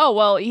he's like, oh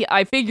well,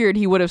 I figured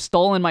he would have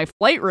stolen my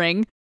flight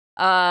ring.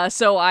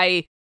 So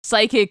I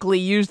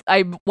psychically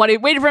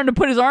waited for him to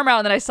put his arm out,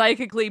 and then I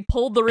psychically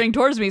pulled the ring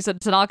towards me to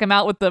knock him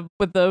out with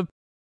the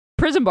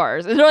prison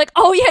bars. And they're like,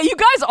 oh yeah, you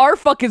guys are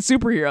fucking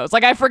superheroes.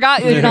 Like I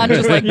forgot you're not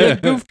just like the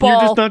goofball.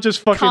 You're just not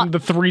just fucking the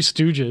Three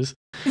Stooges.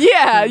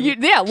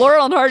 Yeah,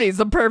 Laurel and Hardy is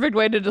the perfect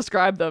way to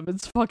describe them.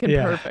 It's fucking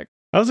perfect.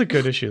 That was a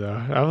good issue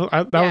though.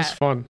 That was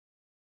fun.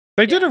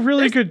 They did a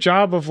really good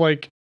job of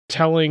like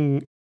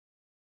telling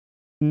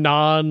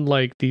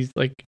these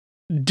like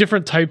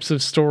different types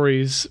of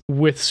stories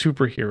with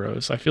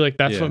superheroes. I feel like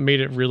that's what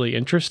made it really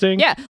interesting.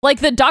 Yeah,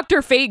 like the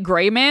Dr. Fate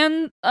Gray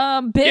Man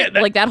bit,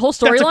 like that whole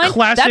storyline. That's a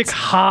classic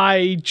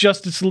high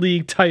Justice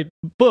League type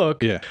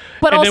book. Yeah.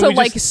 But also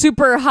like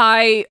super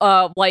high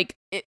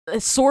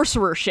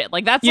sorcerer shit.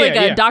 Like that's like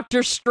a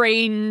Doctor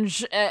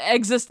Strange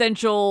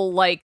existential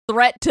like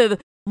threat to the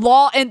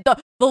law, and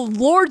the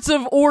Lords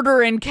of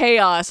Order and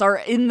Chaos are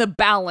in the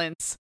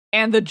balance,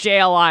 and the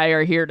JLI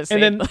are here to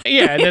save them.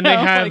 And then they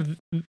have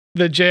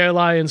the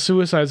JLI and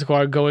Suicide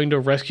Squad going to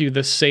rescue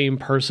the same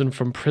person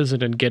from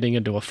prison and getting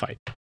into a fight.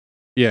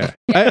 Yeah.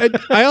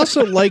 I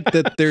also like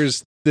that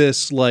there's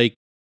this like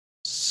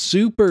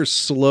super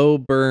slow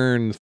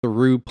burn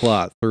through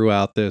plot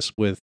throughout this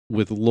with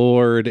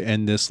Lord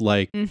and this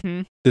like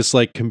this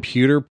like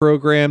computer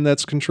program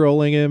that's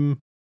controlling him.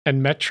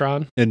 And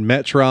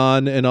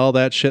Metron and all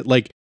that shit.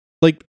 Like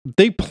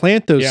they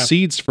plant those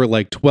seeds for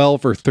like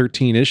 12 or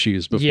 13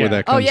 issues before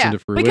that comes into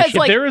fruition. Because,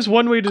 like, if there is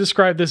one way to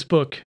describe this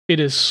book, it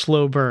is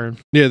slow burn.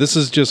 Yeah, this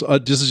is just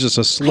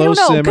a slow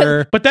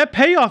simmer. But that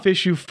payoff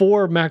issue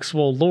for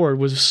Maxwell Lord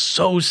was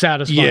so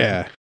satisfying.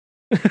 Yeah.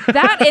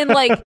 That and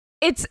like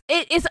it's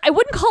I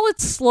wouldn't call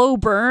it slow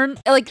burn.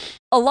 Like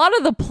a lot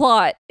of the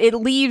plot, it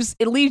leaves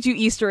you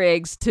Easter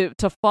eggs to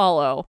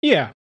follow.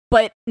 Yeah.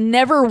 But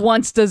never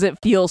once does it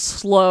feel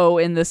slow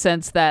in the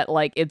sense that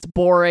like it's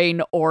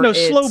boring or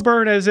it's slow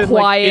burn as in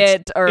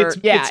quiet like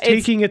it's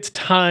taking its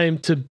time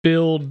to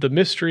build the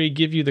mystery,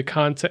 give you the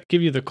context,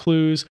 give you the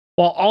clues,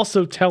 while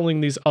also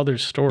telling these other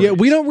stories. Yeah,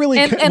 we don't really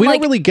don't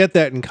really get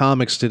that in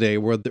comics today,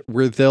 where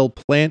they'll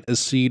plant a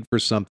seed for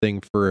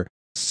something for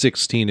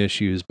 16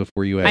 issues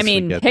before you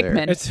actually get Hickman,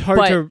 there. It's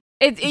hard to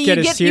get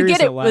a series you get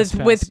it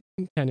with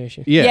 10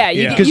 issues. Yeah,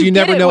 because you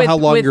never know how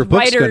long your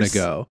book's going to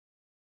go.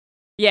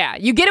 Yeah,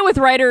 you get it with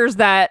writers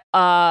that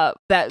the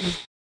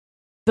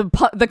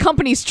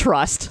companies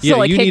trust. Yeah, so,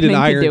 like, you need Hickman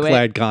an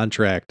ironclad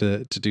contract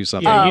to do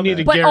something. Yeah, you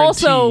need a guarantee.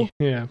 Also,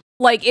 yeah.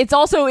 Like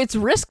it's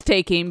risk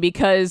taking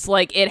because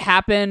like it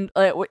happened.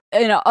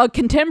 A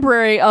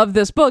contemporary of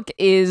this book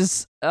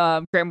is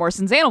Grant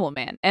Morrison's Animal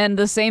Man, and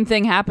the same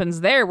thing happens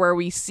there where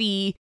we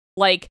see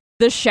like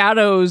the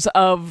shadows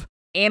of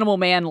Animal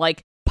Man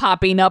like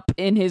popping up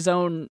in his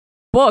own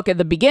book at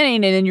the beginning,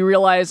 and then you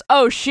realize,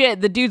 oh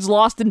shit, the dude's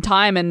lost in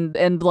time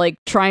and like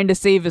trying to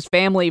save his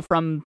family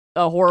from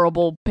a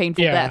horrible,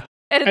 painful death.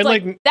 And it's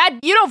like that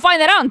you don't find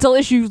that out until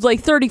issue like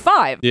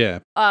 35. Yeah.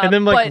 And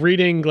then like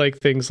reading like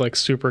things like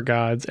Super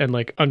Gods and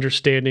like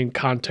understanding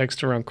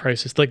context around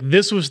Crisis, like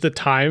this was the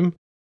time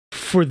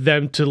for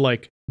them to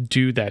like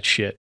do that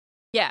shit.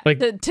 Yeah. Like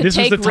to this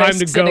was the time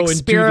to go and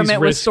experiment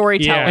with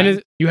storytelling. Yeah.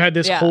 And you had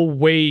this whole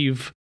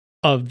wave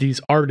of these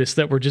artists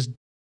that were just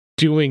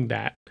doing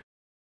that.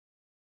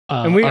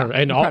 And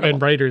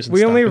writers and we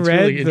stuff. only it's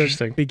read really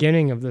the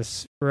beginning of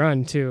this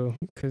run too.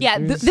 Yeah,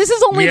 this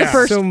is only the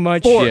first so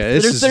much. fourth. Yeah,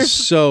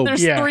 there's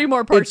 3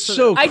 more parts. It's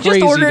so I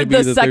just ordered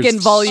the second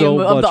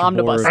volume of the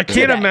omnibus. I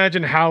can't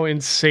imagine how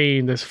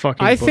insane this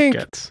fucking book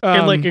gets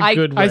in like a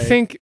good way. I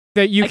think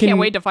that you can. Can't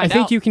wait to find out. I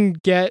think you can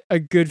get a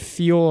good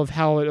feel of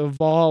how it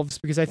evolves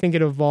because I think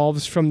it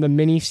evolves from the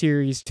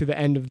miniseries to the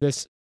end of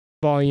this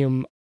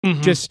volume.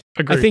 Agreed.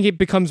 I think it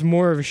becomes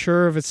more of a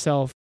sure of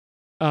itself.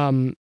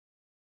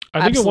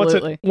 I think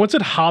once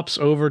it hops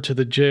over to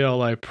the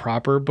JLI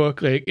proper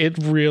book, like it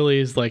really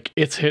is like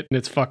it's hitting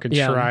its fucking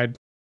stride,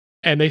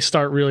 and they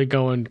start really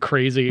going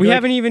crazy. We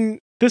haven't even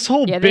this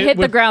whole bit they hit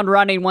the ground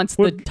running once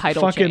the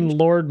title fucking changed.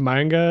 Lord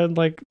manga.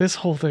 Like this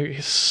whole thing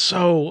is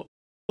so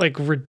like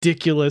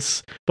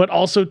ridiculous, but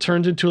also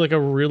turns into like a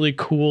really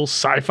cool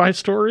sci-fi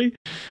story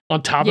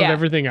on top of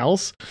everything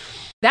else.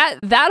 That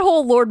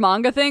whole Lord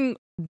Manga thing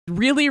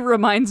really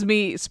reminds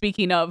me,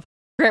 speaking of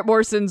Grant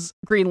Morrison's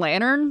Green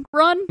Lantern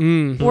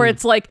run, where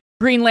it's like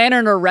Green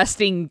Lantern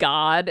arresting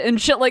God and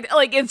shit like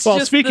it's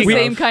just the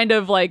same kind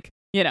of like,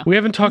 you know. We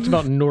haven't talked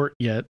about Nort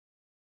yet.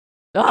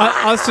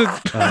 Also,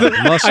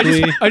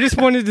 I just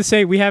wanted to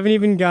say we haven't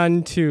even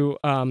gotten to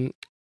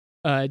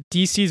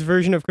DC's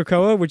version of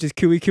Krakoa, which is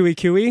Kui Kui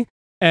Kui,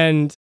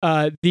 and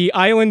the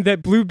island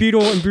that Blue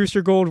Beetle and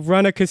Booster Gold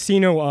run a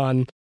casino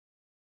on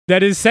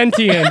that is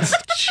sentient.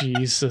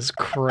 Jesus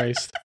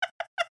Christ.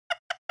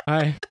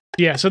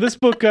 So this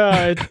book,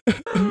 it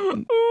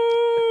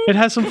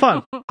has some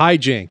fun.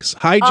 Hijinks.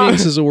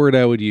 Hijinks is a word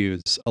I would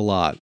use a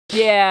lot.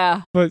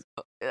 Yeah. But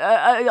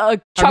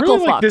chuckle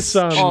really like this,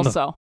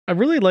 also. I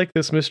really like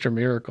this Mr.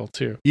 Miracle,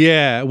 too.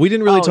 Yeah, we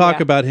didn't really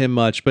talk about him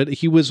much, but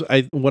he was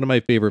one of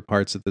my favorite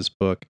parts of this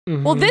book.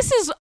 Mm-hmm. Well, this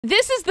is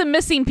the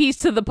missing piece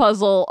to the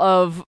puzzle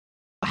of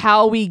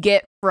how we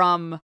get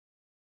from,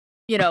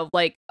 you know,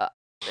 like,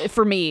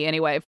 for me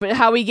anyway, but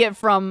how we get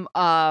from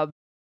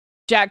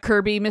Jack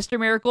Kirby Mr.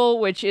 Miracle,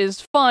 which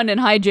is fun and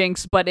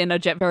hijinks, but in a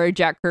very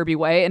Jack Kirby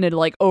way, and in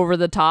like over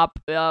the top,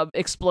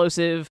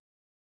 explosive,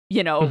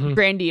 you know,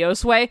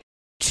 grandiose way,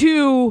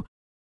 to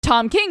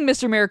Tom King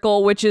Mr.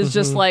 Miracle, which is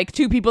just like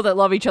two people that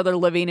love each other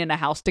living in a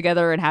house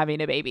together and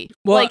having a baby.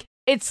 Well, like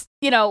it's,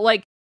 you know,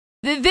 like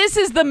this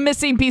is the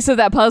missing piece of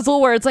that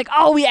puzzle where it's like,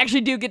 oh, we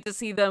actually do get to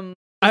see them.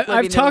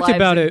 I've talked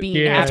about it.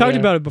 I've talked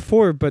about it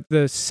before, but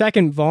the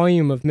second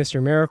volume of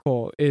Mr.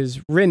 Miracle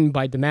is written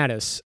by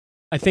DeMatteis.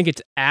 I think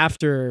it's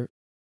after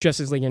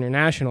Justice League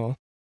International.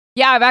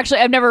 Yeah,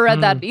 I've never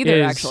read that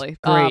either, actually.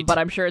 But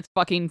I'm sure it's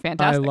fucking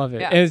fantastic. I love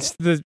it. Yeah. It's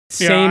the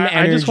same energy.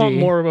 I just want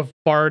more of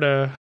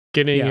Barda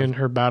getting in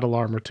her battle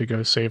armor to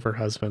go save her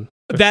husband.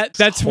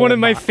 That's one of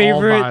my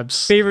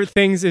favorite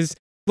things is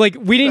like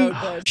we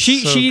didn't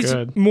she's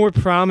more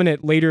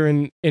prominent later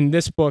in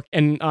this book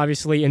and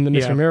obviously in the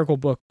Mr. Miracle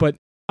book, but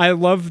I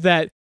love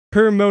that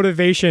her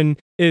motivation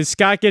is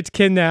Scott gets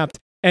kidnapped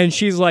and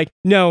she's like,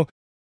 "No,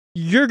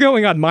 you're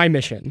going on my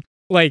mission."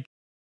 Like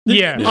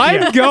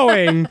I'm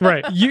going.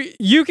 Right.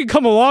 You can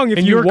come along if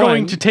and you're want.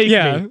 Going to take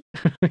me.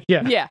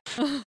 Yeah.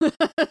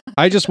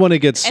 I just want to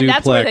get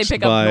suplexed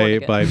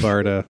by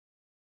Barda.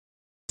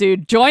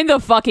 Dude, join the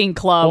fucking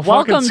club. Well,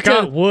 welcome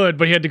Scott would,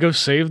 but he had to go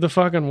save the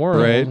fucking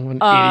world. Right.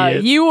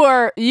 Idiot.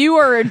 You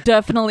are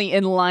definitely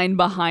in line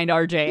behind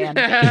RJ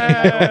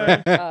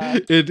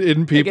and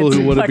in people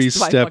who want to be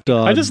stepped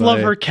on. I just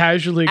love her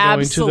casually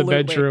going to the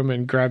bedroom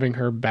and grabbing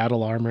her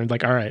battle armor and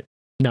like, all right,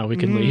 now we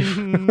can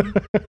leave.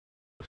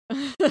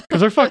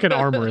 Because her fucking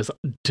armor is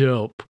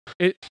dope.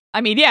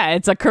 I mean, yeah,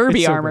 it's a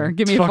Kirby armor.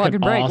 Give me a fucking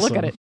break. Awesome.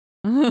 Look at it.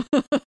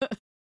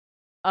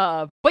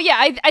 But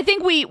yeah, I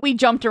think we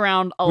jumped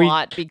around a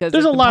lot because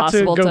there's a lot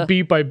to go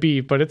beat by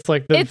beat, but it's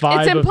like the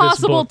vibe it's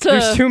impossible of this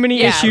book. There's too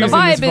many issues. The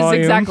vibe in this volume.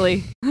 is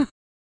exactly.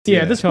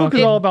 This book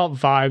is all about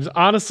vibes.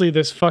 Honestly,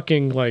 this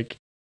fucking like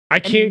I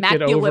can't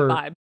get over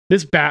vibe.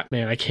 This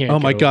Batman. I can't. Oh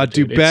my god,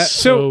 dude! It's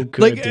so good,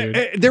 like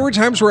dude. There were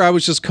times where I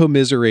was just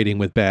commiserating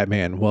with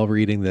Batman while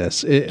reading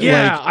this.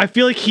 I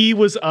feel like he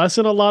was us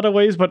in a lot of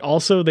ways, but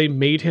also they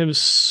made him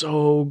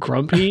so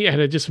grumpy, and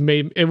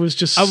it was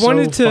just. I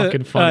wanted to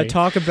fucking funny.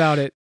 Talk about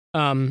it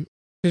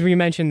because we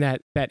mentioned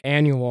that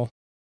annual,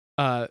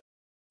 where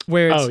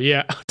it's,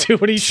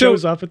 dude, when he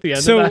shows up at the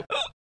end. of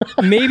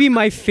that. Maybe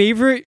my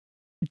favorite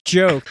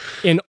joke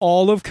in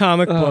all of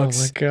comic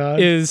books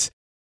is.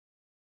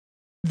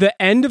 The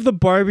end of the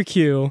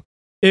barbecue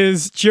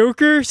is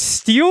Joker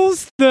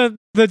steals the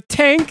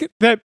tank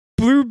that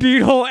Blue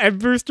Beetle and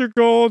Booster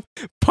Gold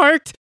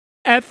parked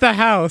at the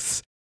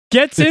house,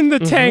 gets in the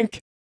tank.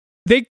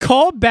 They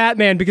call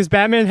Batman because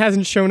Batman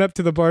hasn't shown up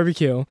to the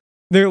barbecue.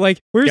 They're like,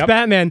 where's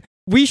Batman?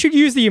 We should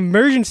use the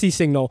emergency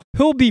signal.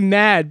 He'll be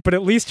mad, but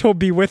at least he'll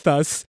be with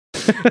us.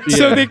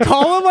 So they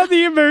call him on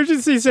the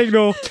emergency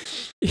signal.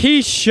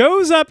 He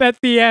shows up at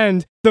the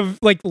end, the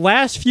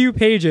last few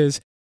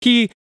pages.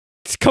 He's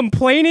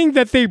complaining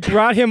that they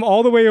brought him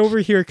all the way over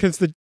here because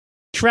the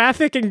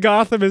traffic in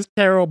Gotham is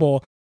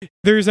terrible.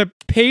 There's a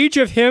page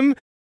of him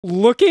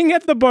looking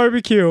at the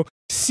barbecue,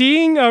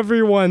 seeing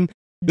everyone,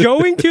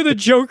 going to the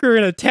Joker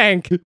in a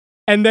tank,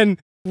 and then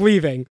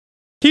leaving.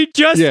 He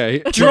just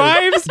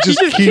drives.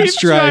 Just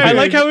keeps driving. I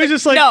like how he's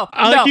just like,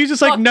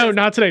 no,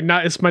 not today.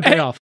 It's my day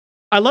off.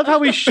 I love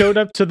how he showed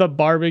up to the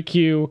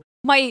barbecue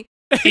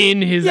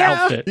in his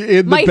outfit.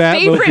 In the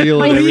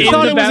Batmobile and everything. He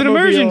thought it was an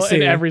emergency.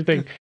 And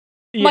everything.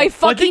 Yeah. My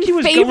fucking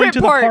favorite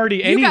part.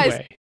 Party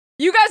anyway.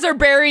 You guys are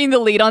burying the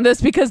lead on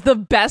this because the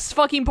best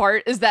fucking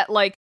part is that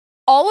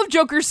all of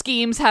Joker's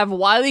schemes have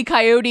Wile E.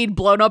 Coyote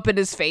blown up in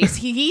his face.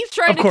 He keeps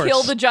trying to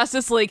kill the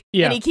Justice League,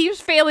 and he keeps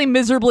failing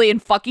miserably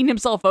and fucking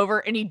himself over,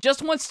 and he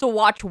just wants to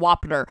watch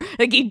Wapner.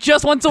 He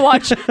just wants to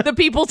watch the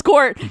People's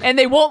Court, and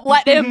they won't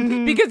let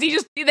him because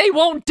they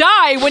won't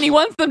die when he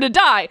wants them to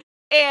die.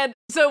 And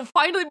so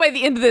finally by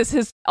the end of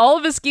this, all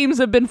of his schemes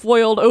have been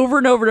foiled over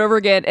and over and over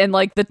again, and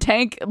the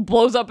tank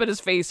blows up in his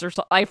face or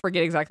I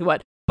forget exactly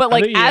what. But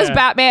like as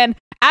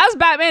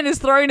Batman is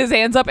throwing his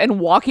hands up and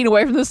walking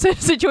away from the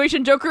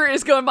situation, Joker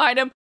is going behind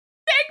him.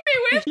 Take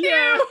me with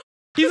you.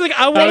 He's like,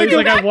 I want to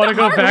go back. I want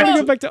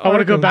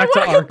to go back to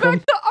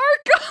Arkham.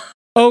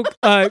 Oh,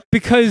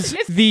 because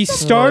the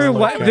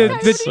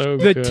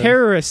the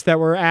terrorists that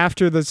were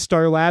after the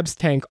Star Labs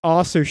tank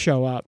also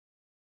show up.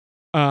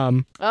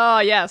 Oh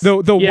yes. The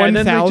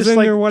 1,000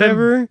 or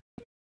whatever.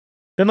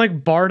 Then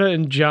like Barda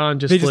and John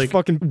just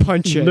fucking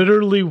punch it.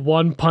 Literally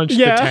one punch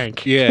the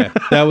tank. Yeah,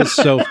 that was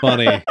so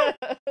funny.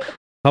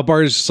 How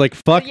Barda's just like,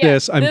 fuck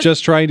this. I'm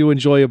just trying to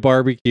enjoy a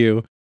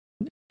barbecue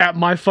at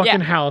my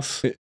fucking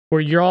house. Where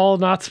you're all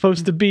not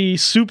supposed to be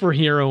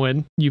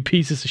superheroing, you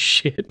pieces of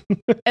shit.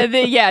 And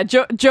then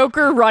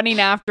Joker running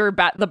after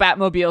the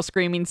Batmobile,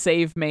 screaming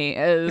 "Save me!"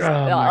 is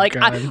like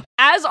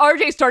as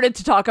RJ started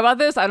to talk about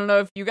this. I don't know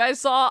if you guys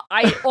saw.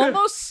 I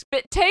almost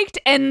spit taked,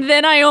 and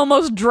then I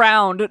almost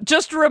drowned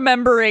just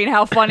remembering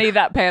how funny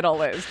that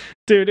panel is.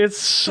 Dude, it's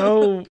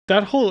so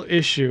that whole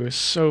issue is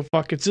so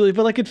fucking silly,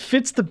 but like it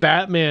fits the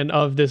Batman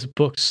of this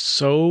book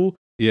so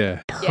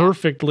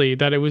perfectly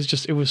that it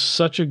was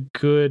such a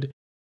good.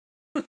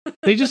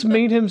 They just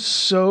made him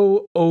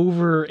so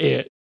over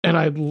it, and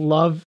I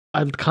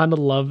kind of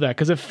love that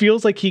because it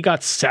feels like he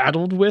got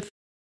saddled with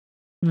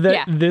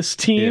this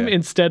team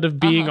instead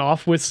of being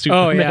off with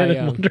Superman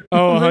and Wonder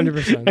Woman.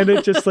 100%. And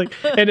it just like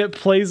and it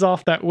plays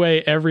off that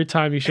way every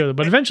time he shows it.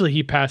 But eventually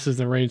he passes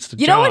the reins to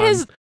John.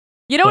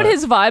 You know what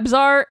his vibes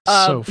are?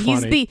 So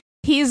funny.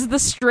 He's the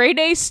straight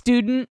A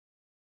student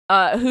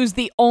who's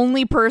the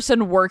only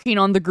person working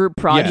on the group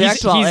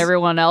project while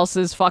everyone else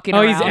is fucking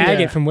around. Oh, he's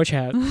Agate from Witch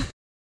Hat.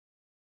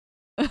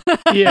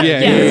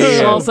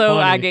 He's also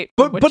Agate.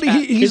 But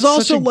he's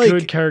also such a like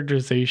good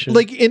characterization.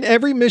 Like in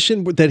every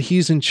mission that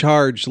he's in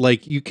charge,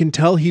 like you can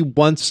tell he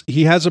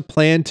has a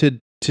plan to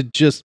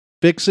just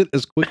fix it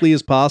as quickly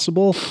as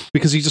possible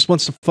because he just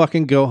wants to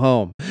fucking go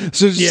home.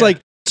 So it's just like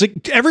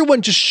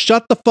everyone just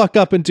shut the fuck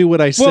up and do what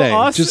I say.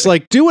 Also, just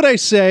like do what I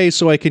say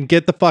so I can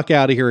get the fuck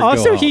out of here and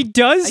also, go home. he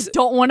does I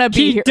don't want to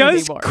be here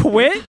anymore.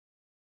 Quit.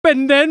 But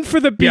then for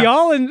the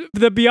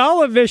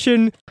Biala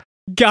mission,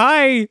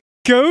 Guy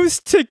goes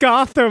to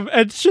Gotham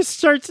and just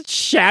starts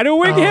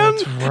shadowing him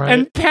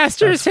and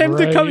pesters him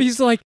to come.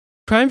 He's like,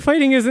 crime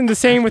fighting isn't the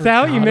same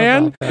without you,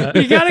 man.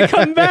 You gotta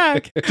come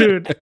back.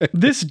 Dude,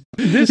 this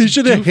he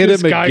should have hit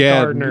him Guy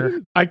again.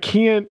 Gardner, I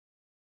can't,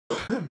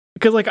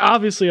 because like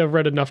obviously I've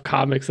read enough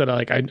comics that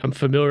I'm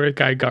familiar with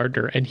Guy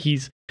Gardner, and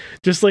he's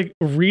just like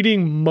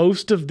reading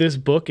most of this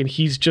book and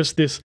he's just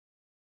this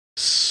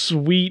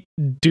sweet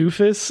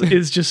doofus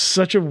is just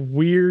such a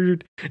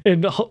weird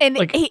and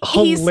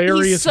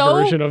hilarious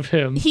version of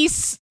him.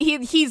 He's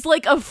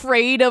like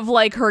afraid of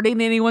like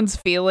hurting anyone's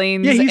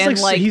feelings. Yeah, he's and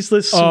he's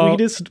the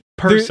sweetest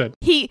person.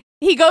 He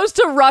goes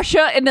to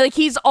Russia and like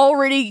he's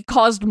already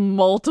caused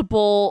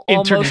multiple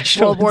almost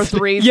World War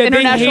III's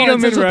international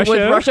incidents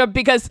with Russia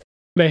because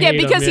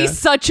he's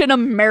such an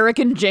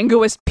American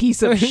jingoist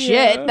piece of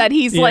shit that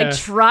he's like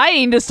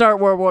trying to start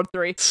World War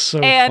III. So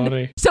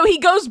funny. So he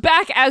goes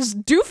back as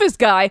Doofus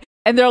Guy,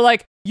 and they're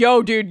like,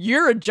 "Yo, dude,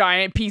 you're a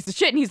giant piece of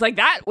shit." And he's like,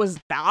 "That was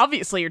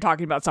obviously you're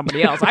talking about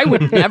somebody else. I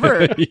would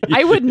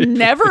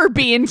never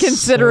be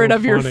inconsiderate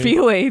of your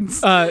feelings."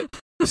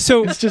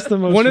 So it's just the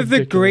most one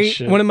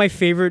of my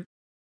favorite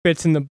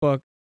bits in the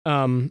book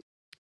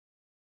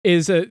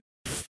is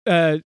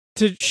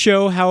to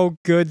show how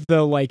good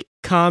the like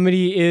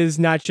comedy is,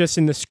 not just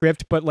in the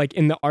script but like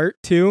in the art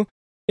too.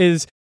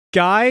 Is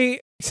Guy,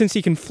 since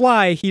he can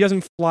fly, he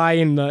doesn't fly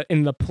in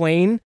the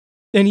plane,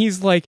 and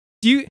he's like,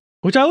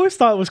 which I always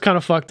thought was kind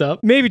of fucked up.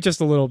 Maybe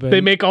just a little bit. They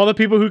make all the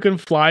people who can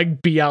fly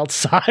be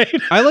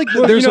outside. I like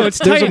there's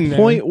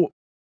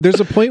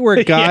a point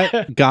where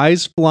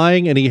Guy's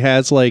flying and he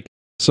has like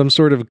some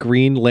sort of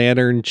Green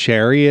Lantern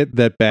chariot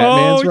that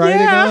Batman's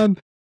riding on.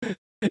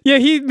 Yeah,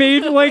 he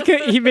made like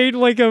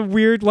a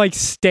weird like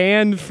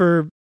stand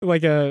for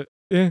like a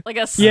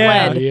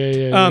sled.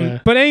 Yeah.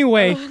 But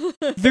anyway,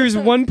 there's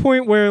one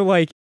point where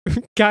like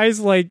Guy's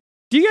like,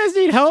 "Do you guys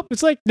need help?"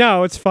 It's like,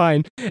 "No, it's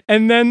fine."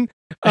 And then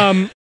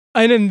an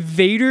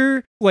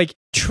invader like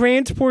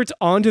transports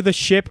onto the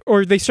ship,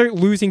 or they start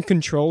losing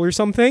control or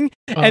something,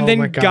 and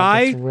then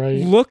Guy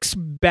looks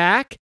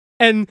back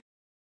and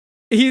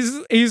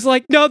he's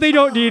like, "No, they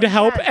don't need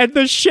help." And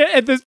the shit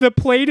and the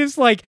plane is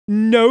like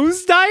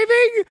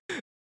nosediving.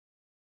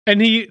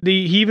 And he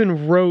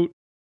even wrote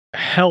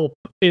 "help"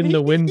 in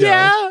the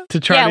window to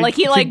try. Yeah, like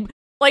he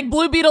like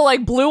Blue Beetle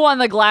like blew on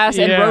the glass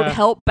and wrote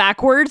 "help"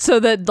 backwards so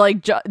that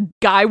like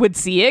Guy would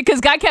see it, because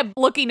Guy kept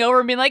looking over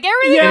and being like,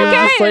 "Everything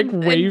okay?" Just, like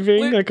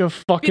waving like a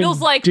fucking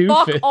Beetle's like, doofus.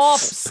 "Fuck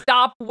off!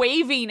 Stop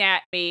waving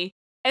at me."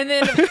 And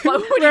then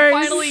when he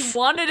finally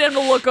wanted him to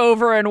look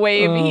over and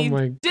wave, he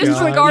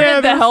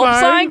disregarded the help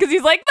sign because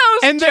he's like,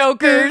 "Those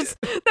jokers,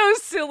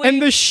 those silly."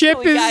 And the ship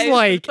is guys.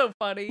 like So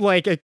funny.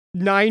 like a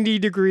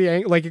 90-degree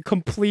angle, like a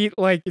complete,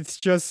 like it's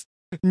just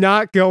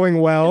not going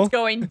well. It's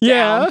going down.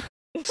 Yeah.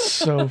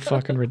 So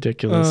fucking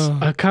ridiculous.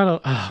 I kind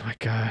of, oh my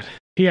god.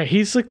 Yeah,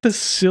 he's like the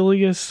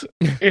silliest.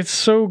 It's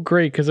so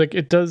great because like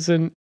it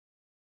doesn't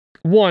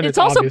one, it's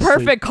also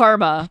perfect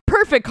karma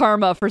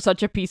for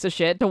such a piece of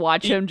shit to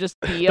watch him just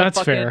be a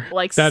fucking fair.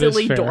 like that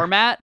silly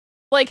doormat.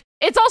 Like,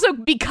 it's also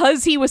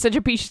because he was such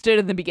a piece of shit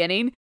in the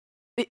beginning,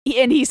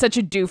 and he's such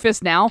a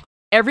doofus now.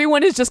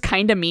 Everyone is just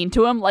kind of mean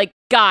to him. Like,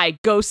 guy,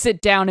 go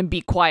sit down and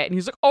be quiet. And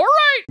he's like, all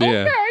right,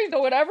 okay,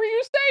 whatever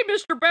you say,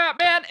 Mr.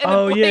 Batman.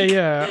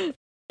 And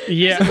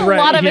Yeah, a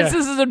lot of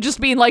instances of just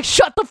being like,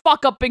 shut the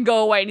fuck up and go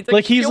away. And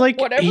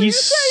he's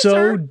say, so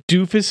sir.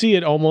 doofusy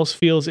it almost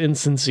feels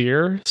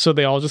insincere. So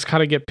they all just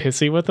kind of get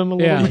pissy with him a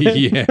little bit.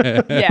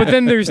 Yeah. But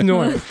then there's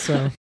Nort,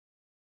 so.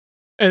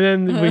 And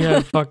then we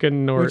have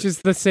fucking Nort. Which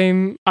is the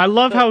same. I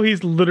love how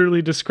he's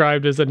literally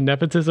described as a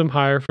nepotism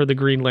hire for the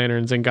Green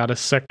Lanterns and got a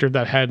sector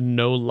that had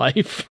no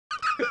life.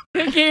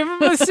 They gave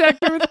him a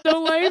sector with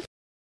no life.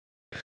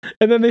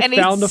 And then they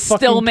found the fucking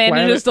still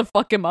manages planet. to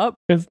fuck him up.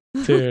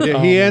 Dude,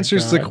 he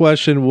answers the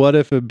question, what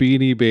if a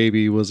Beanie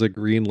Baby was a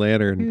Green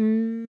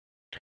Lantern?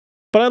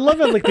 But I love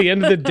it, like, the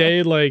end of the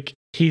day, like,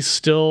 he's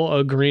still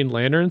a Green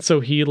Lantern, so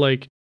he,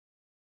 like,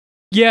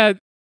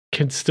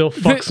 can still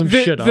fuck some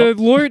shit up. The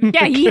Lord,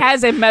 he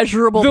has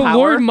immeasurable power. The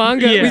Lord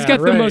manga, he's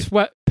got the most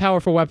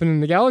powerful weapon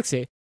in the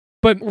galaxy.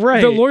 But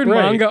the Lord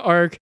manga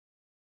arc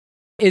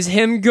is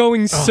him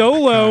going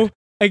solo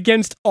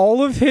against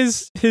all of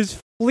his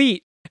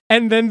fleet,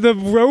 and then the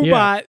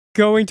robot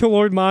going to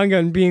Lord Manga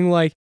and being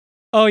like,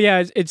 "Oh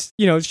yeah, it's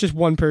it's just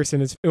one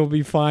person. It'll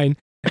be fine."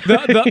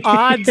 The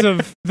odds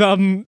of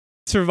them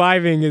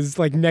surviving is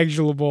like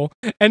negligible,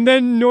 and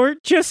then Nort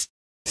just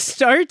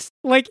starts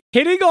like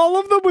hitting all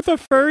of them with a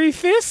furry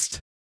fist,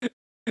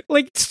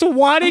 like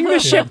swatting the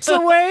ships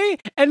away,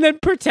 and then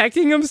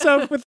protecting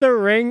himself with the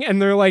ring.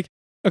 And they're like,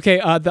 "Okay,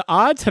 the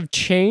odds have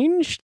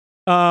changed."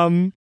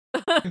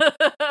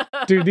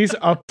 Dude, these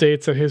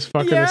updates that his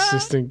fucking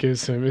assistant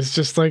gives him is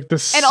just like the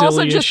silliest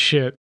also just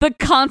shit. The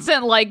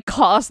constant like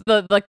cost,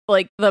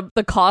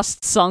 the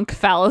cost sunk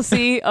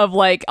fallacy of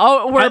like,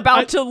 oh, we're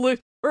about to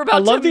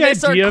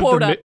miss our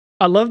quota.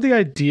 I love the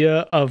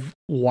idea of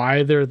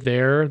why they're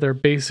there. They're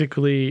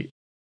basically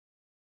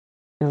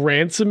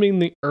ransoming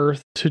the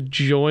Earth to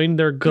join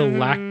their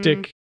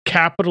galactic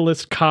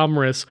capitalist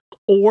commerce,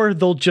 or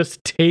they'll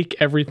just take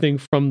everything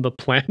from the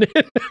planet.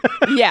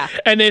 Yeah.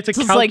 And it's a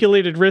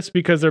calculated risk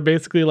because they're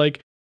basically like,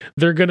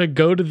 they're going to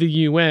go to the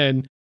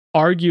UN,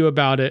 argue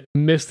about it,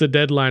 miss the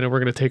deadline, and we're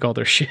going to take all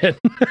their shit.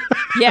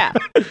 Yeah.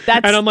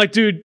 And I'm like,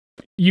 dude,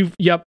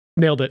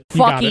 nailed it.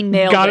 Fucking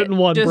nailed it. Got it in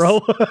one,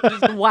 bro.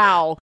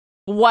 Wow.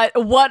 What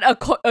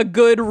a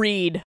good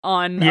read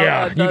on you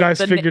guys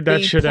figured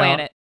that shit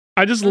out.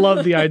 I just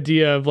love the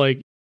idea of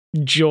like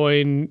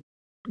join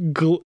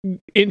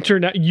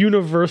internet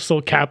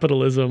universal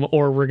capitalism,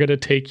 or we're gonna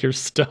take your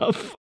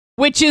stuff,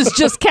 which is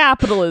just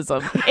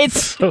capitalism.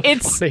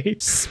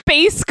 It's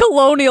space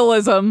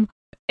colonialism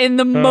in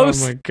the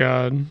most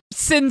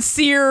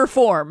sincere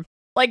form.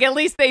 Like, at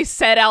least they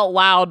said out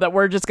loud that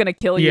we're just gonna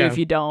kill you if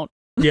you don't.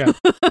 Yeah.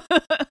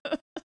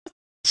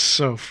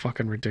 So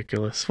fucking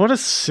ridiculous. What a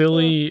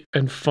silly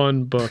and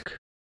fun book.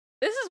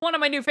 This is one of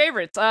my new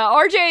favorites.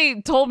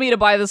 RJ told me to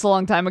buy this a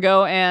long time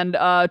ago, and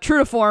true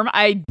to form,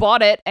 I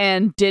bought it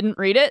and didn't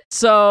read it.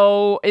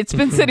 So it's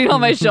been sitting on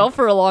my shelf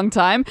for a long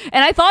time.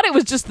 And I thought it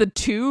was just the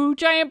 2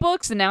 giant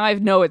books, and now I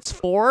know it's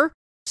 4.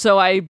 So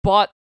I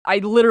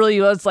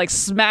literally was like,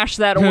 smash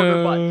that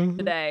order button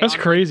today. That's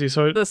crazy.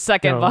 So the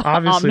second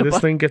obviously this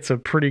thing gets a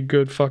pretty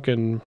good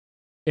fucking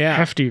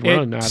hefty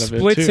run out of it too,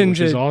 splits into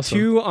which is awesome.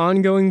 2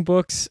 ongoing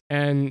books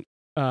and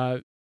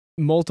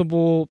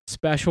multiple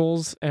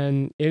specials,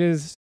 and it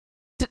is.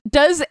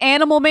 Does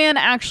Animal Man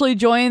actually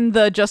join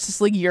the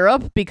Justice League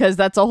Europe? Because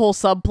that's a whole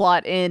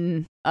subplot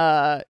in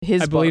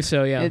his. I believe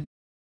so. Yeah.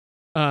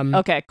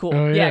 Okay.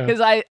 Cool. Yeah, because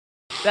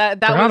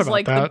that was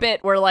like the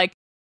bit where like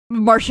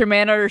Martian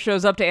Manhunter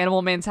shows up to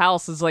Animal Man's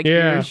house. Is like,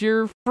 here's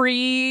your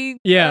free.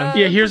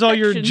 Here's all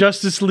your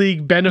Justice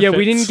League benefits. Yeah,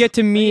 we didn't get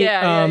to meet.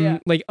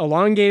 Like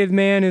Elongated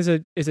Man is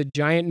a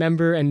giant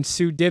member, and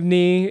Sue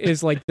Dibney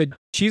is like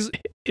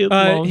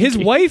his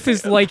wife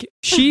is like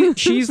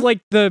she's like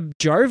the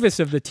Jarvis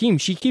of the team.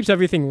 She keeps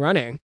everything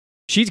running.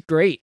 She's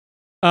great.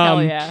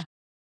 Hell yeah.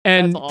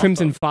 And awesome.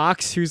 Crimson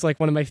Fox, who's like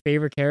one of my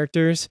favorite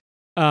characters.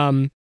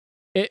 The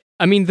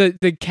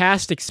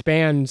cast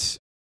expands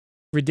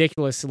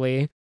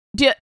ridiculously.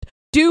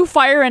 Do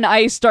Fire and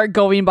Ice start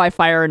going by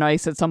Fire and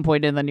Ice at some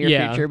point in the near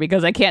future?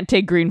 Because I can't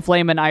take Green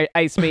Flame and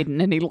Ice Maiden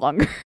any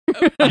longer.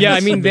 Yeah, I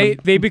mean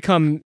they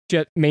become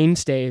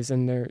mainstays,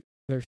 and they're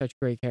such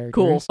great characters.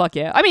 Cool, fuck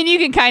yeah. I mean, you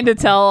can kind of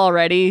tell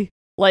already,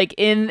 like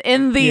in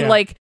the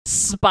like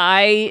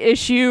spy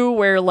issue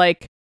where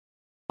like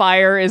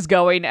Fire is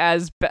going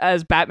as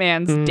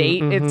Batman's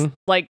date. It's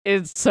like,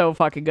 it's so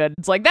fucking good.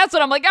 It's like, that's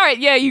what I'm like. All right,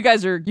 yeah, you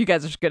guys are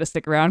gonna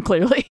stick around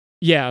clearly.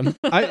 Yeah,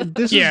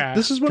 this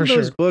is one of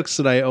those books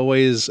that I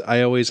always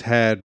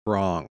had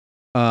wrong.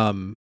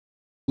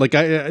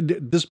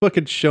 This book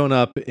had shown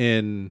up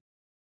in,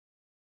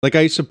 like, I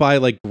used to buy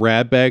like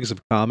grab bags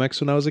of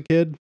comics when I was a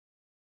kid,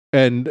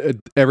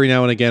 and every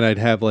now and again I'd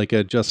have like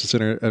a Justice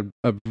Center,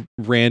 a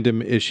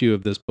random issue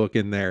of this book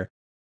in there,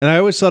 and I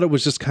always thought it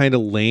was just kind of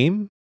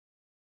lame.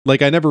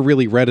 Like, I never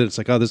really read it. It's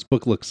like, oh, this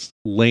book looks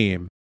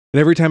lame. And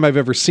every time I've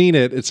ever seen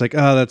it, it's like,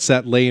 oh, that's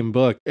that lame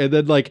book. And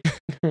then, like,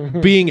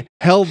 being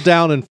held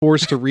down and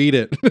forced to read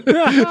it.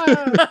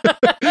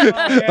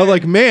 I'm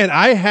like, man,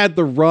 I had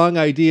the wrong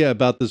idea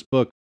about this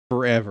book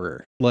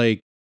forever.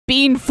 Like,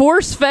 being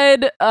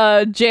force-fed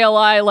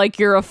JLI like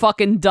you're a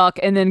fucking duck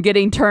and then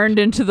getting turned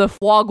into the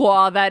foie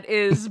gras that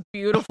is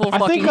beautiful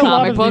fucking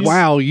comic book.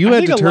 Wow, you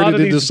had to turn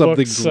it into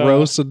something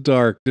gross and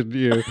dark, didn't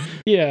you?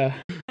 Yeah.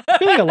 I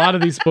feel like a lot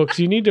of these books,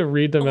 you need to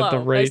read them at the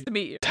right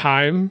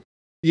time.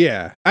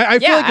 Yeah. I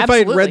feel like if I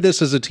had read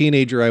this as a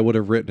teenager, I would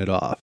have written it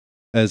off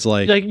as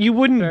like you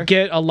wouldn't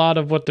get a lot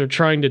of what they're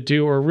trying to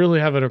do or really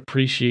have an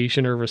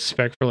appreciation or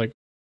respect for like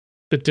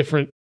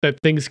that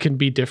things can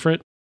be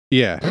different.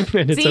 Yeah.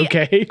 And it's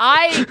okay.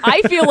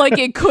 I feel like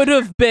it could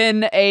have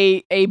been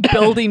a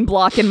building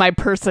block in my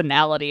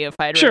personality if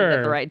I'd read it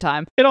at the right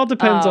time. It all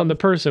depends on the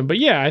person. But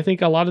yeah, I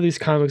think a lot of these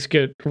comics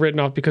get written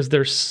off because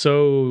they're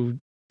so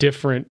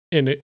different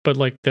in it, but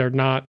like they're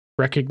not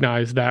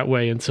recognized that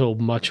way until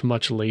much,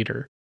 much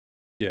later.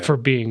 Yeah. For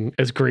being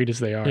as great as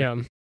they are.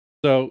 Yeah.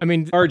 So, I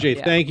mean,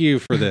 RJ, thank you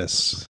for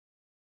this.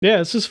 Yeah,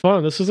 this is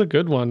fun. This is a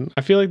good one.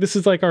 I feel like this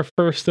is like our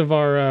first of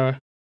our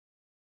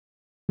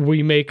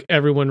we make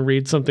everyone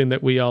read something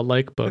that we all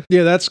like book.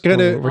 Yeah, that's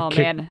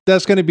gonna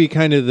that's gonna be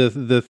kind of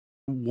the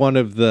one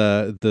of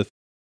the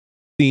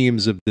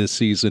themes of this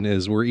season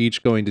is we're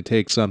each going to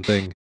take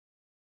something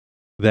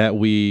that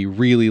we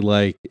really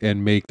like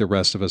and make the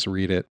rest of us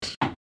read it.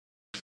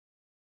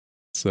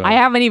 So I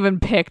haven't even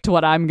picked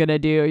what I'm gonna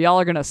do. Y'all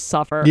are gonna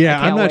suffer. Yeah,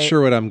 I'm not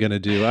sure what I'm gonna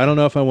do. I don't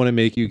know if I want to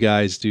make you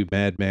guys do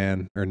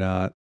Madman or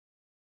not.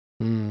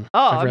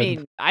 I'd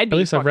be at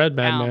least I've read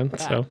Madman,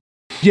 so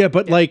yeah,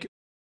 but like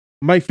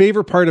my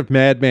favorite part of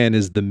Madman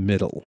is the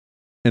middle,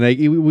 and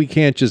we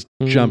can't just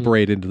jump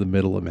right into the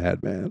middle of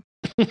Madman.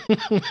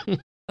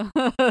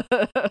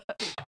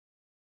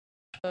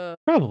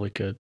 Probably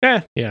could.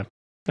 Yeah,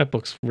 that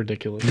book's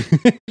ridiculous.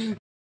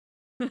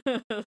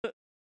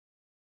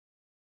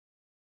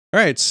 All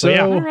right,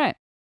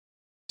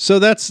 so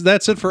that's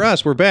it for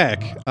us. We're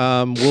back.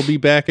 We'll be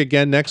back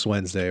again next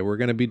Wednesday. We're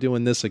going to be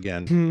doing this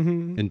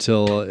again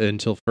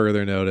until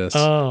further notice.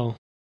 Oh,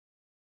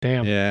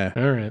 damn. Yeah.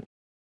 All right.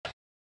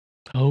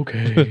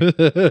 Okay.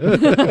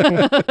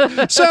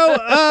 So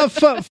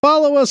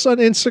follow us on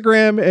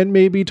Instagram and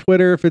maybe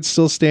Twitter if it's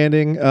still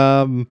standing.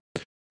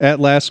 At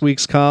Last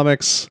Week's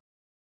Comics.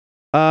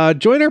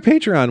 Join our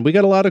Patreon. We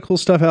got a lot of cool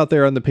stuff out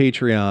there on the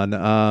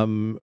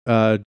Patreon.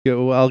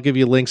 I'll give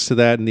you links to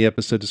that in the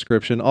episode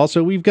description.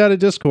 Also, we've got a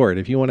Discord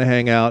if you want to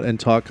hang out and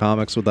talk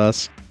comics with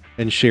us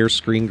and share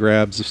screen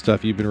grabs of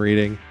stuff you've been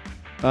reading.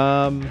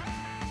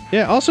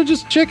 Yeah, also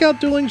just check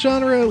out Dueling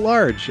Genre at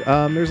large.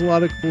 There's a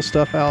lot of cool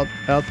stuff out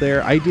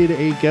there. I did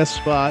a guest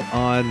spot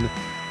on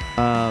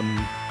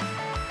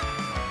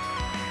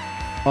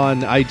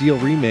Ideal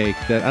Remake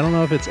that I don't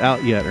know if it's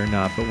out yet or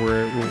not, but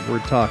we're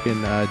talking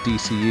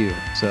DCU.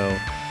 So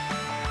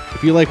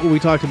if you like what we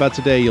talked about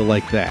today, you'll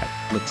like that.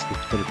 Let's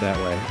put it that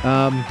way.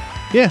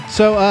 Yeah,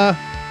 so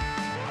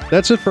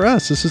that's it for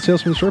us. This is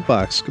Tales from the Short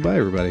Box. Goodbye,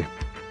 everybody.